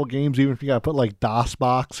those old games, even if you got to put like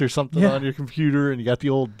DOSBox or something on your computer, and you got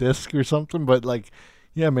the old disc or something. But like,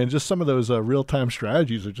 yeah, man, just some of those real time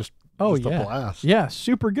strategies are just a blast. Yeah,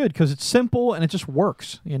 super good because it's simple and it just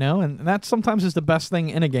works. And that sometimes is the best thing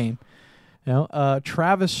in a game.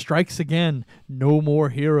 Travis Strikes Again, No More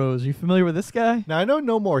Heroes. Are you familiar with this guy? Now, I know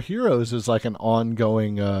No More Heroes is like an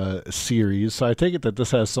ongoing series, so I take it that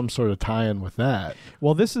this has some sort of tie-in with that.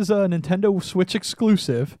 Well, this is a Nintendo Switch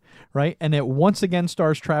exclusive, right? And it once again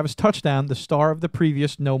stars Travis Touchdown, the star of the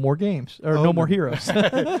previous No More Games, or No More Heroes.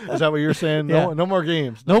 Is that what you're saying? Yeah. No more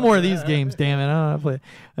games. No more of these games, damn it. I don't know how to play.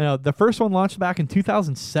 The first one launched back in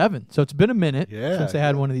 2007, so it's been a minute since they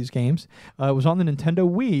had one of these games. It was on the Nintendo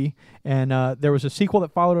Wii, and there was a sequel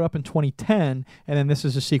that followed it up in 2010, and then this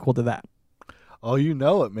is a sequel to that. Oh, you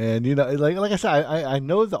know it, man. You know, like I said, I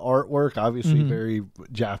know the artwork, obviously very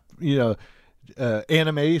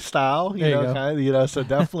anime style, you know, kind of, so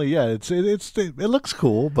definitely, yeah, it looks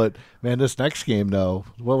cool, but man, this next game though,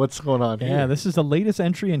 what's going on here? Yeah, this is the latest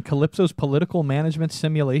entry in Calypso's political management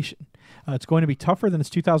simulation. It's going to be tougher than its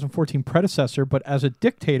 2014 predecessor, but as a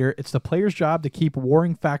dictator, it's the player's job to keep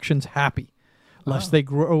warring factions happy, lest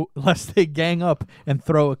they gang up and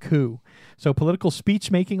throw a coup. So political speech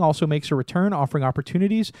making also makes a return, offering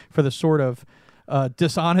opportunities for the sort of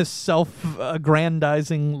dishonest,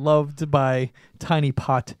 self-aggrandizing, loved by tiny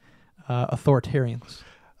pot authoritarians.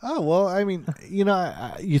 Oh, well, I mean,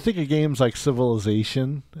 you think of games like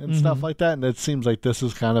Civilization and stuff like that, and it seems like this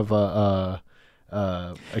is kind of a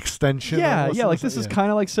extension. Yeah, like this is kind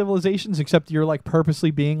of like Civilizations, except you're like purposely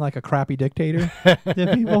being like a crappy dictator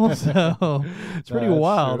to people. So it's pretty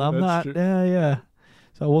wild. True. Yeah.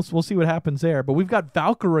 So we'll see what happens there. But we've got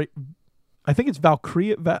Valkyrie. I think it's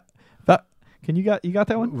Valkyria. You got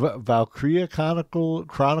that one? Valkyria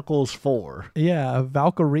Chronicles 4. Yeah,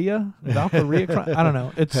 Valkyria. I don't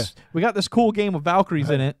know. We got this cool game with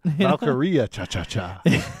Valkyries in it. Valkyria cha cha cha.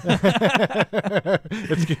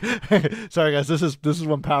 Sorry guys, this is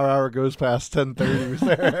when Power Hour goes past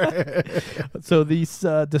 10:30. So these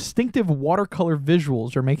distinctive watercolor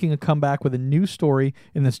visuals are making a comeback with a new story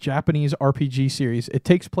in this Japanese RPG series. It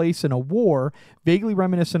takes place in a war vaguely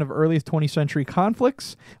reminiscent of early 20th century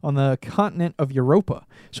conflicts on the continent of Europa.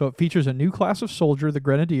 So it features a new class of soldier, the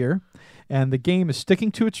Grenadier, and the game is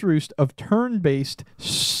sticking to its roost of turn-based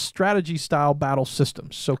strategy-style battle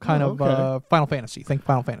systems. So kind of Final Fantasy. Think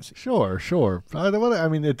Final Fantasy. Sure. I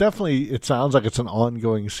mean, it sounds like it's an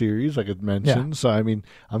ongoing series, like it mentioned. Yeah. So, I mean,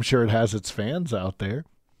 I'm sure it has its fans out there.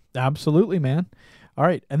 Absolutely, man. All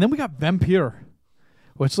right, and then we got Vampire,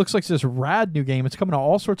 which looks like this rad new game. It's coming to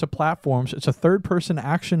all sorts of platforms. It's a third-person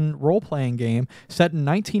action role-playing game set in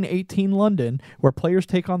 1918 London, where players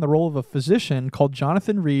take on the role of a physician called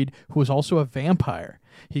Jonathan Reed, who is also a vampire.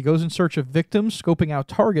 He goes in search of victims, scoping out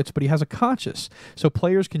targets, but he has a conscience, so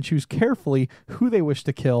players can choose carefully who they wish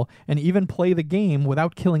to kill and even play the game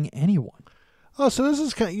without killing anyone. Oh, so this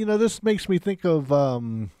is kind of, this makes me think of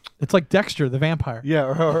it's like Dexter the vampire. Yeah,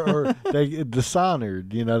 or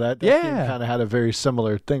Dishonored, that game kind of had a very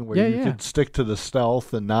similar thing where you could stick to the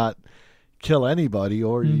stealth and not kill anybody,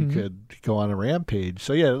 or you could go on a rampage.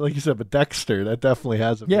 So yeah, like you said, but Dexter, that definitely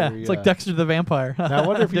has a it's like Dexter the vampire. Now I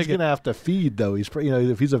wonder if he's gonna have to feed though. He's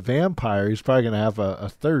if he's a vampire, he's probably gonna have a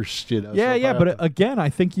thirst. Yeah, but again, I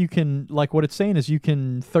think you can, like what it's saying is you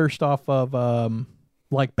can thirst off of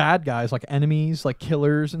like bad guys, like enemies, like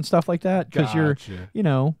killers and stuff like that, because you're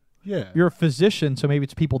you're a physician, so maybe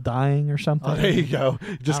it's people dying or something. Oh, there you go.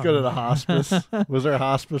 Just go to the hospice. Was there a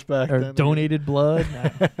hospice back then? Or donated blood?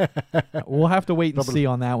 We'll have to wait and see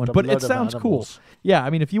on that one. But it sounds cool. Yeah, I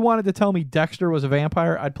mean, if you wanted to tell me Dexter was a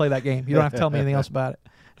vampire, I'd play that game. You don't have to tell me anything else about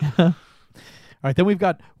it. All right, then we've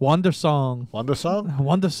got Wandersong.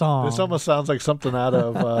 Wandersong? This almost sounds like something out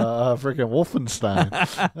of freaking Wolfenstein.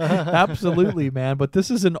 Absolutely, man. But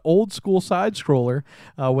this is an old-school side-scroller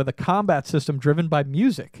with a combat system driven by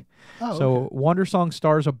music. So Wandersong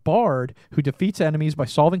stars a bard who defeats enemies by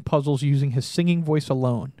solving puzzles using his singing voice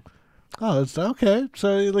alone. Oh, that's okay.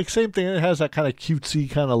 So, like, same thing. It has that kind of cutesy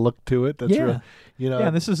kind of look to it. That's real, Yeah,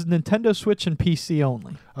 and this is Nintendo Switch and PC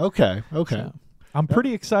only. Okay. So, I'm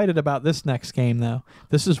pretty excited about this next game, though.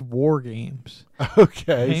 This is War Games.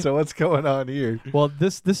 Okay, so what's going on here? Well,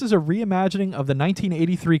 this is a reimagining of the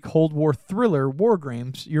 1983 Cold War thriller War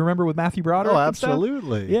Games. You remember with Matthew Broderick? Oh,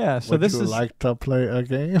 absolutely. Yeah, so Would you like to play a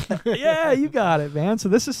game? Yeah, you got it, man. So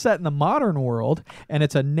this is set in the modern world, and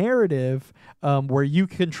it's a narrative where you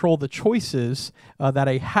control the choices that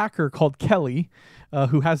a hacker called Kelly,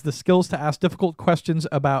 who has the skills to ask difficult questions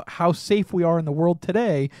about how safe we are in the world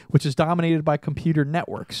today, which is dominated by computer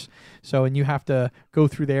networks. So, and you have to go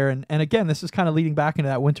through there. And again, this is kind of leading back into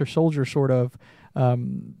that Winter Soldier sort of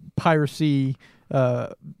piracy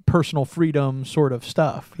personal freedom sort of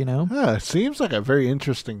stuff, you know? Yeah, it seems like a very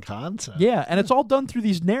interesting concept. Yeah, and it's all done through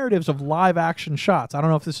these narratives of live action shots. I don't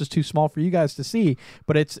know if this is too small for you guys to see,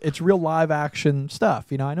 but it's real live action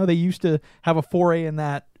stuff. You know, I know they used to have a foray in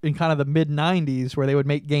that in kind of the mid 90s where they would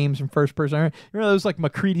make games in first person. You remember those like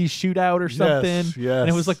McCready's Shootout or something? Yes. And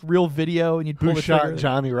it was like real video and you'd pull Who the shot trigger.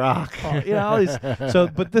 Johnny Rock? You know, all these,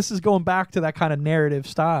 but this is going back to that kind of narrative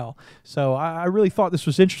style. So I really thought this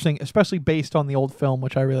was interesting, especially based on the old film,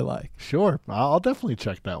 which I really like. Sure. I'll definitely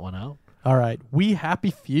check that one out. All right. We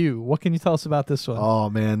Happy Few. What can you tell us about this one? Oh,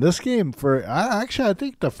 man. This game, I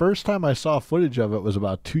think the first time I saw footage of it was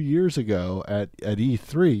about 2 years ago at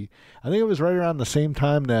E3. I think it was right around the same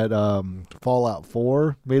time that Fallout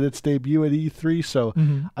 4 made its debut at E3. So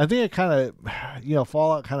I think it kind of,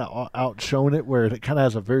 Fallout kind of outshone it, where it kind of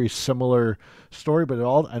has a very similar story, but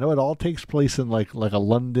I know it all takes place in like a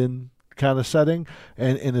London kind of setting,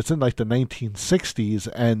 and it's in like the 1960s,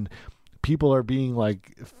 and people are being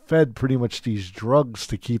like fed pretty much these drugs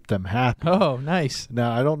to keep them happy. Oh, nice.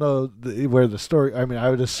 Now, I don't know where the story, I mean,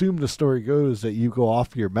 I would assume the story goes that you go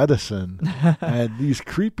off your medicine and these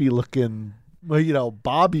creepy looking,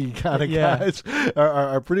 Bobby kind of guys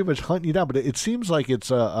are pretty much hunting you down. But it seems like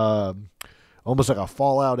it's almost like a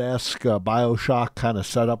Fallout-esque Bioshock kind of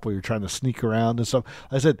setup where you're trying to sneak around and stuff.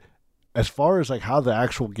 Like I said, as far as like how the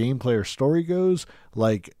actual gameplay or story goes,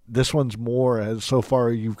 like this one's more, as so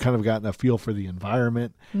far you've kind of gotten a feel for the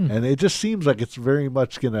environment, and it just seems like it's very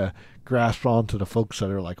much gonna grasp onto the folks that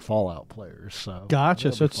are like Fallout players. So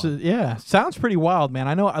gotcha. So it's sounds pretty wild, man.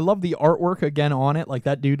 I know I love the artwork again on it. Like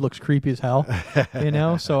that dude looks creepy as hell,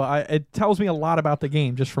 So it tells me a lot about the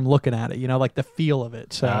game just from looking at it. Like the feel of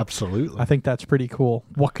it. So absolutely, I think that's pretty cool.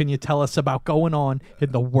 What can you tell us about going on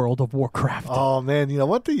in the World of Warcraft? Oh man,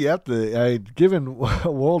 one thing you have to given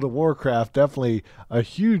World of Warcraft definitely a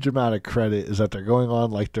huge amount of credit is that they're going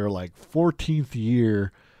on like their 14th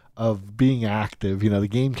year of being active. The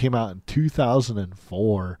game came out in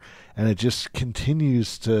 2004, and it just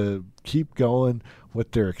continues to keep going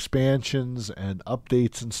with their expansions and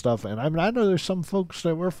updates and stuff. And I mean, I know there's some folks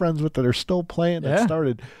that we're friends with that are still playing that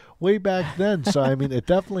started way back then. So I mean, it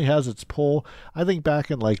definitely has its pull. I think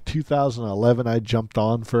back in like 2011, I jumped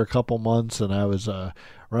on for a couple months, and I was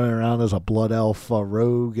running around as a blood elf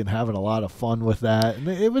rogue and having a lot of fun with that. And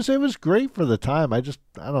it was great for the time. I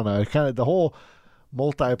don't know. It kind of, the whole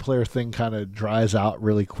multiplayer thing kind of dries out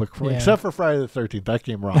really quick for me, except for Friday the 13th. That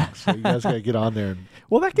game rocks. So you guys got to get on there.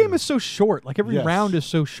 Well, that game is so short. Like every round is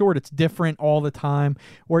so short. It's different all the time.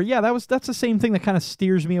 Where that's the same thing that kind of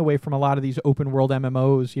steers me away from a lot of these open world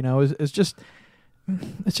MMOs. It's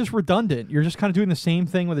just redundant. You're just kind of doing the same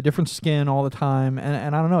thing with a different skin all the time,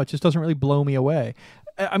 and I don't know. It just doesn't really blow me away.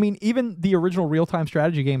 I mean, even the original real-time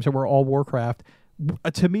strategy games that were all Warcraft,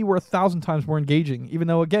 to me, were 1,000 times more engaging. Even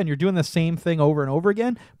though, again, you're doing the same thing over and over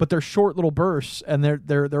again, but they're short little bursts, and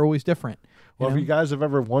they're always different. Well, if you guys have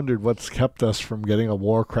ever wondered what's kept us from getting a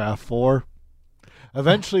Warcraft 4,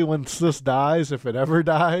 eventually, once this dies, if it ever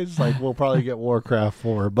dies, we'll probably get Warcraft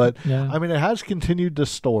 4. But I mean, it has continued the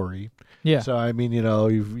story. Yeah. So I mean,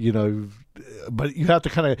 but you have to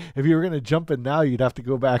kind of, if you were going to jump in now, you'd have to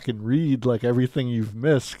go back and read everything you've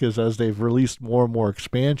missed, because as they've released more and more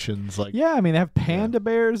expansions, I mean, they have panda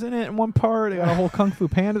bears in it in one part. They got a whole kung fu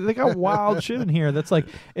panda. They got wild shit in here. That's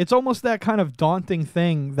it's almost that kind of daunting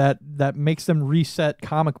thing that makes them reset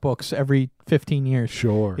comic books every 15 years.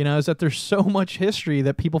 Sure. Is that there's so much history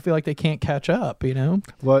that people feel like they can't catch up,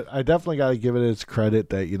 Well, I definitely got to give it its credit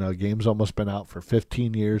that, game's almost been out for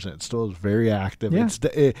 15 years and it still is very active. Yeah.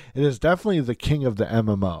 It is definitely the king of the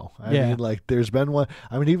MMO. I mean, there's been one,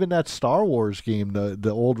 I mean, even that Star Wars game,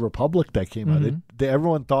 the Old Republic that came out,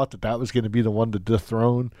 everyone thought that was going to be the one to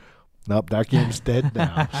dethrone. Nope, that game's dead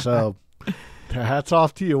now. So hats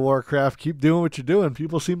off to you, Warcraft. Keep doing what you're doing.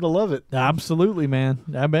 People seem to love it. Absolutely, man.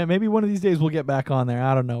 Maybe one of these days we'll get back on there.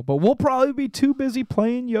 I don't know. But we'll probably be too busy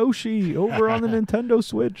playing Yoshi over on the Nintendo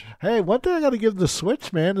Switch. Hey, one thing I got to give the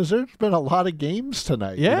Switch, man, is there's been a lot of games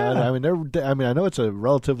tonight. Yeah. I mean, I know it's a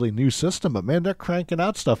relatively new system, but man, they're cranking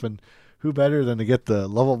out stuff, and who better than to get the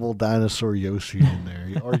lovable dinosaur Yoshi in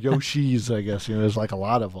there, or Yoshis, I guess. There's a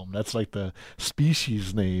lot of them. That's like the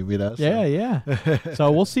species name, So. Yeah.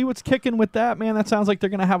 So we'll see what's kicking with that, man. That sounds like they're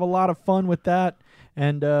gonna have a lot of fun with that,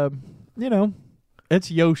 and It's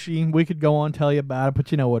Yoshi. We could go on tell you about it,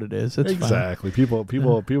 but you know what it is. It's exactly. fun.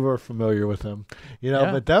 People are familiar with him.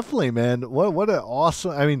 But definitely, man, what an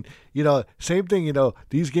awesome. I mean, same thing.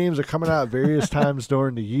 These games are coming out at various times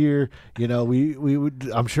during the year.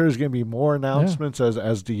 I'm sure there's going to be more announcements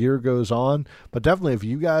as the year goes on. But definitely, if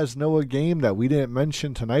you guys know a game that we didn't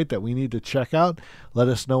mention tonight that we need to check out, let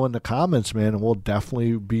us know in the comments, man, and we'll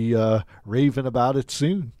definitely be raving about it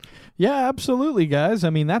soon. Yeah, absolutely, guys. I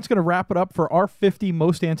mean, that's going to wrap it up for our 50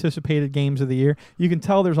 most anticipated games of the year. You can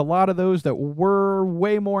tell there's a lot of those that we're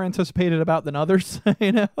way more anticipated about than others,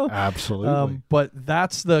 Absolutely. But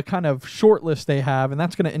that's the kind of short list they have, and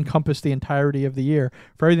that's going to encompass the entirety of the year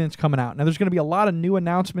for everything that's coming out. Now, there's going to be a lot of new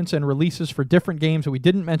announcements and releases for different games that we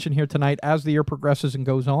didn't mention here tonight as the year progresses and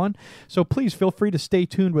goes on. So please feel free to stay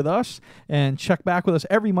tuned with us and check back with us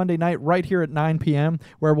every Monday night right here at 9 p.m.,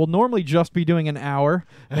 where we'll normally just be doing an hour,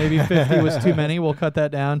 maybe 50 was too many. We'll cut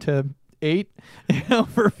that down to 8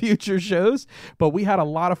 for future shows. But we had a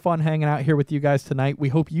lot of fun hanging out here with you guys tonight. We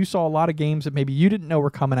hope you saw a lot of games that maybe you didn't know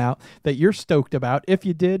were coming out that you're stoked about. If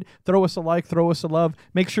you did, throw us a like, throw us a love.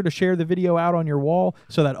 Make sure to share the video out on your wall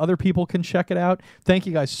so that other people can check it out. Thank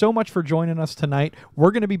you guys so much for joining us tonight.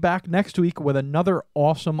 We're going to be back next week with another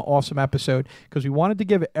awesome episode because we wanted to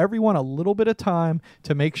give everyone a little bit of time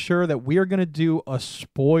to make sure that we are going to do a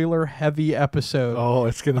spoiler-heavy episode. Oh,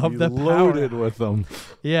 it's going to be loaded with them.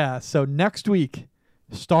 Yeah, so next week,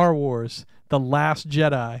 Star Wars, The Last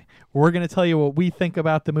Jedi. We're going to tell you what we think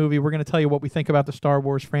about the movie. We're going to tell you what we think about the Star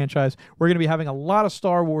Wars franchise. We're going to be having a lot of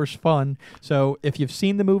Star Wars fun. So if you've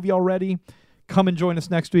seen the movie already, come and join us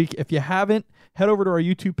next week. If you haven't, head over to our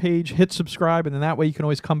YouTube page, hit subscribe, and then that way you can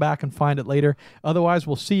always come back and find it later. Otherwise,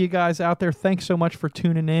 we'll see you guys out there. Thanks so much for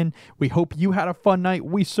tuning in. We hope you had a fun night.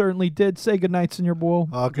 We certainly did. Say good night, Senor Bull.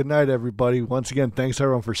 Good night, everybody. Once again, thanks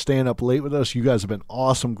everyone for staying up late with us. You guys have been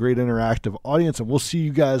awesome, great interactive audience, and we'll see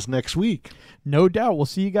you guys next week. No doubt. We'll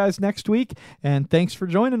see you guys next week, and thanks for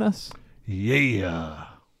joining us. Yeah.